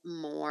little bit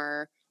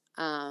more,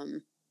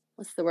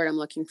 what's the word I'm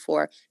looking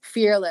for?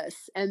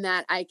 Fearless. And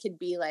that I could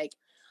be like,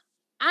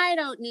 I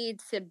don't need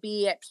to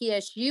be at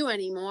PSU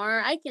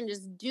anymore. I can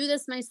just do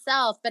this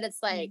myself. But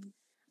it's like,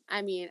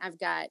 I mean, I've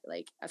got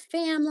like a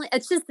family.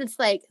 It's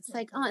like,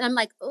 oh, and I'm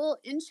like, oh,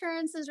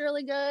 insurance is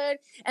really good.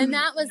 And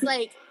that was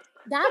like,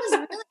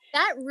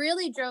 that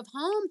really drove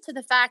home to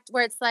the fact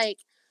where it's like,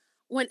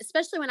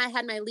 especially when I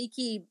had my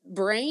leaky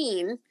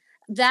brain,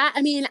 that,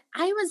 I mean,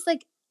 I was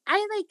like,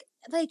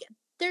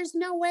 there's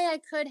no way I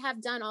could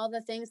have done all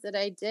the things that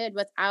I did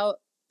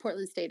without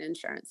Portland State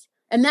Insurance.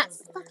 And that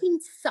fucking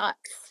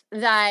sucks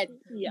that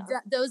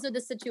those are the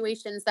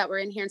situations that we're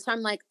in here. And so I'm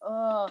like,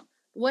 oh,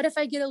 what if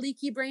I get a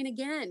leaky brain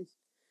again?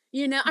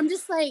 You know, I'm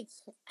just like,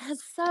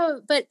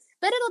 but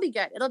it'll be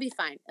good. It'll be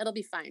fine.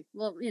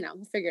 We'll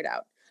figure it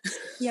out.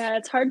 Yeah.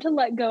 It's hard to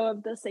let go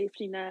of the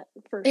safety net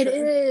for sure. It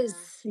is.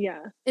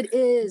 Yeah. It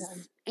is.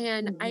 Yeah.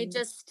 And I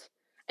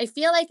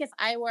feel like if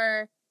I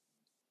were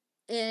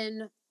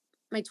in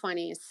my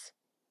 20s,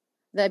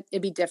 that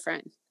it'd be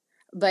different.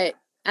 But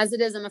as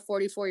it is, I'm a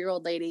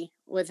 44-year-old lady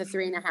with a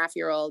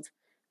 3.5-year-old.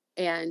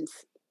 And,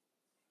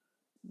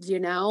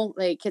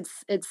 like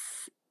it's,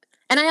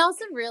 and I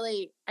also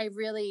I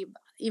really,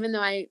 even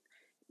though I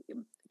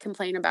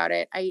complain about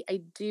it,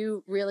 I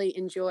do really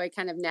enjoy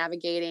kind of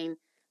navigating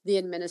the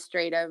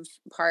administrative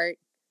part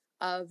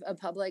of a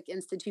public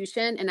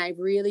institution. And I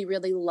really,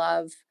 really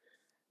love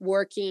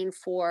working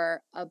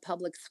for a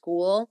public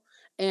school.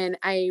 And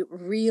I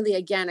really,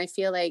 again, I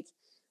feel like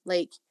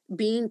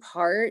being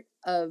part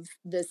of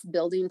this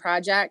building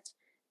project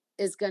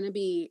is going to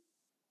be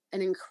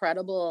an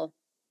incredible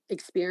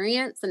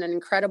experience and an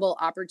incredible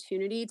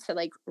opportunity to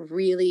like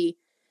really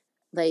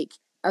like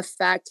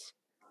affect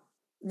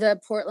the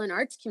Portland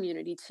arts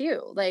community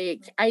too.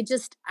 Like I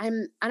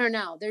don't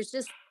know. There's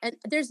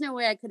no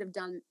way I could have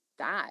done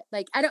that.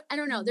 Like, I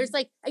don't know. There's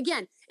like,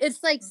 again,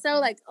 it's like, so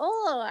like,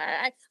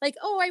 I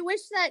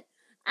wish that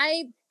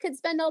I could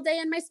spend all day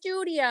in my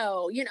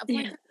studio,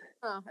 like,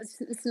 oh,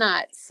 it's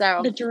not.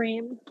 So the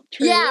dream.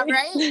 Truly. Yeah.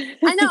 Right.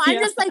 I know. I'm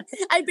just like,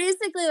 I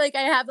basically like,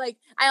 I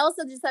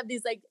also just have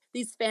these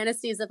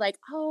fantasies of like,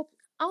 oh,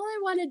 all I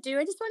want to do,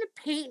 I just want to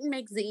paint and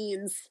make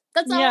zines.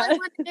 That's all I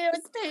want to do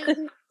is paint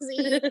and make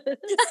zines.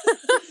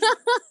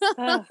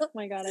 Oh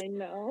my God, I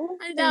know.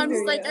 I'm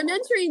just like, I'm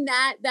entering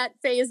that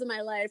phase of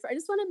my life. I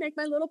just want to make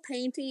my little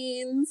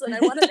paintings and I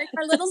want to make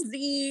my little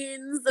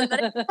zines and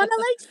I want to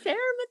like share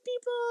them with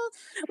people.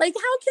 Like,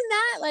 how can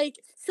that like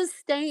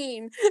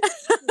sustain?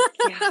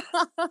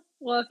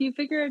 Well, if you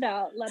figure it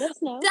out, let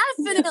us know.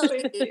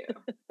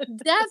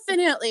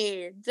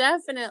 Definitely.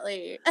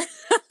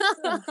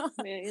 Oh,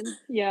 man.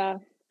 Yeah.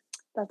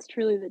 That's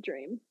truly the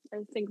dream.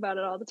 I think about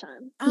it all the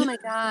time. Oh my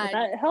God.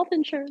 That health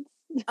insurance.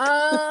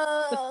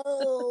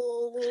 Oh.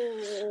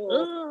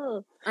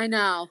 I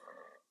know.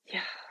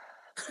 Yeah.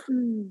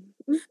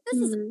 This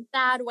is a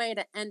sad way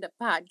to end a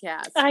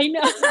podcast. I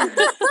know.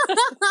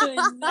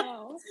 I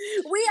know.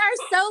 We are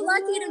so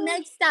lucky to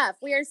make stuff.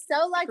 We're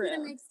so lucky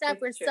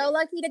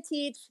to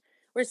teach.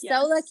 We're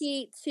so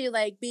lucky to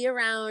like be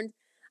around.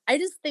 I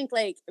just think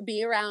like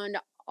be around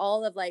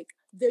all of like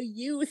the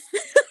youth.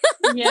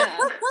 Yeah.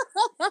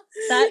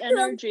 That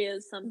energy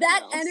is something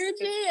That else.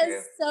 energy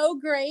is so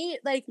great.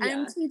 Like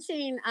I'm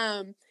teaching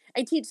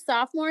I teach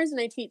sophomores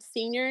and I teach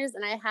seniors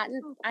and I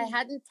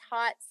hadn't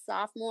taught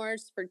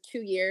sophomores for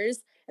 2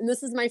 years and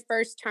this is my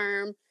first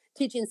term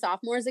teaching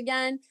sophomores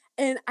again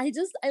and I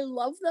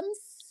love them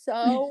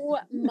so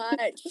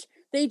much.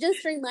 They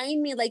just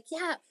remind me like,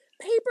 yeah,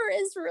 paper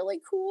is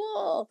really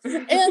cool.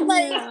 And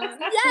like,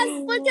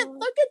 yes, look at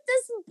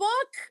this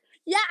book.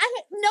 Yeah,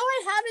 I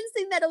haven't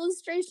seen that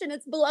illustration.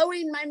 It's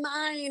blowing my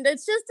mind.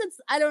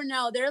 I don't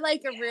know. They're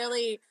like a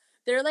really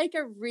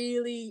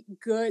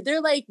good, they're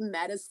like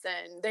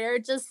medicine. They're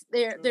just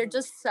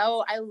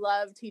so, I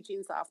love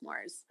teaching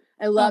sophomores.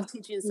 That's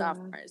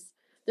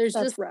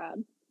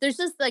rad. There's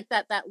just like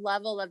that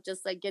level of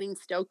just like getting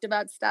stoked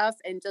about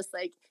stuff and just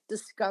like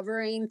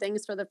discovering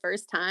things for the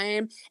first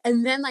time.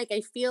 And then like,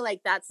 I feel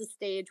like that's a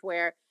stage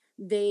where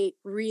they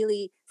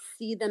really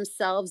see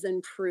themselves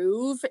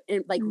improve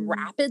and like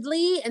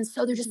rapidly. And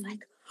so they're just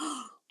like,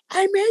 oh,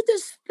 I made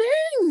this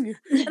thing.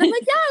 And I'm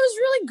like, yeah, it was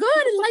really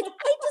good. And like,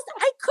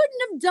 I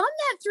couldn't have done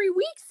that 3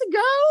 weeks ago.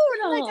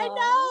 And I'm like, I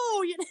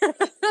know.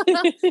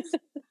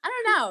 I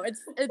don't know.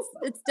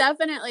 It's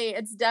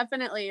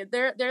definitely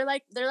they're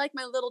like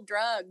my little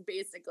drug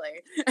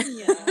basically.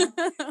 Yeah.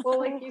 Well,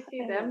 like you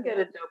see them get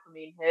a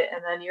dopamine hit,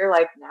 and then you're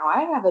like, now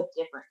I have a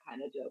different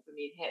kind of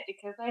dopamine hit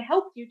because I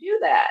helped you do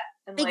that.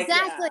 And like,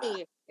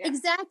 Exactly. yeah.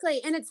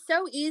 Exactly. And it's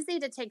so easy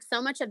to take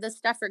so much of this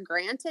stuff for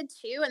granted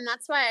too. And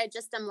that's why I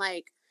just am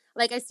like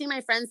I see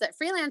my friends that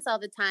freelance all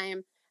the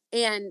time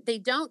and they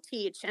don't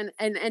teach. And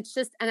it's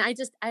just, and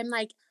I'm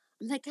like,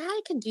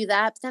 I can do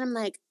that. But then I'm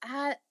like,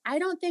 I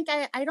don't think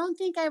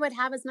I would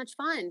have as much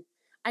fun.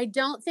 I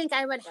don't think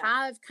I would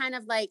have kind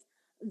of like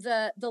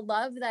the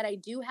love that I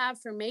do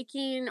have for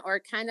making, or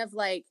kind of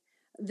like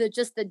the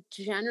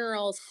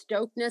general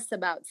stokedness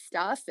about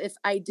stuff if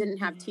I didn't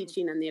have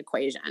teaching in the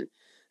equation.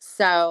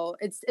 So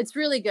it's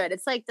really good.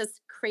 It's like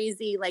this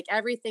crazy, like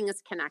everything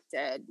is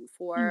connected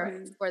for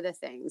the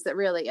things. It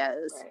really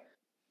is.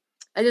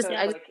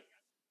 Right.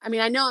 I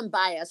mean, I know I'm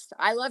biased.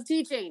 I love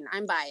teaching.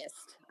 I'm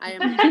biased. I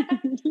am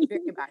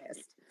very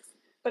biased.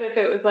 But if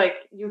it was like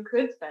you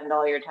could spend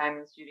all your time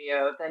in the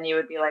studio, then you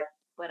would be like,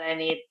 but I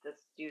need the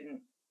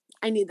student.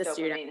 I need the dopamine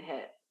student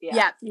hit.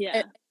 Yeah.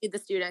 I need the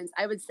students.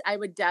 I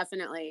would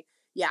definitely.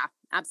 Yeah,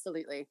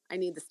 absolutely. I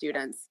need the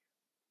students.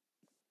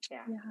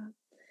 Yeah.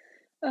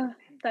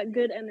 That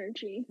good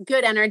energy.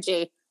 Good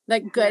energy.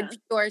 Like good,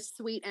 pure,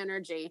 sweet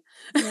energy.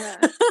 Yeah.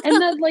 And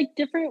the like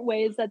different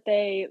ways that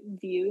they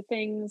view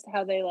things,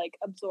 how they like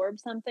absorb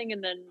something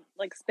and then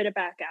like spit it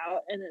back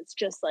out. And it's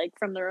just like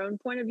from their own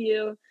point of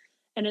view.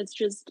 And it's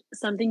just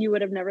something you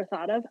would have never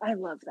thought of. I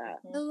love that.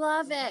 I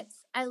love it.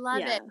 I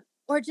love it.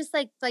 Or just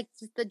like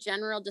just the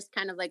general, just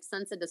kind of like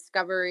sense of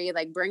discovery,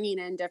 like bringing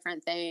in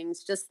different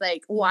things, just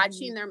like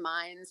watching their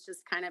minds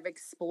just kind of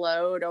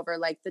explode over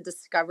like the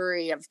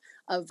discovery of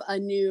a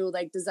new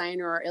like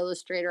designer or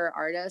illustrator or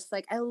artist.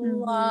 Like I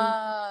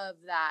love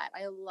that.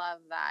 I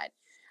love that.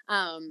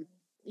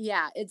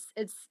 Yeah,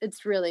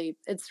 it's really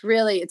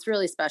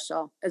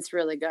special. It's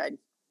really good.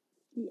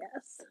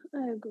 Yes,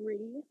 I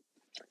agree.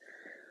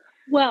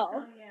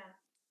 Well,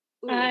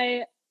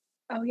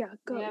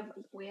 go.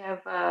 We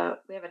have a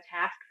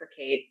task for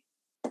Kate.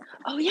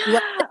 Oh yeah.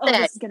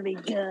 This is gonna be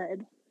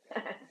good.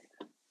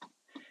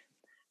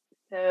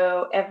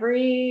 So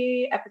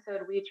every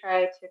episode we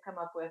try to come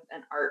up with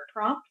an art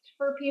prompt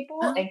for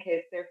people in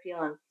case they're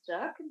feeling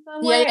stuck in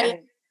some way. And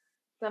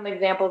some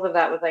examples of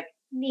that was like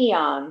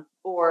neon,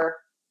 or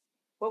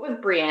what was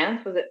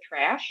Brienne's? Was it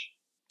trash?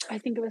 I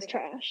think it was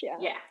trash. Yeah.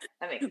 Yeah,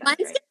 that makes sense. Mine's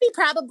gonna be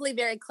probably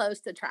very close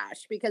to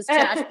trash because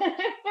trash is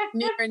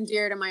near and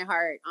dear to my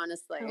heart,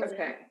 honestly.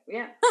 Okay.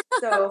 Yeah.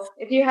 So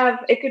if you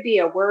have, it could be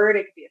a word,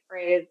 it could be a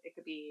phrase, it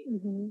could be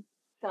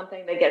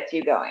something that gets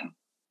you going.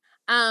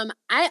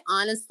 I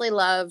honestly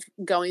love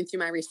going through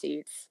my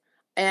receipts,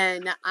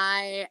 and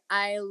I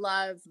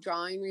love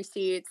drawing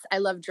receipts. I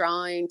love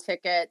drawing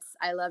tickets.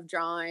 I love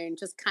drawing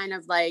just kind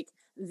of like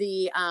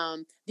the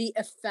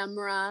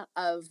ephemera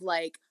of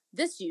like,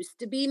 this used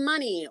to be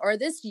money, or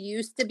this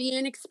used to be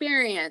an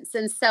experience.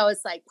 And so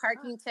it's like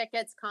parking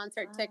tickets,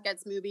 concert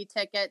tickets, movie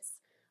tickets,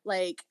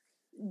 like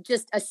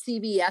just a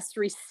CVS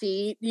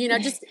receipt,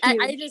 just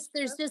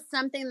there's just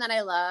something that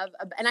I love.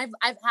 And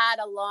I've had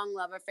a long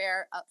love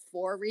affair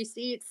for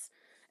receipts.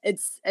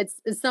 It's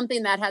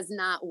something that has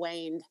not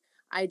waned.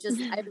 I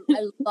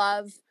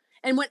love,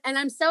 and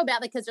I'm so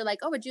bad because they're like,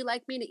 oh, would you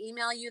like me to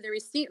email you the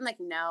receipt? I'm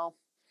like, no,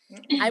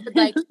 I would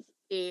like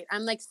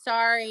I'm like,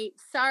 sorry,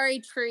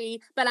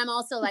 tree. But I'm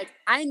also like,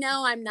 I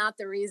know I'm not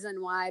the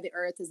reason why the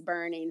earth is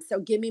burning. So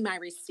give me my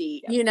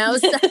receipt,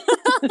 So,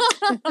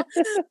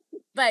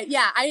 but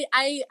yeah, I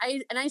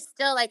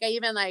still like, I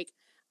even like,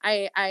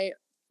 I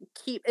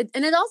keep it.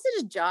 And it also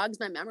just jogs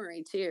my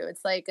memory too.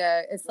 It's like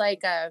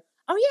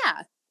oh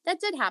yeah, that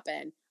did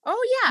happen.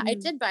 Oh yeah, I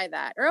did buy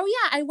that. Or, oh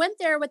yeah, I went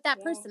there with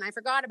that person. I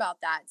forgot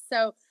about that.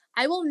 So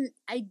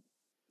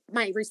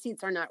my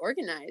receipts are not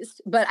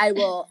organized, but I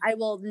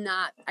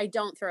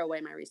don't throw away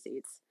my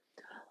receipts.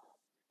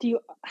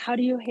 How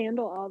do you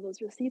handle all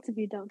those receipts if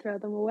you don't throw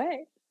them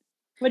away?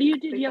 What do you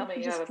do? Do you have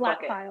just flat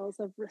files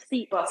of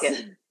receipts?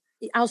 Bucket.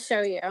 I'll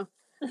show you.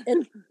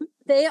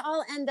 They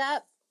all end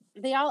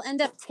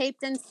up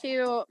taped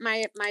into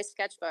my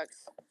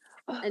sketchbooks.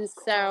 And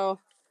so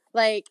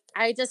like,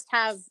 I just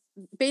have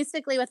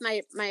basically with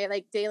my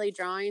like daily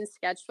drawing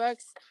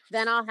sketchbooks,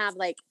 then I'll have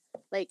like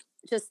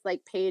just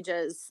like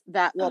pages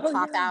that will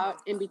pop out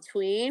in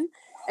between.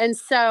 And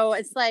so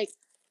it's like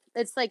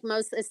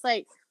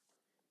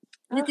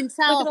you can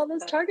tell. Look at all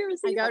those Target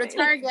receipts. I go to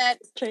Target.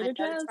 Trader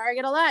Joe's.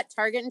 Target a lot.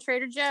 Target and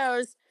Trader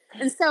Joe's.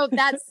 And so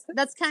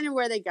that's kind of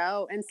where they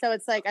go. And so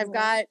it's like I've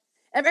got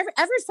ever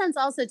since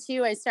also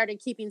too, I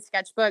started keeping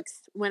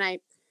sketchbooks when I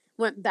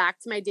went back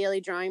to my daily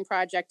drawing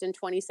project in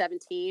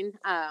 2017.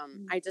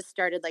 I just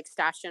started like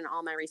stashing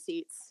all my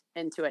receipts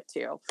into it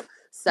too.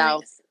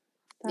 So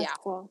that's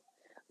cool.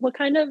 What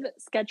kind of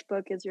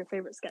sketchbook is your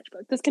favorite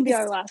sketchbook? This can be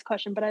our last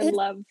question, but I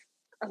love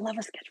a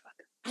sketchbook.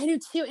 I do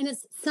too. And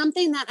it's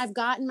something that I've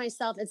gotten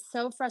myself. It's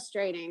so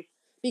frustrating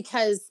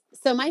because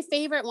my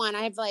favorite one,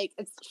 I have like,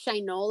 it's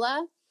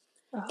Shinola.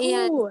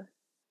 Oh,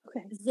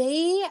 and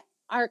they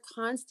are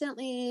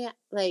constantly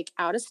like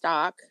out of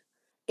stock.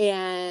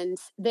 And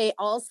they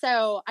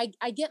also,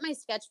 I get my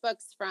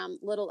sketchbooks from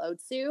Little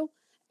Otsu,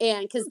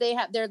 and because they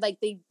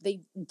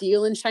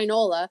deal in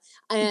Shinola,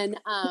 and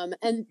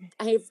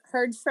I've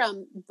heard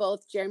from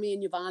both Jeremy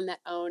and Yvonne that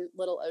own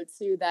Little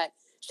Otsu that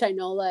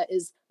Shinola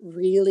is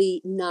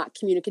really not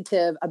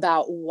communicative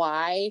about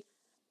why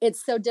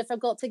it's so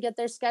difficult to get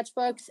their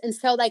sketchbooks. And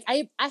so like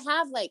I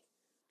have like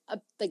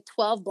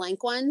 12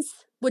 blank ones,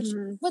 which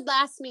would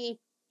last me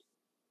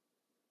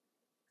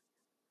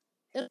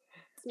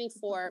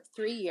for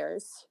 3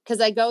 years, because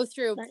I go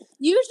through,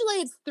 usually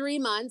it's 3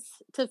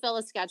 months to fill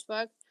a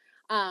sketchbook.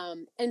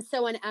 And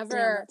so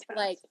whenever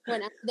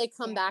they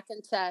come back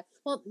into,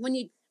 well, when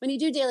you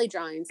do daily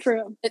drawings,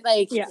 true,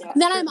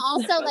 then I'm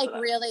also like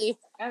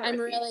I'm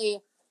really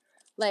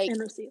like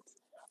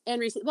and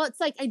receipts. Well, it's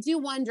like I do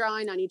one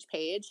drawing on each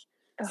page,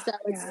 so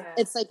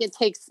it's like it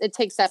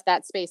takes up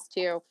that space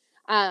too.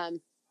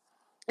 And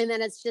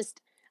then it's just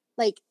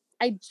like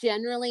I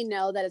generally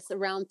know that it's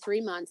around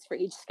 3 months for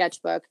each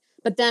sketchbook,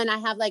 but then I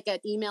have like an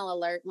email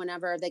alert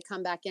whenever they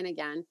come back in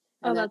again.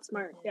 Oh, that's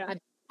smart. Yeah.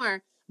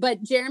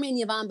 But Jeremy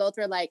and Yvonne both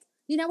were like,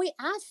 we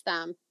asked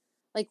them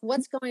like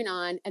what's going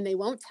on, and they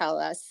won't tell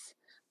us.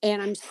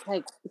 And I'm just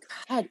like,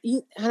 God,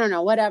 I don't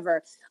know,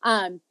 whatever.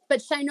 But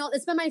Shinola,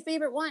 it's been my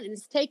favorite one, and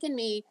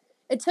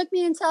it took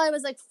me until I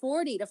was like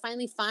 40 to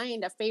finally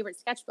find a favorite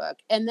sketchbook.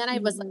 And then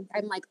I'm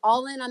like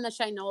all in on the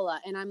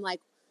Shinola, and I'm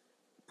like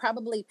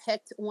probably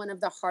picked one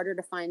of the harder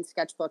to find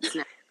sketchbooks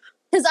now.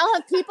 Because I'll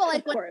have people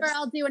like whenever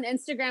I'll do an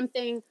Instagram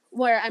thing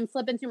where I'm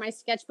flipping through my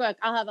sketchbook,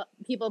 I'll have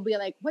people be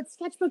like, "What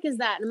sketchbook is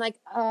that?" And I'm like,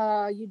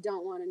 you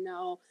don't want to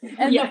know.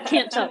 And I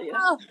can't tell you.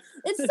 Oh,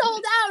 it's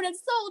sold out.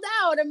 It's sold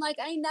out. I'm like,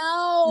 I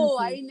know.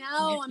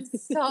 I'm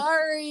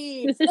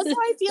sorry. That's how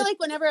I feel like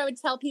whenever I would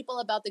tell people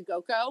about the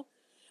GoCo.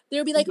 They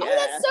would be like, oh,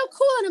 that's so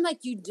cool. And I'm like,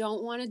 you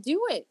don't want to do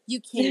it.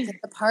 You can't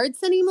get the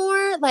parts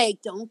anymore.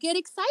 Like, don't get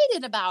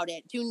excited about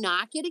it. Do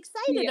not get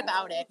excited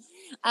about it.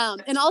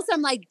 And also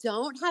I'm like,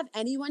 don't have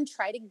anyone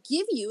try to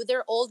give you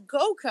their old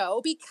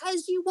GoCo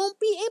because you won't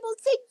be able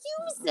to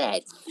use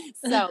it.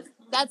 So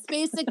that's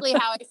basically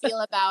how I feel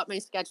about my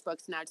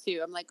sketchbooks now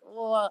too. I'm like,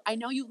 well, I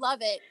know you love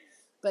it,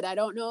 but I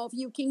don't know if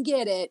you can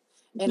get it.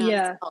 And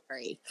I'm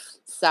sorry.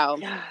 So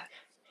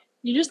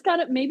you just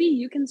maybe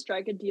you can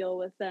strike a deal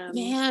with them,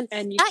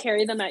 and you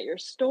carry them at your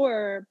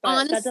store, but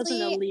honestly, that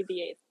doesn't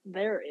alleviate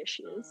their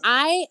issues.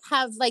 I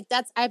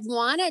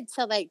wanted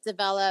to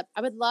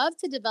I would love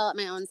to develop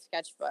my own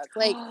sketchbook.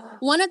 Like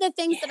one of the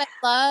things that I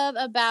love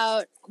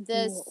about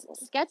this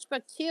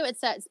sketchbook too,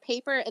 it's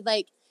paper,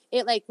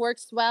 it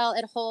works well.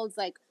 It holds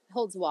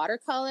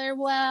watercolor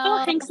well.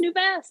 Oh, Hank's new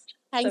best.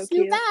 Hank's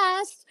new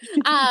best.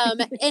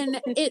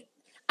 And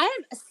I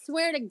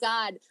swear to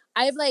God,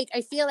 I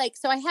feel like,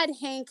 so I had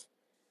Hank,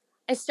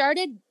 I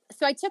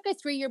took a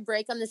 3-year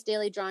break on this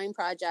daily drawing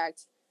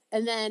project.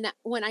 And then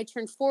when I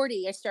turned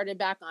 40, I started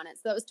back on it.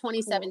 So that was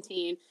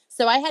 2017. Cool.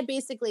 So I had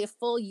basically a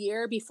full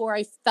year before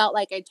I felt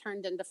like I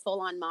turned into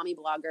full-on mommy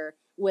blogger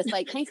with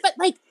Hank. But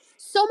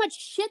so much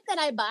shit that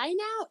I buy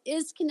now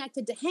is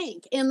connected to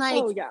Hank. And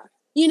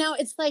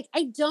it's like,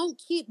 I don't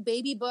keep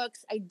baby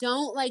books. I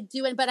don't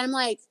do it, but I'm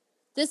like,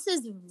 this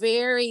is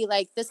very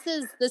this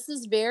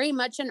is very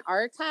much an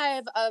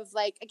archive of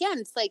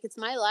again, it's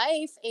my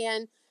life.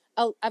 And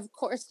of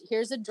course,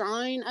 here's a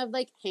drawing of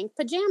Hank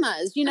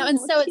pajamas, and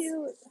so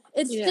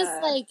it's just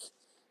I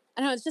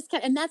don't know, it's just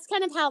and that's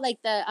kind of how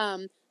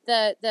the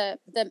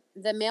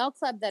mail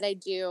club that I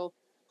do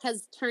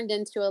has turned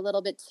into a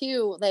little bit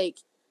too.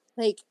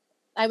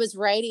 I was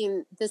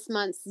writing this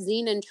month's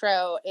zine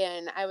intro,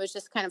 and I was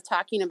just kind of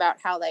talking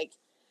about how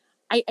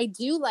I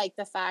do like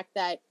the fact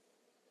that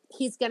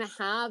he's going to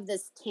have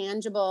this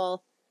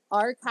tangible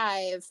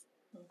archive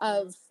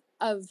of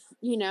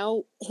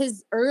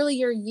his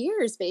earlier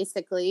years,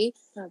 basically.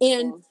 That's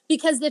cool.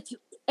 Because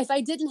if I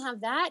didn't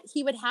have that,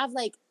 he would have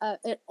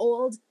an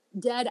old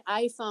dead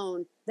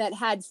iPhone that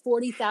had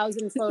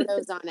 40,000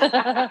 photos on it.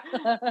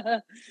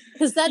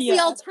 Because that's the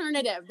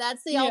alternative.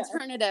 That's the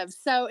alternative.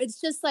 So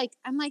it's just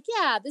I'm like,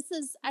 this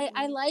is,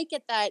 I like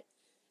it that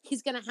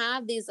he's going to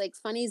have these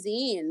funny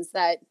zines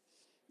that,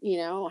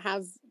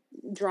 have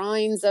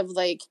drawings of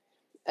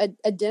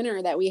a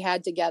dinner that we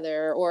had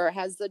together, or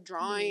has the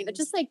drawing,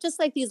 just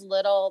these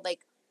little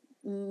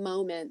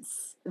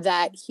moments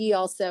that he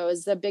also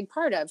is a big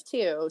part of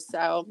too.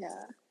 So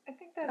I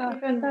think that's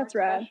even more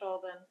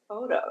special than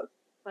photos.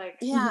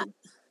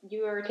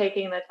 You are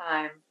taking the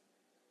time.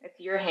 It's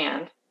your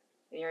hand.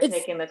 And you're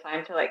taking the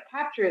time to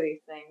capture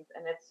these things,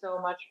 and it's so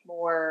much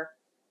more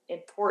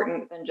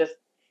important than just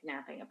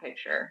snapping a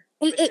picture.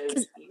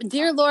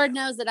 Dear Lord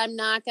knows that I'm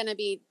not going to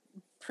be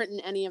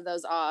printing any of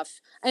those off,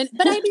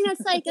 but I mean,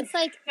 it's I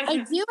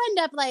do end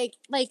up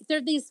there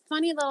are these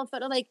funny little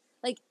photos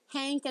like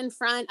Hank in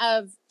front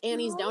of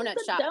Annie's donut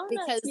shop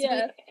because we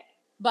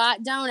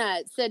bought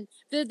donuts, and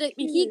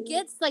he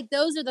gets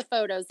those are the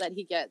photos that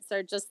he gets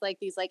are just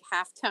these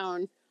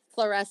halftone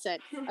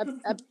fluorescent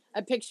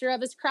a picture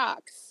of his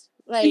Crocs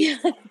but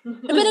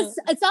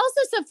it's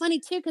also so funny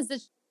too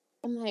because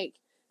I'm like,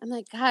 I'm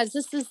like, gosh,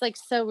 this is like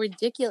so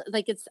ridiculous.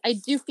 Like I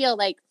do feel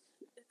like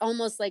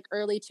almost like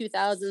early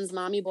 2000s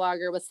mommy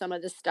blogger with some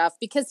of this stuff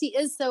because he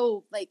is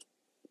so like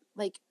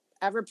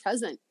ever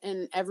present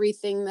in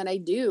everything that I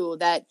do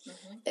that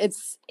that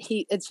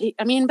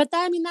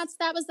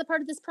was the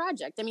part of this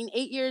project. I mean,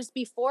 8 years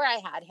before I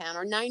had him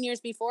or 9 years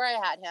before I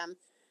had him,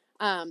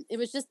 it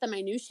was just the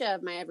minutia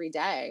of my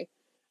everyday.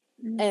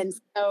 And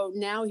so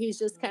now he's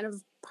just kind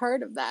of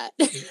part of that.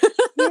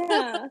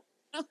 Yeah.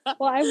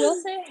 Well, I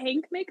will say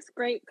Hank makes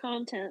great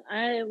content.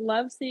 I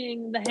love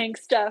seeing the Hank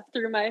stuff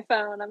through my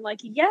phone. I'm like,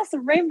 yes, a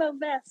rainbow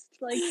vest.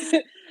 Like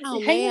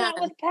hanging out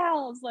with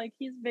pals. Like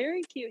he's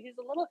very cute. He's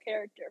a little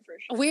character for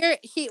sure.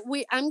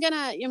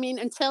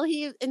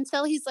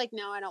 Until he's like,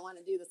 no, I don't want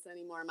to do this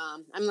anymore,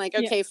 Mom. I'm like,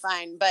 okay,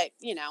 fine. But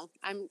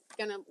I'm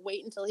gonna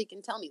wait until he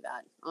can tell me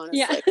that,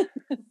 honestly. Yeah.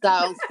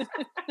 So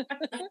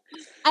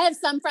I have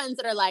some friends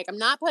that are like, I'm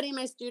not putting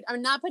my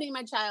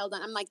child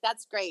on. I'm like,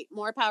 that's great.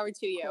 More power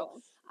to you.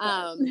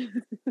 Cool.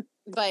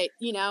 But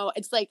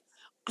it's like,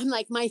 I'm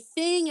like, my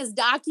thing is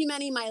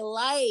documenting my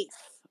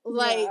life.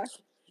 Like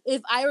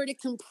if I were to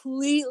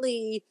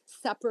completely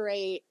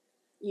separate,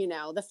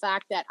 the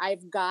fact that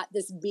I've got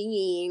this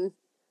being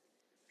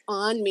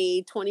on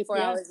me 24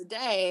 hours a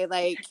day,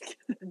 like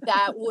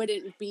that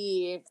wouldn't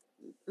be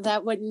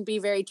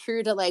very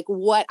true to like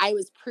what I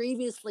was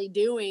previously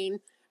doing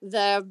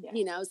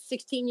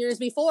 16 years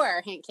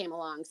before Hank came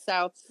along.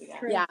 So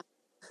yeah.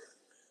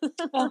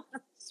 Oh,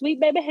 sweet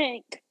baby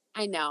Hank.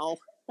 I know.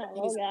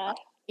 Oh gosh.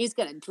 He's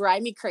gonna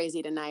drive me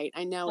crazy tonight.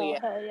 I know he is.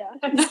 Hell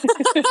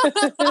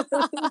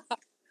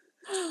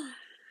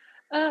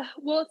yeah.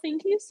 Well,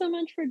 thank you so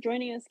much for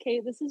joining us,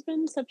 Kate. This has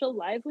been such a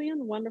lively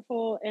and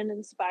wonderful and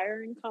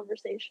inspiring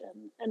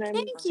conversation. And I'm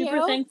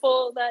super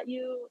thankful that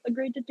you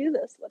agreed to do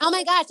this with us.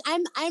 My gosh,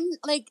 I'm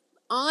like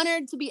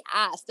honored to be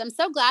asked. I'm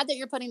so glad that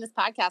you're putting this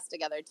podcast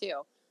together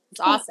too. It's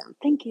awesome.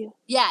 Thank you.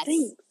 Yes.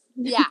 Thanks.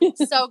 Yeah,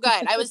 so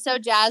good. I was so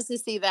jazzed to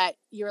see that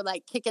you were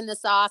like kicking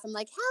this off. I'm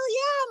like, hell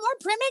yeah, more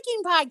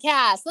printmaking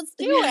podcasts. Let's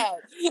do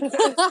it.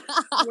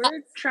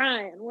 We're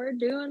trying. We're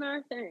doing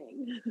our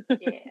thing.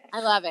 Yeah,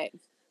 I love it.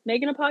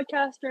 Making a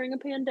podcast during a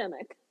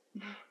pandemic.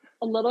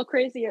 A little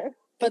crazier,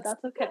 but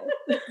that's okay.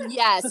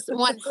 Yes,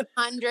 100%.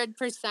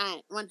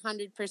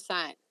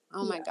 100%.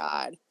 Oh my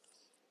God.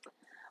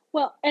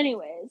 Well,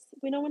 anyways,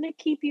 we don't want to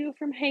keep you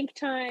from Hank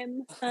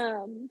time.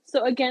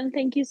 So again,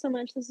 thank you so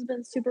much. This has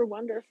been super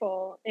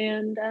wonderful.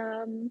 And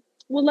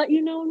we'll let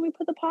you know when we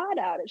put the pod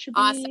out. It should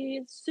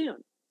be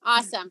soon.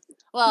 Awesome.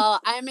 Well,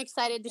 I'm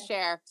excited to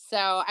share. So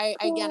I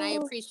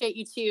appreciate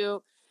you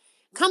two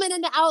coming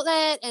into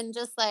Outlet and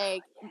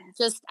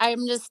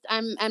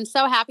I'm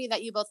so happy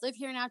that you both live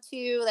here now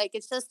too. Like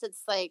it's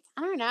like,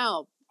 I don't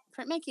know,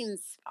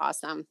 printmaking's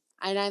awesome.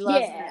 And I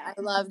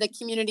love the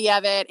community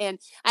of it. And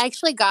I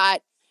actually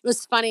it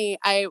was funny.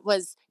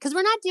 Because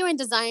we're not doing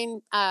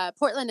Design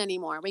Portland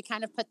anymore. We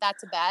kind of put that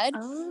to bed.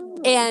 Oh.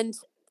 And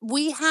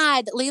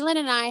Leland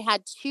and I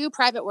had 2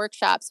 private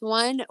workshops,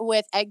 one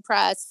with Egg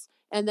Press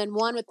and then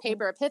one with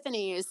Paper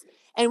Epiphanies.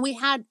 And we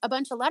had a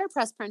bunch of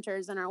letterpress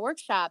printers in our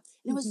workshop.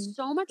 And it was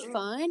so much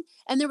fun.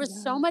 And there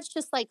was so much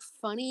just like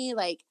funny,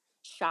 like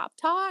shop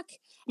talk.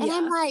 And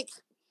I'm like,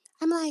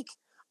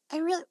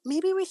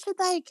 maybe we should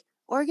like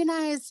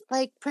organize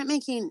like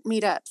printmaking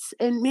meetups,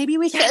 and maybe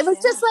we should. It was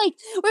just like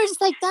we're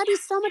just like that'd be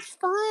so much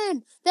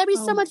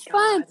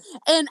fun.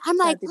 And I'm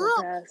like,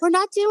 we're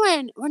not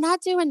doing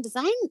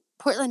Design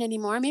Portland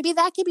anymore. Maybe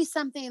that could be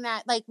something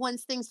that like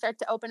once things start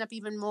to open up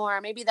even more,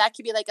 maybe that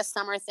could be like a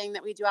summer thing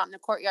that we do out in the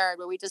courtyard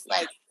where we just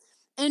like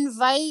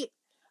invite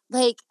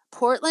like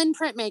Portland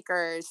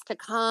printmakers to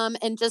come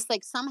and just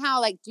like somehow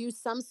like do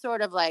some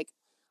sort of like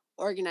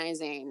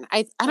organizing.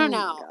 I don't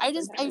know. I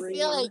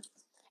feel like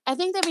I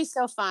think that'd be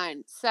so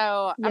fun.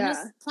 So I'm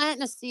just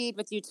planting a seed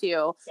with you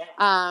two.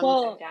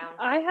 Well,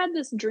 I had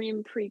this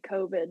dream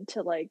pre-COVID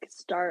to like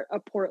start a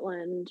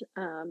Portland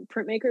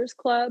printmakers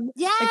club.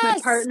 Yes. Like my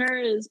partner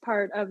is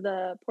part of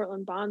the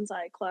Portland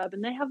Bonsai Club,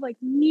 and they have like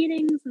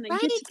meetings and they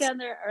get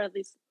together, or at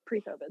least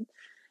pre-COVID.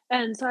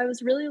 And so I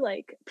was really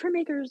like,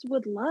 printmakers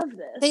would love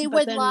this. They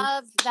would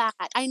love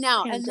that. I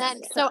know. And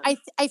then so I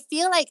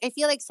feel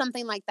like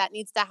something like that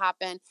needs to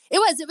happen. It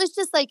was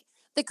just like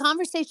the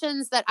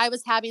conversations that I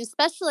was having,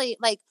 especially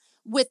like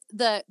with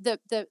the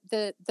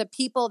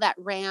people that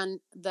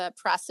ran the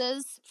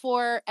presses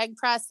for Egg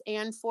Press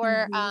and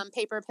for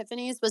Paper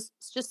Epiphanies was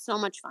just so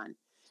much fun.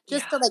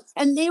 Just to like,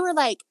 and they were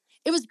like,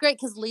 it was great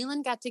because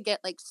Leland got to get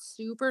like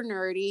super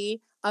nerdy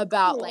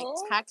about like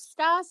tech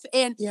stuff,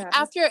 and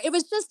after it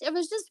was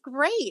just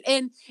great,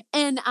 and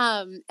then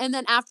after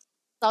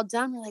it's all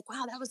done, we're like,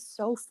 wow, that was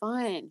so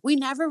fun. We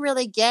never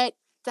really get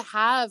to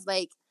have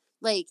like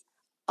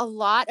a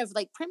lot of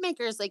like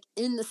printmakers like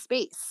in the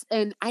space,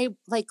 and I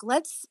like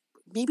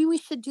maybe we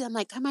should do. I'm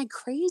like, am I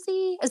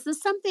crazy? Is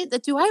this something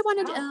that do I want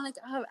to do? And I'm like,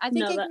 oh, I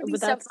think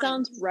that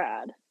sounds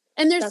rad.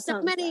 And there's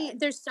so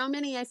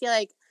many. I feel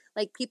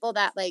like people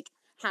that like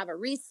have a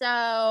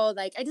resew.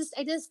 Like I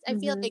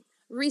feel like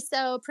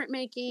Riso,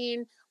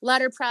 printmaking,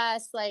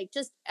 letterpress, like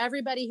just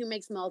everybody who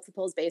makes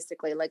multiples,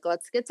 basically. Like,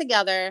 let's get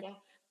together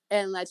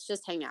and let's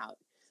just hang out.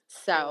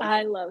 So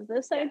I love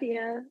this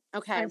idea.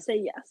 Okay. I say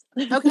yes.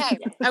 Okay.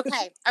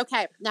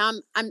 Okay. Now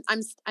I'm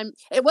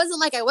it wasn't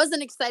like I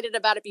wasn't excited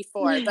about it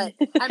before, but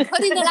I'm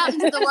putting it out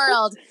into the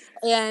world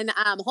and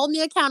hold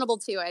me accountable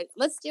to it.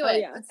 Let's do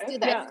it. Yeah. Let's do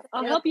that. Yeah.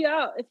 I'll help you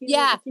out if you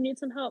need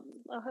some help.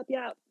 I'll help you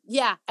out.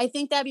 Yeah, I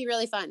think that'd be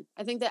really fun.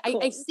 I think that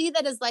cool. I see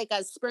that as like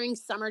a spring,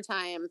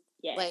 summertime.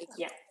 Yeah. Like,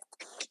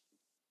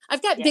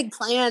 I've got big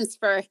plans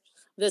for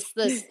this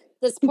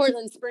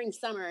Portland spring,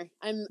 summer.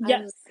 I'm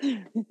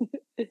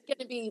it's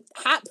gonna be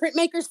hot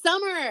printmaker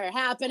summer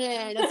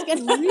happening. It's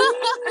gonna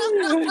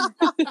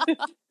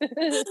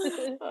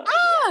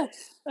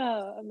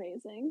Oh,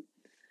 amazing.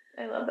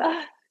 I love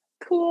that.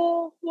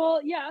 Cool. Well,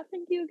 yeah,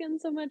 thank you again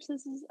so much.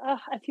 This is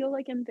I feel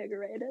like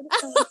invigorated.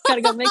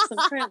 Gotta go make some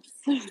prints.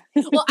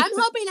 Well, I'm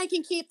hoping I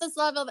can keep this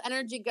level of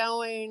energy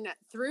going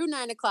through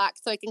 9 o'clock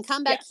so I can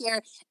come back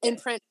here and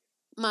print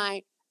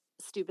my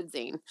stupid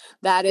zine.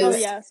 That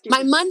is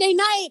my Monday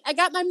night. I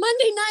got my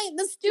Monday night in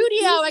the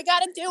studio. I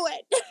got to do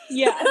it.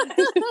 Yeah.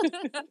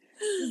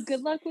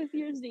 Good luck with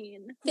your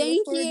zine.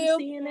 Thank you.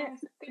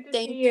 Good to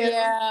Thank see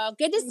you.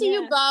 Good to see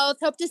you both.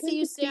 Hope to see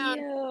you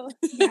soon.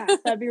 Yeah,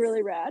 that'd be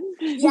really rad.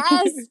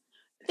 Yes.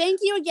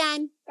 Thank you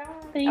again.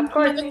 Thank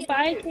you.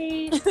 Bye,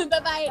 Kate. Bye-bye.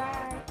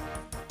 Bye.